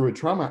going through a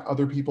trauma,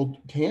 other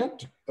people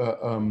can't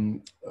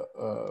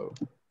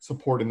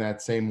support in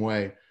that same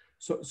way.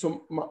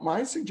 So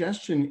my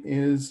suggestion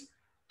is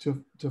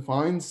to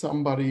find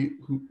somebody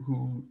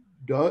who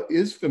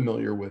is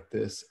familiar with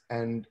this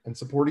and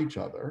support each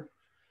other.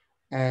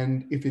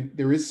 And if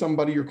there is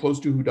somebody you're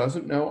close to who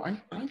doesn't know,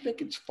 I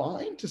think it's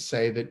fine to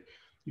say that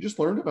you just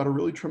learned about a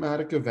really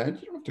traumatic event.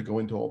 You don't have to go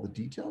into all the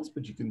details,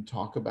 but you can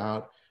talk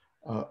about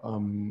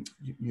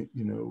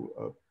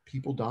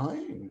people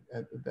dying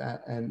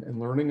and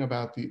learning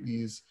about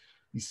these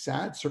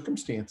sad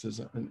circumstances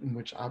in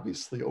which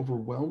obviously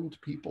overwhelmed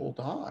people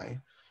die,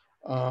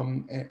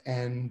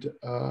 and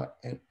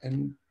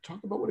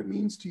talk about what it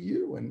means to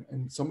you,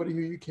 and somebody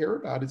who you care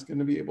about is going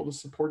to be able to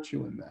support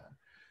you in that.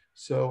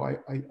 So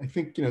I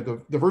think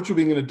the virtue of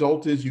being an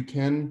adult is you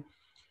can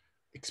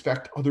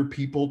expect other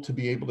people to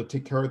be able to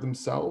take care of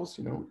themselves.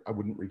 I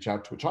wouldn't reach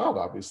out to a child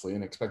obviously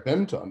and expect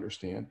them to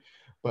understand.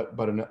 But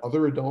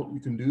another adult, you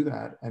can do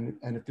that. And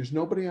if there's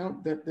nobody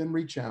out, then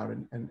reach out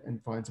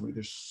and find somebody.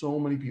 There's so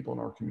many people in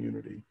our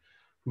community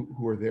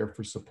who are there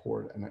for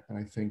support. And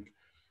I think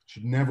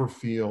should never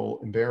feel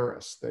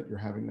embarrassed that you're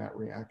having that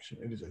reaction.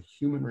 It is a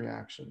human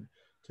reaction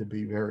to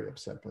be very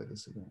upset by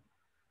this event.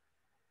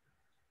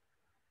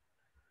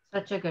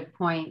 Such a good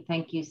point.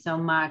 Thank you so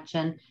much.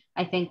 And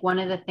I think one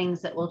of the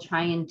things that we'll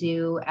try and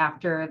do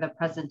after the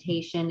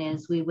presentation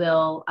is we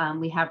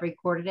have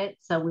recorded it,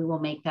 so we will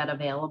make that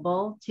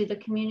available to the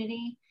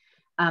community.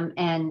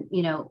 And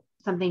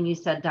something you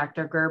said,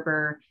 Dr.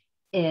 Gerber,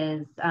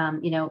 is,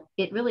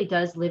 it really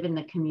does live in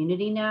the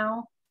community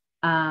now.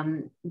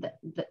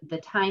 The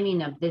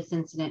timing of this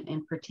incident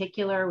in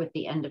particular with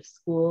the end of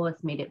school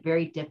has made it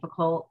very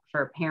difficult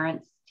for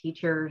parents,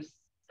 teachers,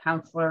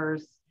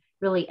 counselors,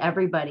 really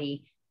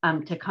everybody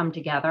to come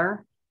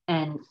together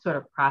and sort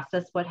of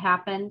process what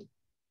happened.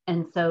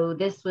 And so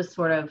this was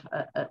sort of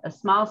a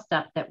small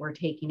step that we're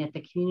taking at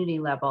the community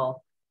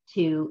level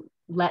to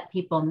let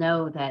people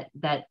know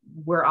that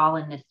we're all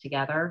in this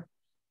together.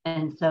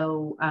 And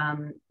so,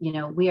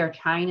 we are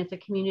trying as a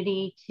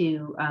community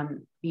to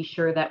be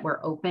sure that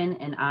we're open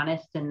and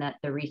honest and that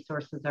the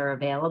resources are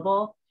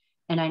available.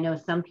 And I know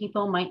some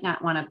people might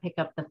not want to pick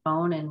up the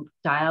phone and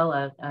dial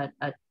a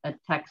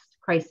text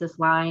crisis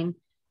line.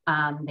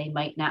 They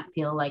might not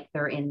feel like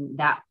they're in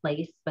that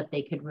place, but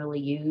they could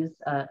really use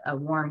a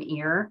warm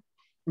ear.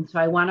 And so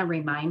I want to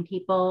remind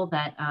people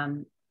that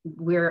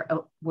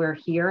we're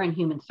here in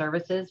Human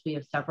Services. We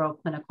have several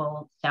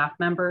clinical staff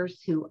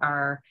members who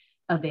are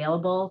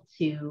available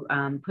to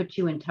put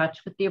you in touch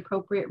with the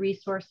appropriate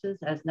resources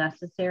as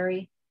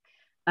necessary.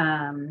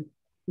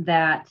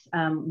 That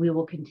we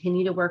will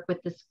continue to work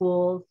with the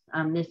schools.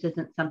 This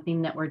isn't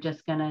something that we're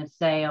just going to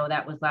say, oh,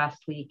 that was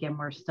last week and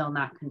we're still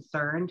not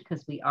concerned,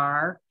 because we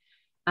are.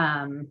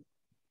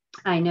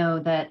 I know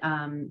that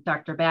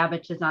Dr.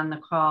 Babich is on the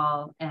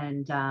call,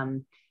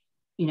 and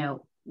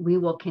we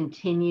will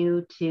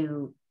continue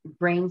to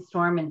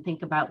brainstorm and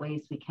think about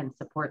ways we can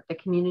support the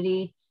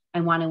community.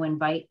 I want to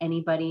invite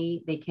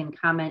anybody. They can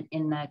comment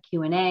in the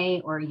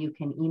Q&A, or you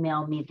can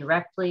email me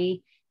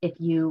directly if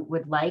you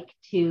would like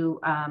to.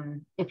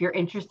 If you're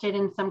interested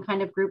in some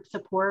kind of group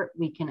support,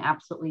 we can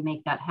absolutely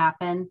make that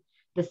happen.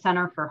 The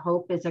Center for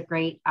Hope is a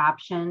great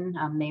option.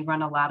 They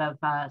run a lot of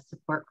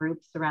support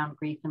groups around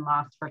grief and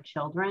loss for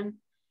children.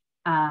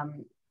 There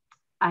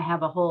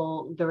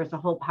was a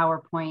whole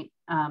PowerPoint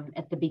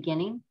at the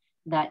beginning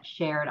that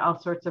shared all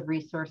sorts of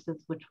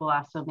resources, which we'll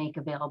also make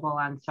available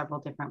on several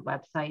different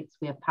websites.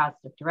 We have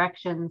Positive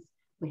Directions.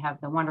 We have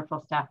the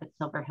wonderful staff at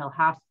Silver Hill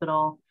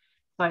Hospital.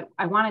 So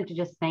I wanted to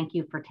just thank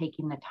you for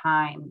taking the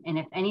time. And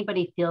if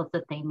anybody feels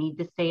that they need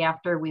to stay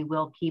after, we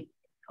will keep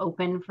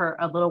open for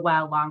a little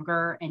while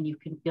longer, and you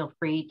can feel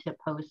free to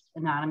post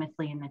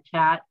anonymously in the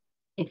chat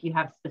if you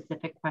have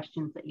specific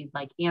questions that you'd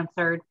like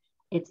answered.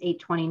 It's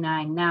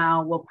 8:29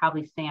 now. We'll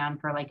probably stay on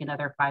for like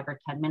another 5 or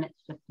 10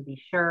 minutes just to be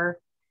sure.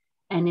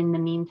 And in the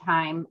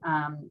meantime,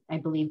 I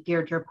believe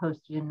Deirdre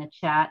posted in the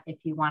chat, if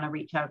you want to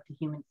reach out to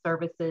Human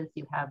Services,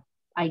 you have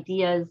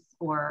ideas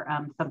or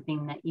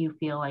something that you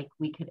feel like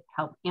we could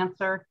help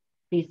answer,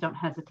 please don't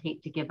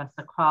hesitate to give us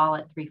a call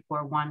at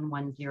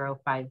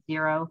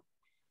 341-1050.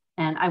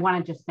 And I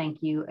want to just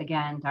thank you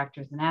again,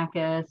 Dr.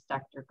 Xenakis,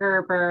 Dr.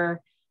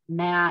 Gerber,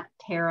 Matt,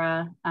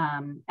 Tara,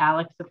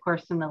 Alex, of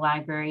course, from the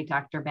library,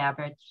 Dr.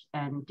 Babich,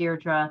 and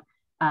Deirdre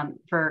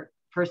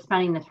for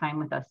spending the time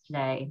with us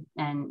today,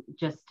 and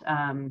just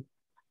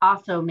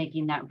also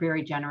making that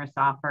very generous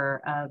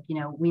offer of,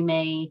 we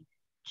may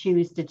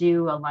choose to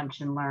do a lunch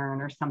and learn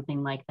or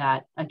something like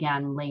that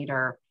again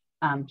later,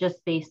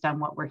 just based on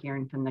what we're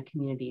hearing from the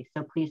community.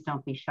 So please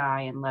don't be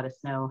shy and let us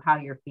know how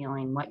you're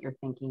feeling, what you're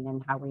thinking,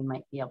 and how we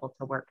might be able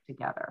to work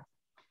together.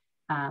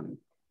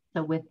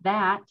 So with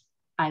that,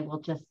 I will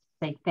just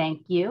say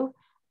thank you.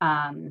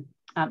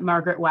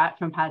 Margaret Watt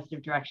from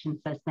Positive Direction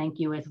says thank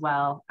you as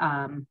well.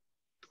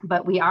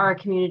 But we are a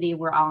community,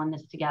 we're all in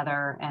this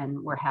together,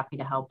 and we're happy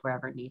to help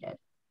wherever needed.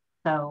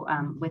 So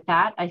with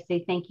that, I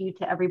say thank you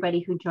to everybody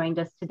who joined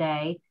us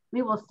today.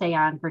 We will stay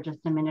on for just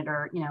a minute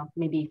or,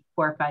 maybe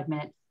 4 or 5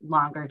 minutes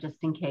longer, just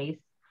in case.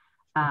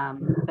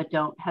 But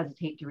don't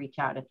hesitate to reach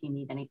out if you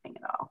need anything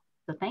at all.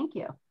 So thank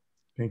you.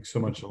 Thanks so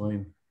much,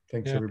 Elaine.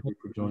 Thanks everybody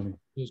for joining.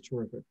 It was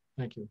terrific.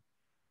 Thank you.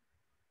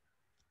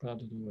 Glad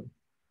to do it.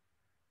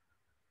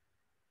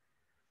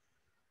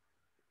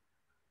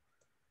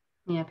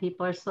 Yeah,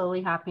 people are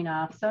slowly hopping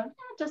off. So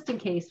just in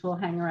case, we'll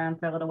hang around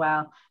for a little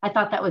while. I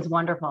thought that was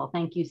wonderful.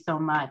 Thank you so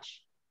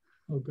much.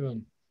 Oh,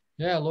 good.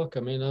 Yeah, look,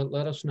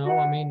 let us know.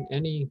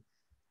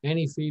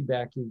 Any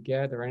feedback you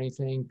get or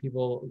anything,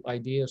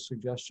 ideas,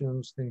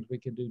 suggestions, things we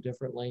could do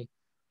differently,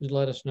 just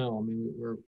let us know. We're